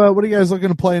 What are you guys looking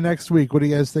to play next week? What are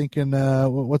you guys thinking?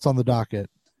 What's on the docket?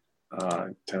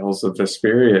 Tales of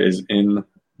Vesperia is in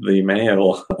the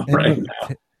mail right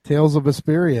now. Tales of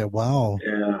Vesperia. Wow.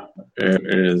 Yeah, it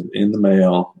is in the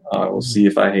mail. We'll see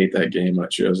if I hate that game when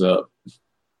it shows up.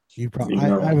 I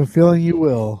have a feeling you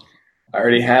will. I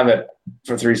already have it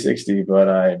for 360, but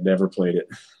I never played it.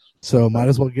 So might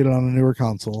as well get it on a newer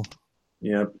console.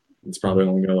 Yep, it's probably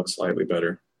only going to look slightly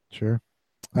better. Sure.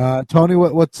 Tony,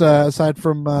 what's aside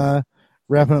from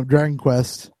wrapping up Dragon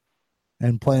Quest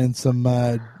and playing some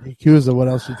Yakuza, what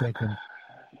else are you thinking?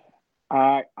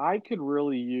 I could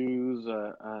really use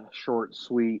a short,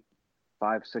 sweet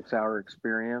 5-6 hour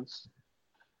experience.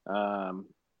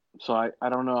 So I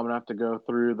don't know. I'm gonna have to go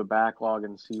through the backlog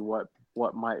and see what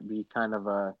might be kind of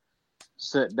a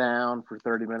sit down for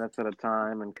 30 minutes at a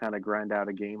time and kind of grind out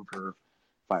a game for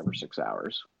 5 or 6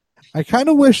 hours. I kind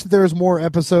of wish there was more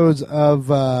episodes of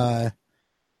the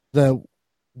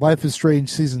Life is Strange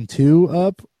season 2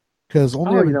 up, because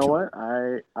only. Oh, you know what?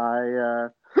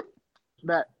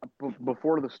 That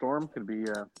Before the Storm could be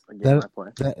a game I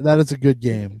play. That is a good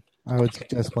game. I would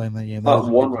suggest playing that game. That is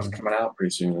a One good was game. coming out pretty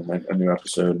soon, like a new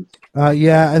episode.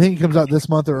 Yeah, I think it comes out this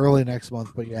month or early next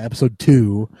month. But yeah, episode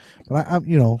 2. But I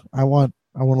want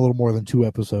a little more than 2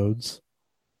 episodes.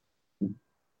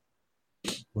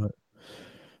 But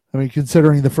I mean,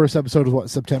 considering the first episode was what,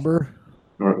 September?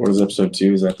 What is episode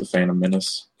 2? Is that the Phantom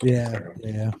Menace? Yeah,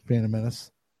 Phantom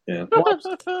Menace. Yeah.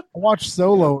 I watched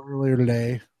Solo earlier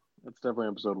today. That's definitely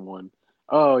episode 1.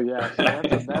 Oh yeah, so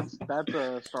that's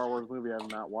a Star Wars movie I have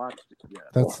not watched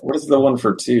yet. What is the one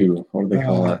for 2? What do they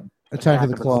call that? Attack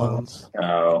of the Clones.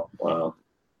 Oh, well.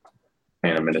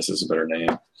 Phantom Menace is a better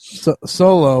name.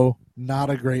 Solo, not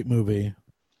a great movie.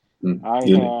 I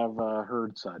have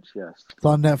heard such, yes. It's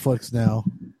on Netflix now.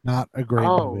 Not a great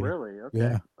movie. Oh, really? Okay.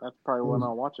 Yeah. That's probably when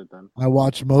I'll watch it then. I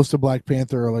watched most of Black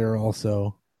Panther earlier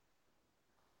also.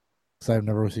 Because I've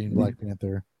never seen Black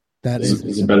Panther.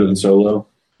 Is it better than Solo?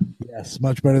 Yes,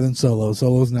 much better than Solo.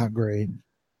 Solo's not great.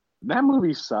 That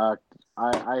movie sucked.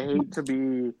 I hate to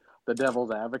be the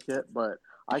devil's advocate, but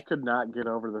I could not get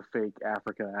over the fake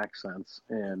African accents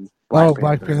in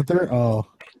Black Panther? Oh.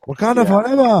 Wakanda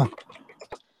forever!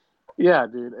 Yeah,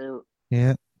 dude.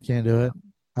 Yeah, can't do it.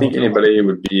 I think anybody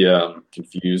would be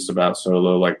confused about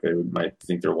Solo, like they might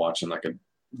think they're watching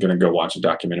gonna go watch a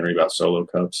documentary about Solo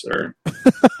cups, or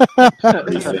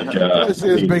you think, this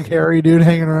big hairy dude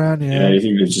hanging around. Yeah, you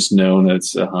think it's just known that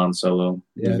it's a Han Solo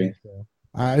movie.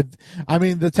 I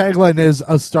mean, the tagline is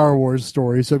a Star Wars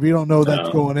story, so if you don't know that's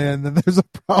going in, then there's a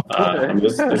problem.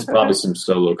 There's probably some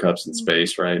Solo cups in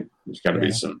space, right? There's got to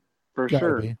be some. For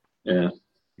sure. Be. Yeah.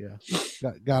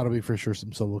 Got to be for sure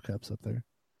some Solo cups up there.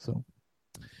 So,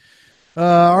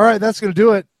 all right, that's going to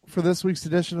do it for this week's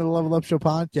edition of the Level Up Show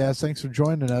podcast. Thanks for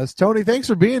joining us. Tony, thanks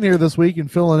for being here this week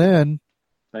and filling in.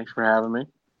 Thanks for having me.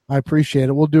 I appreciate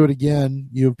it. We'll do it again.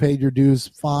 You've paid your dues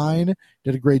fine.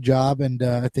 Did a great job, and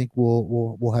I think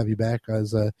we'll have you back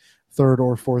as a 3rd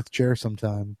or 4th chair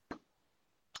sometime.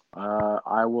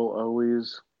 I will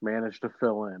always manage to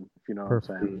fill in, if you know what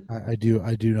I'm saying. I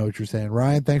do know what you're saying.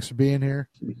 Ryan, thanks for being here.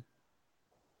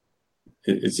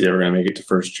 Is he ever going to make it to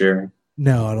 1st chair?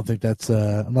 No, I don't think that's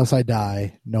unless I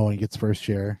die, no one gets 1st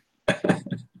chair.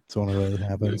 That's one of those that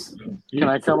happens. Can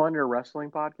I come on your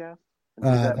wrestling podcast?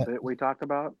 That bit we talked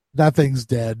about? That thing's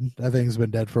dead. That thing's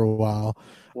been dead for a while.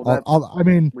 Well,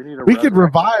 we could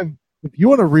revive. If you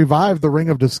want to revive the Ring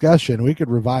of Discussion, we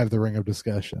could revive the Ring of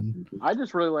Discussion. I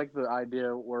just really like the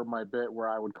idea where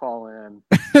I would call in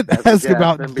ask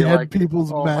about dead like,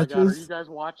 people's matches. My God, are you guys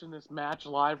watching this match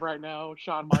live right now?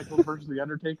 Shawn Michaels versus The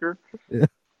Undertaker? Yeah.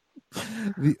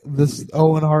 This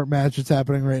Owen Hart match that's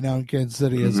happening right now in Kansas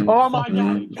City is. Oh my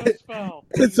God! He just fell.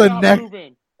 It's a neck.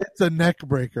 Moving. It's a neck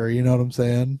breaker. You know what I'm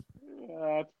saying?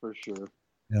 Yeah, that's for sure.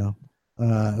 Yeah.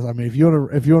 I mean, if you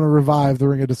want to revive the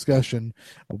Ring of Discussion,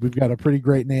 we've got a pretty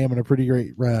great name and a pretty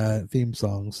great theme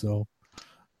song. So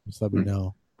just let me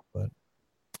know. But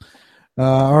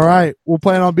all right, we'll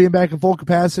plan on being back in full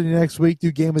capacity next week.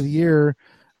 Do Game of the Year,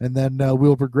 and then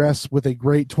we'll progress with a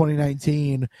great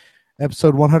 2019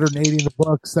 episode 180 in the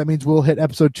books. That means we'll hit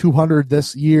episode 200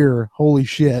 this year. Holy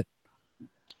shit!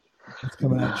 It's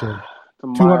coming at you. It's a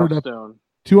milestone.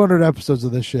 200 episodes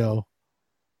of this show.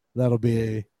 That'll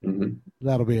be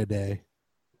a day.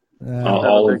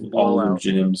 All of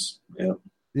gyms. Yeah.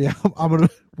 Yeah, I'm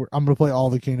gonna play all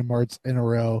the Kingdom Hearts in a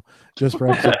row just for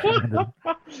episode 200.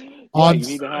 You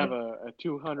need to have a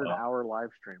 200-hour live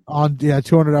stream.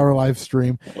 200-hour live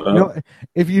stream. Well,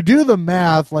 if you do the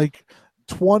math, like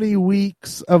 20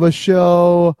 weeks of a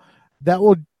show, that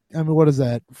will. I mean, what is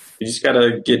that? You just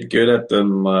gotta get good at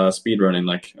them speed running.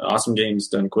 Like Awesome Games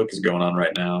Done Quick is going on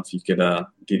right now. If you could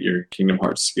get your Kingdom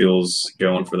Hearts skills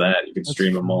going for that, you could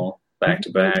stream them all back to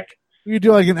back. You could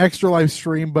do like an extra live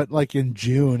stream, but like in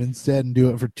June instead, and do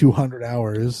it for 200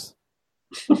 hours.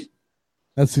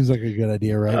 That seems like a good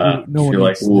idea, right? No one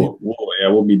like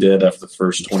we'll be dead after the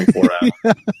first 24 hours.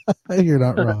 You're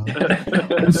not wrong.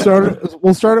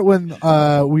 We'll start it when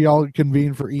we all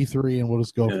convene for E3, and we'll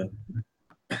just go. Yeah.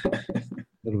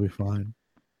 It'll be fine.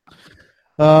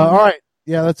 All right.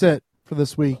 Yeah, that's it for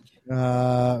this week.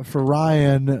 For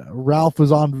Ryan, Ralph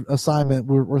was on assignment.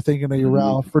 We're thinking of you,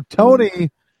 Ralph. For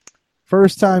Tony,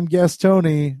 first time guest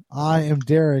Tony, I am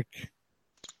Derek.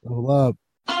 Level up.